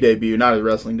WWE debut, not his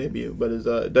wrestling debut, but his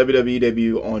WWE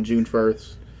debut on June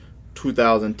 1st,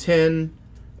 2010,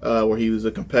 where he was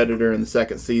a competitor in the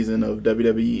second season of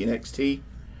WWE NXT.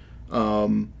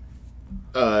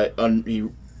 He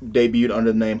debuted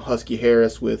under the name Husky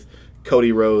Harris with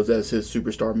Cody Rhodes as his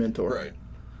superstar mentor. Right.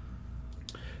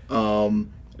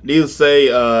 Needless to say,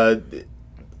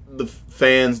 the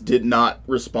fans did not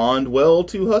respond well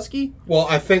to Husky. Well,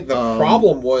 I think the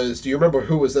problem was, do you remember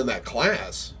who was in that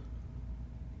class?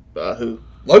 Who?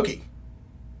 Loki.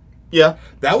 Yeah.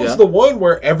 That was the one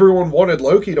where everyone wanted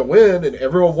Loki to win, and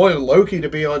everyone wanted Loki to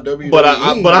be on WWE.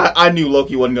 But I knew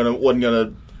Loki wasn't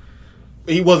gonna.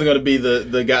 He wasn't gonna be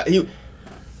the guy.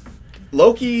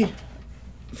 Loki,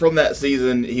 from that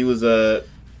season, he was a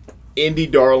indie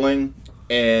darling,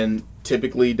 and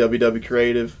typically WWE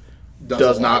Creative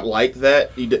does not like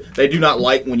that. They do not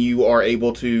like when you are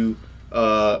able to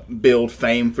build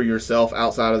fame for yourself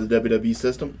outside of the WWE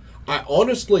system. I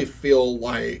honestly feel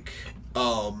like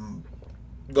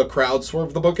the crowd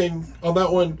swerved the booking on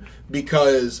that one,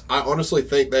 because I honestly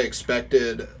think they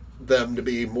expected them to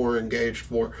be more engaged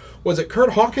for. Was it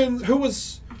Kurt Hawkins? Who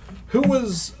was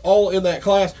all in that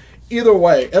class? Either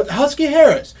way, Husky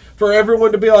Harris, for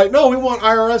everyone to be like, no, we want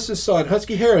IRS's son,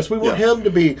 Husky Harris. We want him to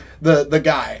be the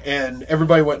guy. And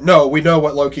everybody went, no, we know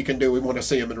what Loki can do. We want to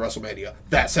see him in WrestleMania.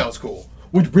 That sounds cool.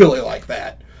 We'd really like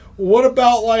that. What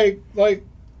about like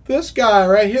this guy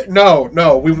right here? No,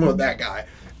 we want that guy.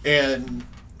 And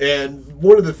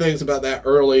one of the things about that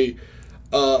early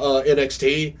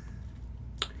NXT,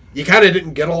 you kind of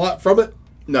didn't get a lot from it.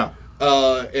 No.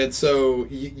 And so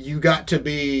you got to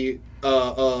be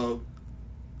the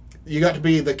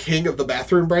king of the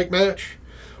bathroom break match,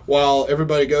 while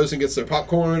everybody goes and gets their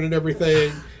popcorn and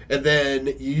everything, and then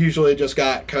you usually just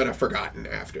got kind of forgotten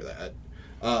after that,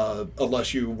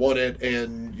 unless you won it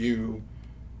and you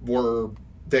were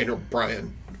Daniel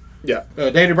Bryan. Yeah.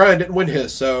 Daniel Bryan didn't win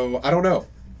his, so I don't know.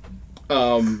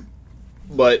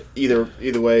 But either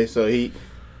way, so he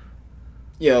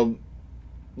didn't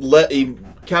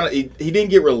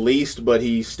get released, but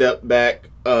he stepped back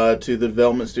to the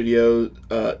development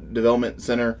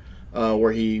center,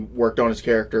 where he worked on his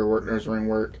character, worked on his ring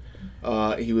work.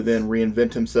 He would then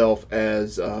reinvent himself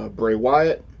as Bray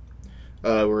Wyatt,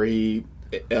 where he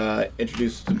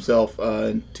introduced himself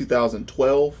in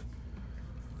 2012.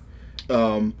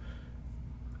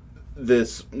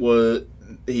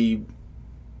 He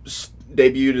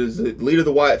debuted as the leader of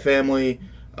the Wyatt family.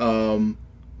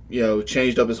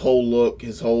 Changed up his whole look,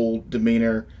 his whole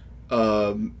demeanor.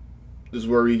 This is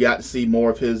where we got to see more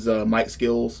of his mic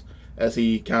skills, as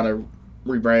he kind of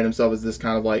rebranded himself as this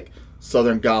kind of like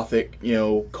Southern Gothic,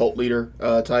 cult leader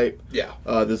type. Yeah.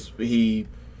 He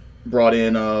brought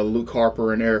in Luke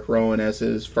Harper and Eric Rowan as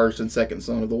his first and second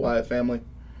son of the Wyatt family.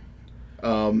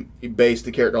 He based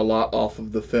the character a lot off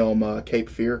of the film Cape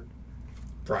Fear.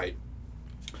 Right.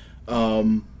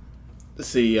 And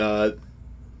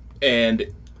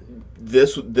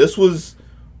this was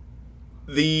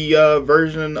the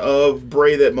version of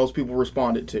Bray that most people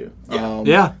responded to. He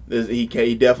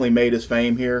definitely made his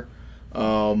fame here.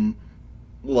 This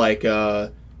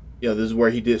is where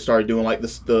he started doing like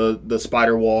the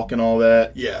spider walk and all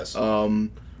that. Yes.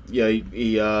 Yeah,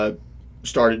 he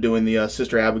started doing the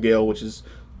Sister Abigail, which is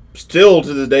still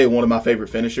to this day one of my favorite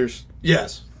finishers.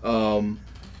 Yes.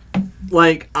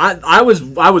 Like I was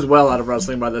well out of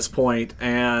wrestling by this point,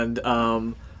 and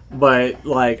but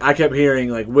like I kept hearing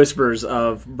like whispers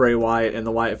of Bray Wyatt and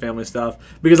the Wyatt family stuff,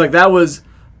 because like that was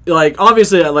like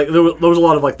obviously like there was a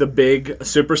lot of like the big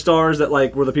superstars that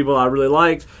like were the people I really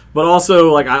liked, but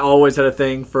also like I always had a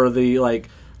thing for the like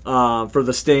for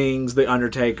the Stings, the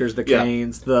Undertakers, the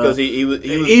Kanes, because he was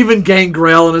even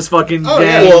Gangrel and his fucking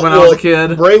gang well, when I was a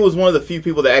kid. Bray was one of the few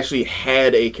people that actually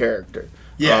had a character.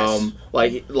 Yes.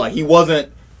 Like he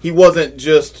wasn't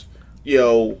just, you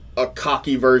know, a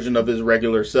cocky version of his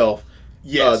regular self.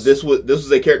 Yes. This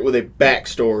was a character with a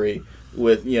backstory,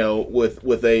 with, you know,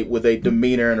 with a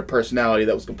demeanor and a personality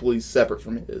that was completely separate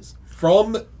from his.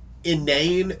 From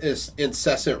inane,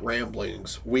 incessant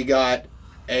ramblings, we got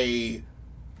a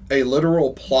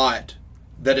literal plot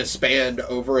that has spanned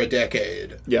over a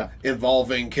decade. Yeah.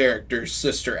 Involving characters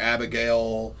Sister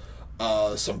Abigail,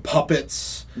 some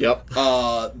puppets. Yep.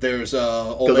 There's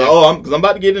because I'm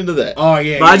about to get into that. Oh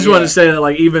yeah. But I just wanted to say that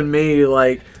like even me,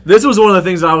 like this was one of the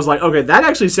things that I was like, okay, that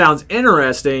actually sounds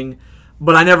interesting,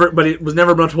 but it was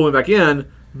never enough to pull me back in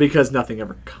because nothing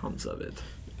ever comes of it.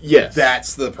 Yes,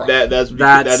 that's the problem.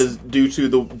 That is due to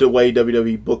the way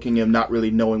WWE booking him, not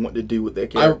really knowing what to do with their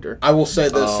character. I will say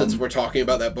this since we're talking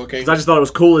about that booking. I just thought it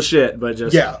was cool as shit, but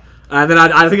just yeah. And then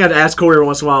I think I'd ask Corey every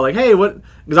once in a while, like, hey, what?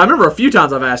 Because I remember a few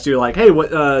times I've asked you, like, hey,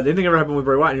 what? Did anything ever happen with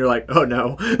Bray Wyatt? And you're like, oh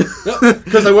no,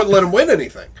 because they wouldn't let him win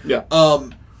anything. Yeah.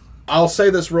 I'll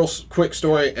say this real quick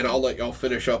story, and I'll let y'all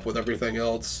finish up with everything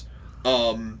else.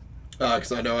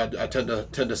 Because I know I tend to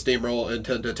steamroll and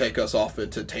tend to take us off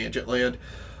into tangent land.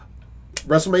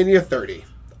 WrestleMania 30,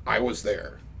 I was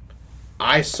there.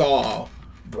 I saw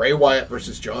Bray Wyatt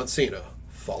versus John Cena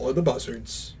follow the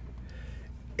buzzards,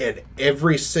 and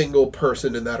every single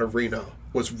person in that arena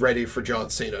was ready for John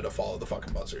Cena to follow the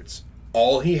fucking buzzards.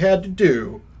 All he had to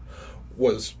do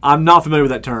was... I'm not familiar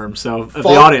with that term, so if the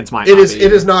audience might It not is. be.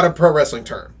 It is not a pro wrestling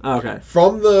term. Okay.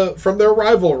 From their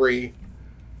rivalry,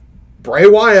 Bray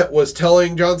Wyatt was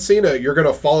telling John Cena, "You're going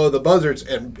to follow the buzzards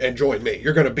and join me.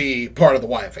 You're going to be part of the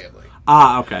Wyatt family."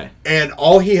 Ah, okay. And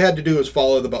all he had to do was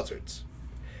follow the buzzards.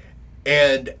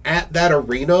 And at that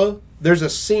arena, there's a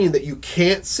scene that you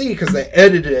can't see because they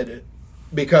edited it,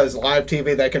 because live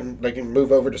TV they can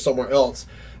move over to somewhere else.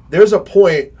 There's a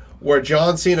point where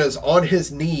John Cena's on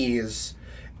his knees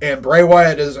and Bray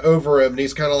Wyatt is over him and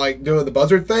he's kind of like doing the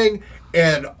buzzard thing,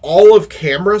 and all of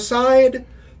camera side,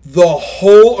 the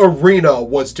whole arena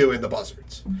was doing the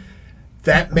buzzards.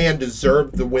 That man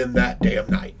deserved to win that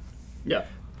damn night. Yeah.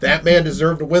 That man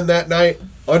deserved to win that night.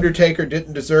 Undertaker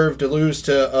didn't deserve to lose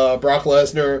to Brock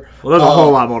Lesnar. Well, there's a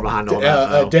whole lot more behind all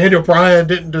that. Daniel Bryan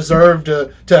didn't deserve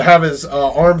to have his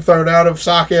arm thrown out of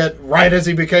socket right as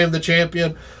he became the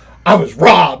champion. I was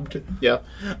robbed. Yeah.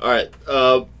 All right.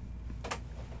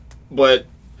 But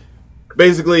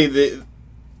basically,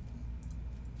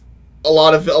 a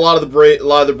lot of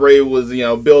the Bray was, you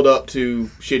know, build up to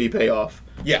shitty payoff.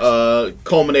 Yes.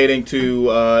 Culminating to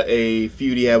a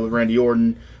feud he had with Randy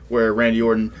Orton, where Randy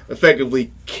Orton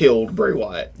effectively killed Bray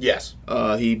Wyatt. Yes.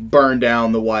 He burned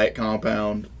down the Wyatt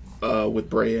compound with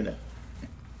Bray in it.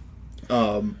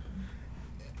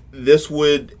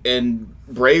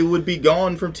 Bray would be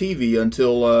gone from TV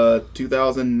until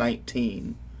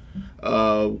 2019,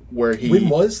 where he... When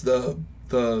was the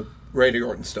Randy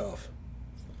Orton stuff?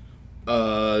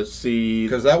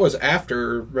 Because that was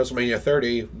after WrestleMania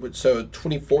 30, so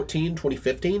 2014,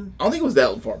 2015? I don't think it was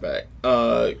that far back.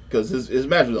 Because his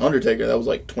match with Undertaker, that was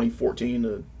like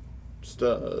 2014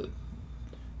 to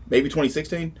maybe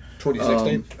 2016.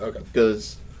 2016? Okay.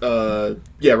 Because,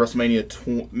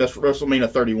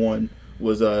 WrestleMania 31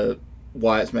 was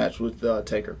Wyatt's match with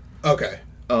Taker. Okay.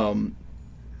 Don't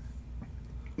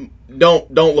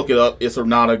look it up. It's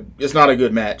not a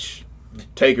good match.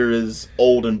 Taker is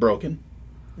old and broken.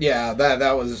 Yeah,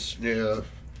 that was This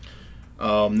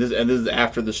is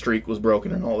after the streak was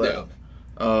broken and all that.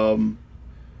 Yeah.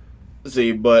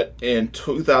 But in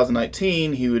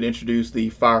 2019 he would introduce the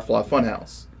Firefly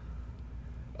Funhouse,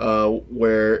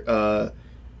 where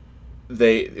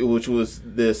which was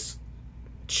this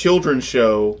children's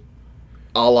show,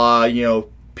 a la, you know,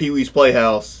 Pee-wee's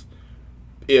Playhouse,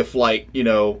 if, like, you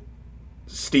know,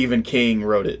 Stephen King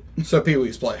wrote it. So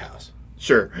Pee-wee's Playhouse.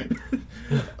 Sure.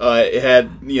 It had,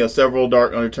 you know, several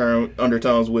dark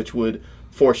undertones which would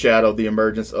foreshadow the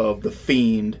emergence of the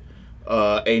Fiend,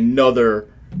 another,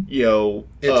 you know,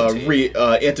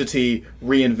 entity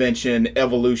reinvention,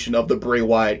 evolution of the Bray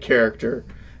Wyatt character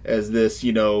as this,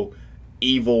 you know,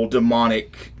 evil,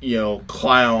 demonic, you know,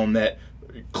 clown that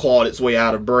clawed its way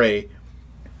out of Bray.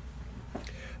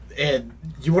 And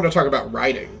you want to talk about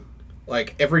writing.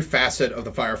 Like, every facet of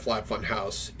the Firefly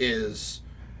Funhouse is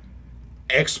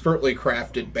expertly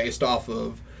crafted based off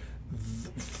of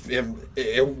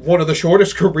one of the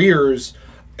shortest careers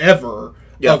ever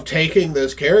of taking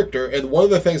this character. And one of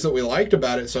the things that we liked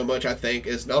about it so much, I think,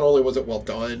 is not only was it well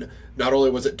done, not only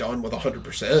was it done with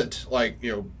 100%, like,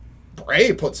 you know,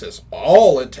 Bray puts his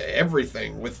all into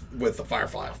everything with the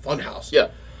Firefly Funhouse. Yeah.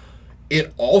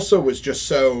 It also was just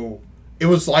so... It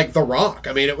was like The Rock.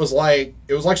 I mean, it was like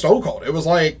Stone Cold. It was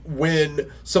like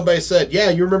when somebody said,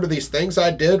 yeah, you remember these things I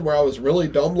did where I was really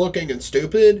dumb looking and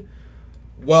stupid?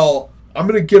 Well, I'm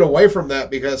going to get away from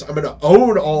that because I'm going to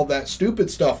own all that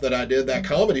stupid stuff that I did, that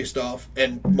comedy stuff,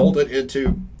 and mold it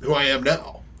into who I am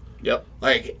now. Yep.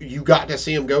 Like, you got to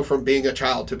see him go from being a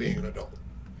child to being an adult.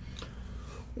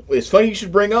 It's funny you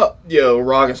should bring up,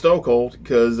 Rock and Stone Cold,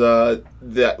 because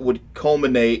that would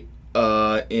culminate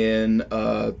in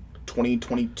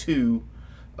 2022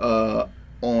 on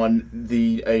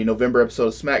a November episode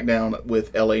of SmackDown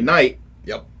with LA Knight.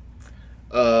 Yep.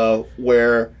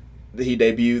 Where he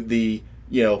debuted the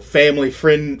family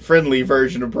friendly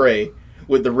version of Bray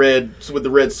with the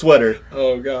red sweater.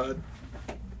 Oh God.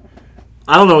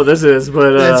 I don't know what this is,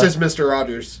 but it's just Mr.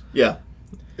 Rogers. Yeah.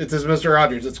 It's just Mr.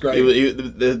 Rogers. It's great.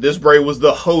 This Bray was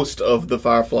the host of the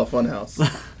Firefly Funhouse.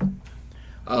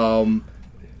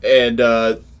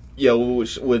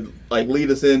 Which would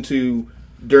lead us into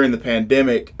during the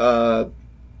pandemic.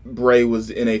 Bray was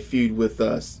in a feud with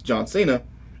John Cena.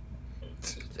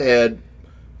 Had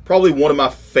probably one of my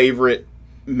favorite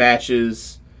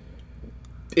matches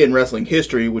in wrestling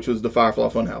history, which was the Firefly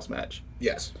Funhouse match.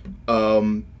 Yes.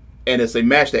 And it's a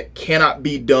match that cannot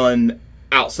be done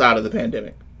outside of the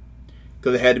pandemic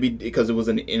because it was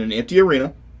in an empty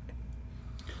arena.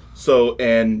 So,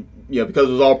 and because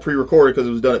it was all pre-recorded because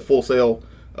it was done at Full Sail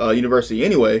University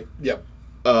anyway. Yep.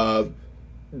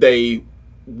 They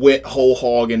went whole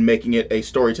hog in making it a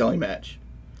storytelling match.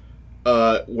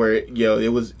 Where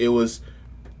it was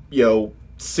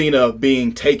Cena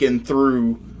being taken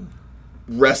through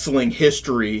wrestling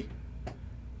history,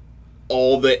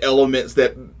 all the elements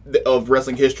of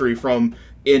wrestling history from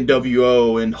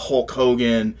NWO and Hulk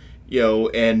Hogan,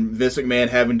 and Vince McMahon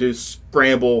having to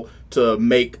scramble to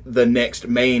make the next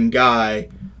main guy,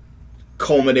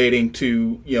 culminating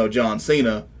to John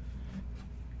Cena,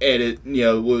 and it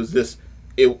was this.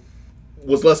 It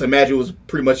was less a match. It was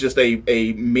pretty much just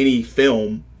a mini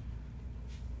film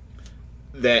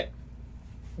that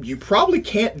you probably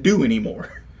can't do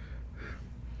anymore.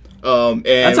 And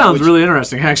that sounds really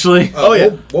interesting, actually.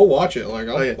 We'll watch it.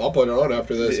 I'll put it on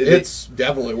after this. It's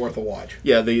definitely worth a watch.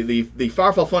 Yeah, the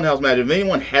Firefly Funhouse match. If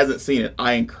anyone hasn't seen it,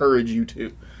 I encourage you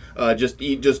to.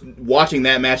 Just watching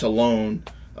that match alone,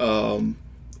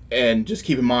 and just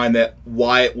keep in mind that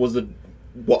Bray was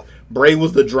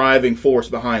the driving force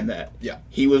behind that. Yeah,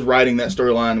 he was writing that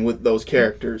storyline with those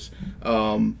characters,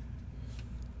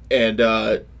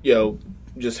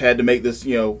 just had to make this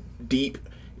deep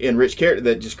and rich character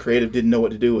that just creative didn't know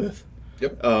what to do with.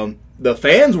 Yep. The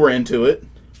fans were into it,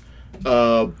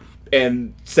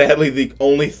 and sadly, the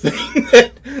only thing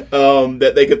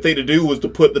that they could think to do was to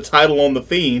put the title on the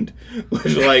Fiend,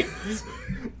 which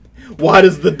why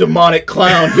does the demonic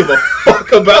clown give a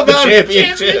fuck about the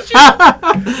championship?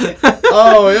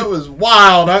 Oh, it was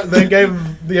wild. They gave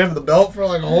him the belt for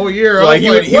a whole year. He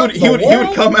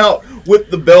would come out with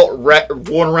the belt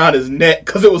worn around his neck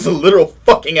because it was a literal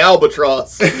fucking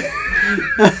albatross.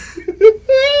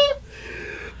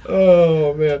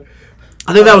 Oh man.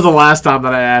 I think that was the last time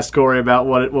that I asked Corey about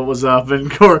what was up, and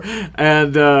Corey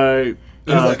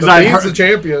because I heard the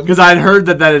champion. Because I had heard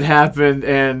that had happened,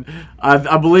 and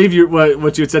I believe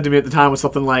what you had said to me at the time was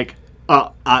something like, I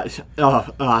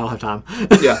don't have time.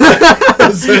 Yeah,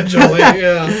 essentially,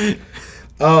 yeah.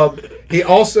 He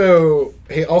also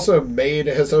made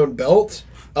his own belt,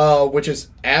 which is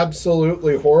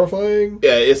absolutely horrifying.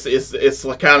 Yeah, it's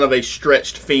kind of a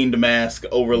stretched Fiend mask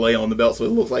overlay on the belt, so it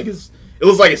looks like it's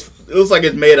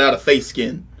made out of face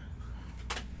skin.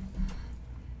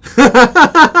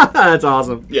 That's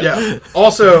awesome. Yeah.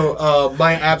 Also,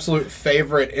 my absolute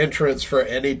favorite entrance for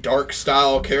any dark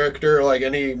style character, like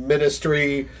any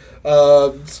ministry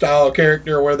style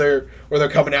character, where they're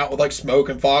coming out with smoke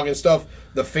and fog and stuff.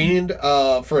 The Fiend,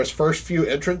 for his first few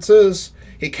entrances,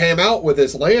 he came out with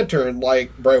his lantern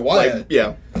like Bray Wyatt.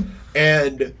 Yeah.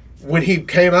 And when he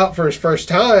came out for his first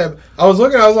time, I was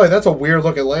like, that's a weird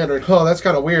looking lantern. Oh, that's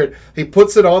kind of weird. He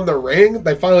puts it on the ring.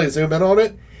 They finally zoom in on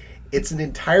it. It's an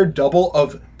entire double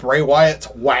of Bray Wyatt's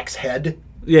wax head.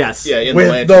 Yes. Yeah, in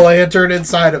with the lantern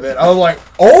inside of it. I was like,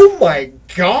 oh my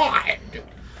god.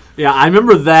 Yeah, I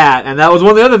remember that, and that was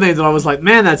one of the other things that I was like,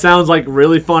 man, that sounds like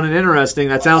really fun and interesting.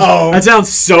 That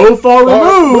sounds so far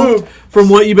removed from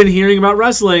what you've been hearing about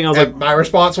wrestling. I was like, my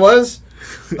response was,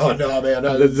 oh no, man,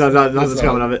 nothing's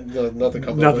coming of it. Nothing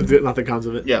comes of it. Nothing comes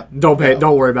of it. Yeah. Don't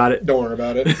worry about it. Don't worry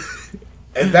about it.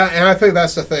 and I think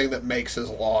that's the thing that makes his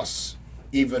loss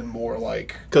even more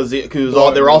like, because they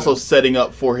were also setting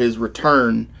up for his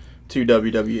return to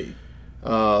WWE.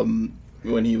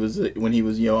 When he was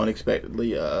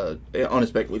unexpectedly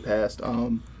passed.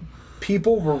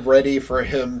 People were ready for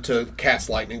him to cast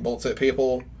lightning bolts at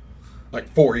people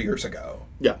like 4 years ago.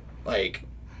 Yeah, like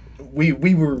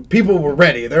people were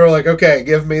ready. They were like, okay,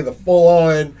 give me the full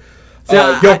on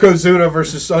Yokozuna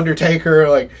versus Undertaker.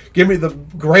 Like, give me the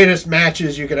greatest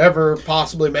matches you could ever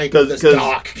possibly make with this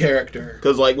Doc character.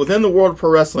 Because like within the world of pro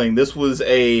wrestling, this was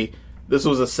a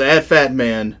sad fat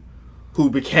man who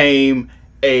became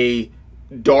a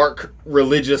dark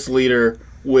religious leader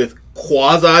with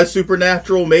quasi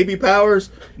supernatural maybe powers,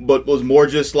 but was more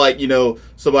just like,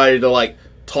 somebody to like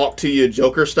talk to you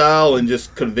Joker style and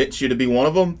just convince you to be one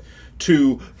of them,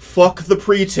 to fuck the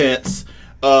pretense.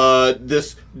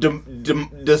 This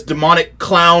demonic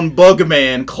clown bug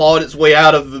man clawed its way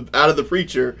out of the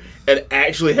preacher and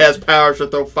actually has powers to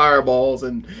throw fireballs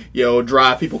and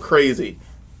drive people crazy.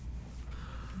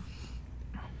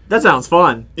 That sounds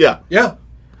fun. Yeah.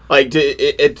 Like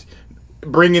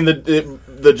bringing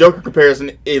the Joker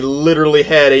comparison, he literally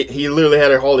had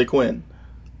a Harley Quinn.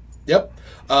 Yep.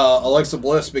 Alexa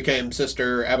Bliss became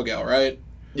Sister Abigail, right?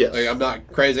 Yes. Like, I'm not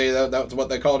crazy. That was what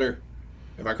they called her.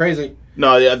 Am I crazy?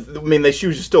 No, yeah. I mean, she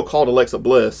was still called Alexa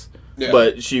Bliss,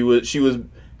 but she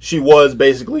was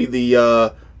basically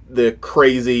the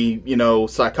crazy,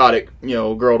 psychotic,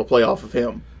 girl to play off of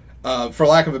him. For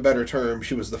lack of a better term,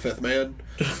 she was the fifth man.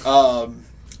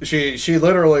 She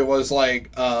literally was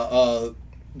like the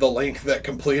link that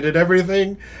completed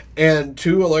everything. And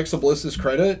to Alexa Bliss's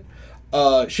credit,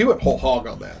 she went whole hog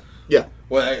on that. Yeah.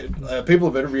 When people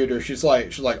have interviewed her, she's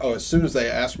like, oh, as soon as they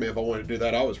asked me if I wanted to do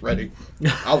that, I was ready.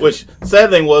 Which sad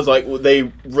thing was, like,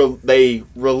 they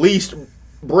released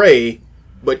Bray,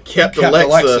 but kept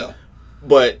Alexa,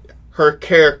 but her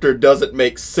character doesn't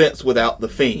make sense without the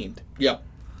Fiend. Yep.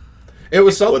 It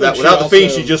was something without the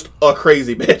Fiend, she's just a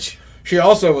crazy bitch. She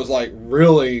also was like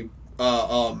really,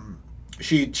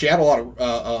 she had a lot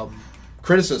of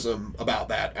criticism about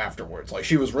that afterwards. Like,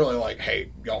 she was really like, hey,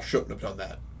 y'all shouldn't have done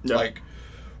that. Yeah. Like,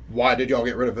 why did y'all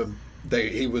get rid of him?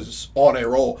 He was on a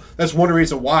roll. That's one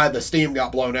reason why the steam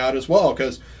got blown out as well.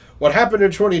 Because what happened in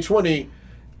 2020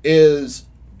 is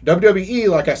WWE,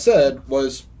 like I said,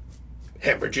 was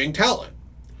hemorrhaging talent.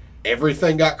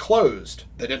 Everything got closed.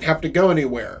 They didn't have to go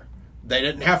anywhere. They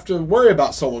didn't have to worry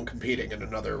about someone competing in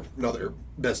another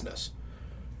business.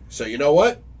 So you know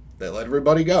what? They let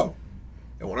everybody go.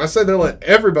 And when I say they let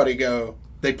everybody go,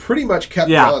 they pretty much kept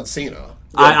John Cena.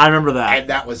 I remember that. And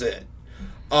that was it.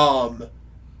 And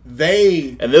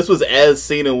this was as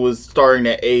Cena was starting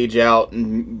to age out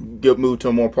and get moved to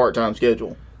a more part-time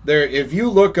schedule. If you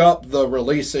look up the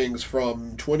releasings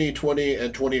from 2020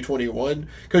 and 2021,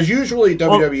 because usually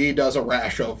WWE does a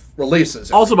rash of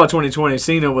releases. Also by 2020,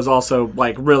 Cena was also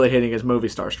like really hitting his movie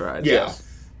star stride. Yeah. Yes.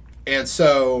 And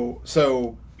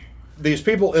so these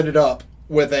people ended up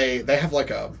with they have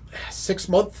like a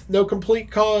 6-month no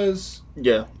complete cause.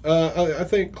 Yeah. I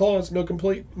think clause, no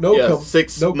complete.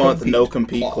 6 month no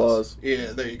compete clause.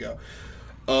 Yeah, there you go.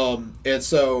 And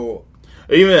so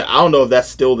even I don't know if that's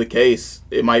still the case.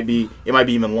 It might be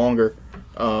even longer.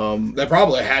 They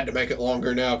probably had to make it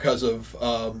longer now because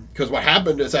what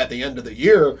happened is at the end of the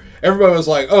year, everybody was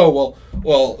like, "Oh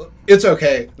well, it's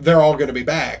okay. They're all going to be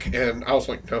back." And I was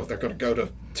like, "No, they're going to go to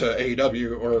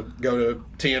AEW or go to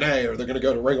TNA or they're going to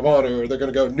go to Ring of Honor or they're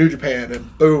going to go to New Japan."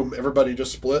 And boom, everybody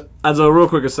just split. As a real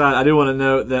quick aside, I do want to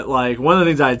note that like one of the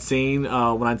things I'd seen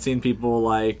when I'd seen people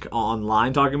like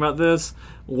online talking about this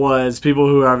was people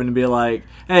who are having to be like,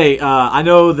 hey, I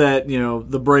know that,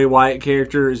 the Bray Wyatt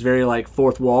character is very, like,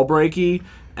 fourth wall breaky,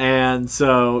 and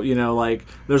so, like,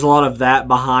 there's a lot of that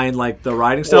behind, like, the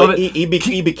writing style of it.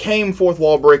 He became fourth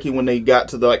wall breaky when they got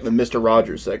to, the Mr.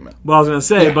 Rogers segment. Well, I was going to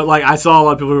say, but, like, I saw a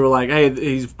lot of people who were like, hey,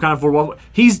 he's kind of fourth wall.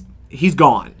 He's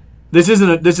gone. This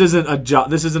isn't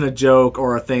a joke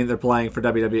or a thing they're playing for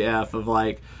WWF of,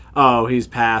 like, oh, he's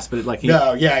passed, but, like,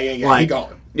 like, he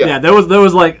gone. Yeah, there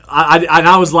was like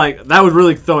I was like that was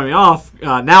really throwing me off.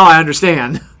 Now I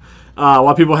understand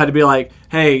why people had to be like,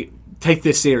 "Hey, take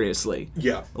this seriously."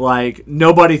 Yeah, like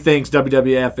nobody thinks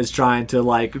WWF is trying to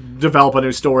like develop a new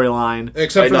storyline,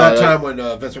 except for that time when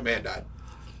Vince McMahon died.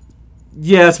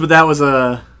 Yes, but that was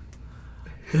a.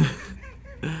 That's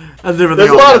a different There's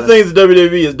a thing lot of altogether. things that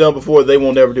WWE has done before they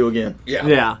won't never do again. Yeah.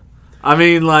 Yeah, I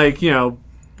mean, like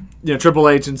Triple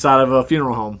H inside of a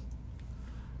funeral home.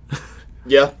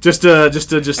 Yeah. Just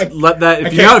let that.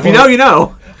 If you can't know, you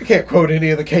know. I can't quote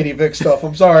any of the Katie Vick stuff.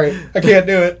 I'm sorry. I can't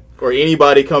do it. Or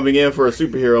anybody coming in for a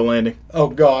superhero landing. Oh,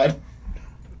 God.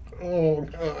 Oh,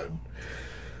 God.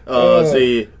 Let's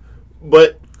see,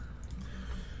 but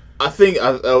I think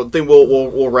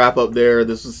we'll wrap up there.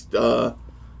 This is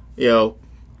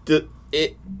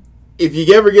if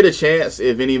you ever get a chance,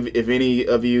 if any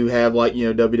of you have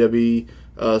WWE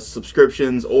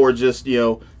subscriptions, or just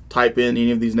type in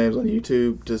any of these names on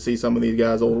YouTube to see some of these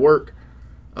guys' old work,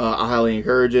 I highly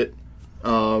encourage it. I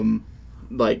don't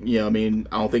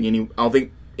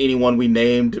think anyone we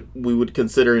named we would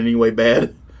consider in any way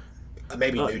bad.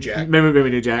 Maybe New Jack. Maybe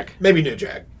New Jack. Maybe New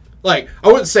Jack. Like, I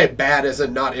wouldn't say bad as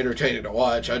in not entertaining to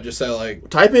watch. I'd just say, like...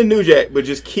 Type in New Jack, but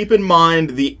just keep in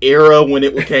mind the era when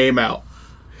it came out.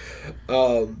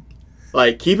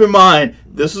 Keep in mind,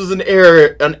 this was an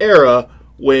era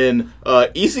when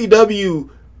ECW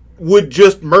would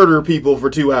just murder people for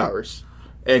 2 hours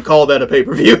and call that a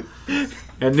pay-per-view.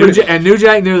 And New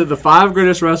Jack knew that the 5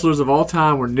 greatest wrestlers of all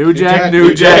time were New Jack,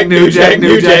 New Jack, and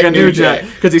New Jack,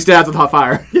 because he stabbed with hot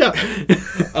fire. Yeah.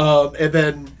 And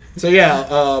then,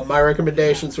 my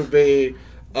recommendations would be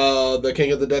the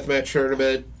King of the Deathmatch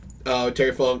Tournament,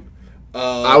 Terry Funk.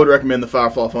 I would recommend the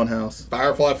Firefly Funhouse.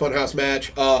 Firefly Funhouse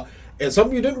match. And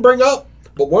something you didn't bring up,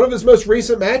 but one of his most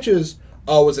recent matches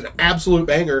was an absolute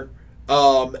banger.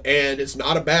 And it's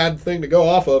not a bad thing to go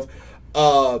off of.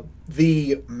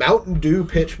 The Mountain Dew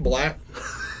Pitch Black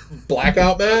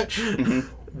blackout match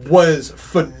was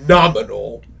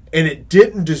phenomenal, and it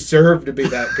didn't deserve to be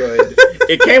that good.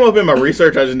 It came up in my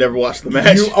research. I just never watched the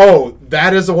match.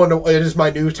 That is the one. It is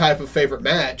my new type of favorite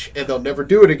match, and they'll never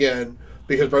do it again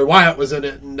because Bray Wyatt was in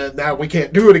it, and now we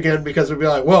can't do it again because we'd be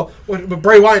like, well, but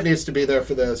Bray Wyatt needs to be there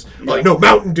for this. Like, no,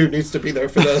 Mountain Dew needs to be there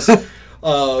for this.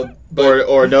 And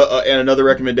another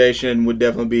recommendation would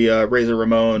definitely be Razor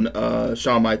Ramon,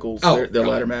 Shawn Michaels, their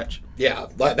ladder match. Yeah,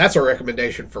 that's a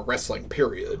recommendation for wrestling,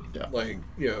 period. Yeah.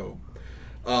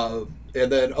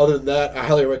 And then other than that, I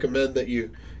highly recommend that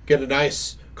you get a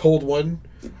nice cold one.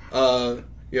 Pour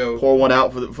one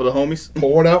out for the homies.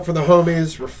 Pour one out for the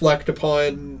homies. Reflect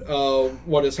upon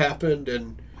what has happened,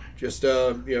 and just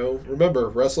remember,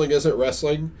 wrestling isn't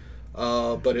wrestling,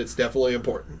 but it's definitely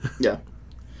important. Yeah.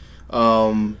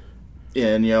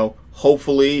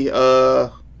 Hopefully,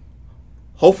 the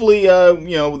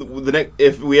next,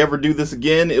 if we ever do this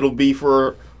again, it'll be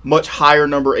for much higher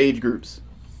number age groups.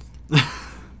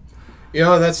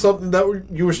 That's something that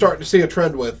you were starting to see a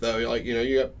trend with, though. Like,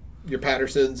 you got your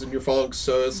Pattersons and your Funks,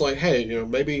 so it's like, hey,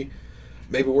 maybe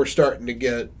we're starting to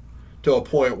get to a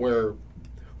point where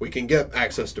we can get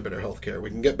access to better healthcare. We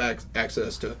can get back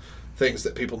access to things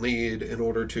that people need in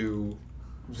order to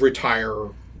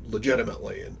retire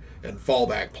legitimately, and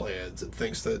fallback plans and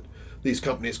things that these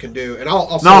companies can do. And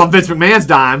I'll say, on Vince McMahon's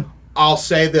dime. I'll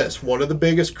say this: one of the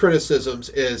biggest criticisms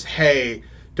is, hey,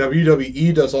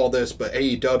 WWE does all this, but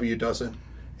AEW doesn't.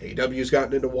 AEW's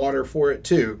gotten into water for it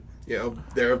too.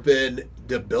 There have been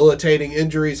debilitating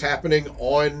injuries happening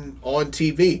on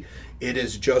TV. It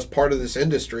is just part of this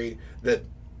industry that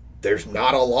there's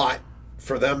not a lot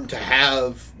for them to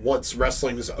have once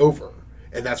wrestling is over.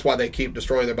 And that's why they keep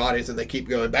destroying their bodies and they keep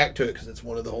going back to it, because it's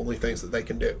one of the only things that they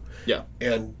can do. Yeah.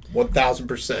 And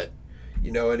 1,000%,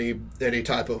 any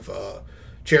type of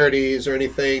charities or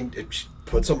anything,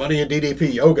 put some money in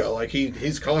DDP Yoga. Like,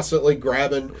 he's constantly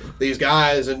grabbing these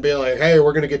guys and being like, hey,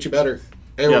 we're going to get you better.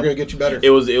 Hey, we're going to get you better. It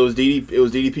was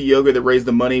DDP Yoga that raised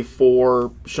the money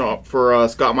for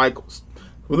Scott Michaels.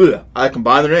 I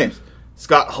combined their names.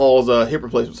 Scott Hall's hip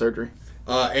replacement surgery.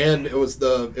 And it was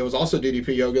also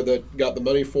DDP Yoga that got the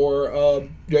money for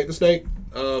Jake the Snake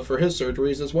for his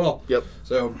surgeries as well. Yep.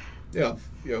 So, yeah,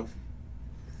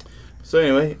 So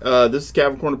anyway, this is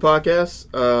Cavern Corner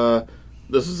Podcast.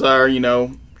 This is our,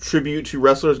 tribute to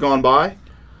wrestlers gone by.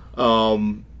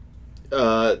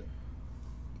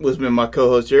 With me, my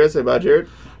co-host Jared. Say bye, Jared.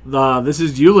 This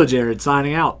is Eula Jared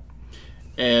signing out.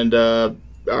 And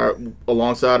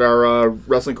alongside our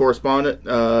wrestling correspondent,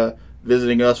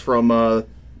 visiting us from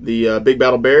the Big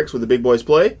Battle Barracks with the Big Boys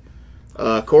Play,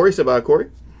 Corey. Say bye,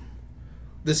 Corey.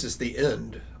 This is the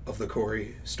end of the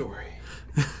Corey story.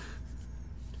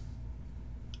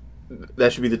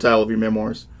 That should be the title of your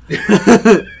memoirs.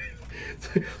 The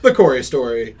Corey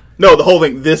story. No, the whole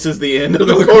thing. This is the end of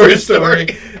the Corey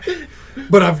story.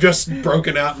 But I've just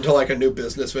broken out into like a new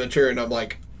business venture, and I'm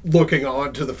like looking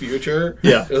on to the future.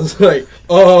 Yeah. It's like,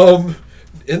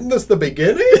 Isn't this the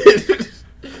beginning?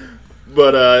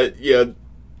 But yeah,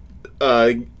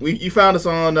 you found us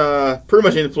on pretty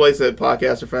much any place that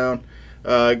podcasts are found.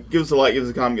 Give us a like, give us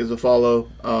a comment, give us a follow,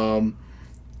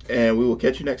 and we will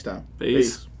catch you next time.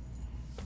 Peace.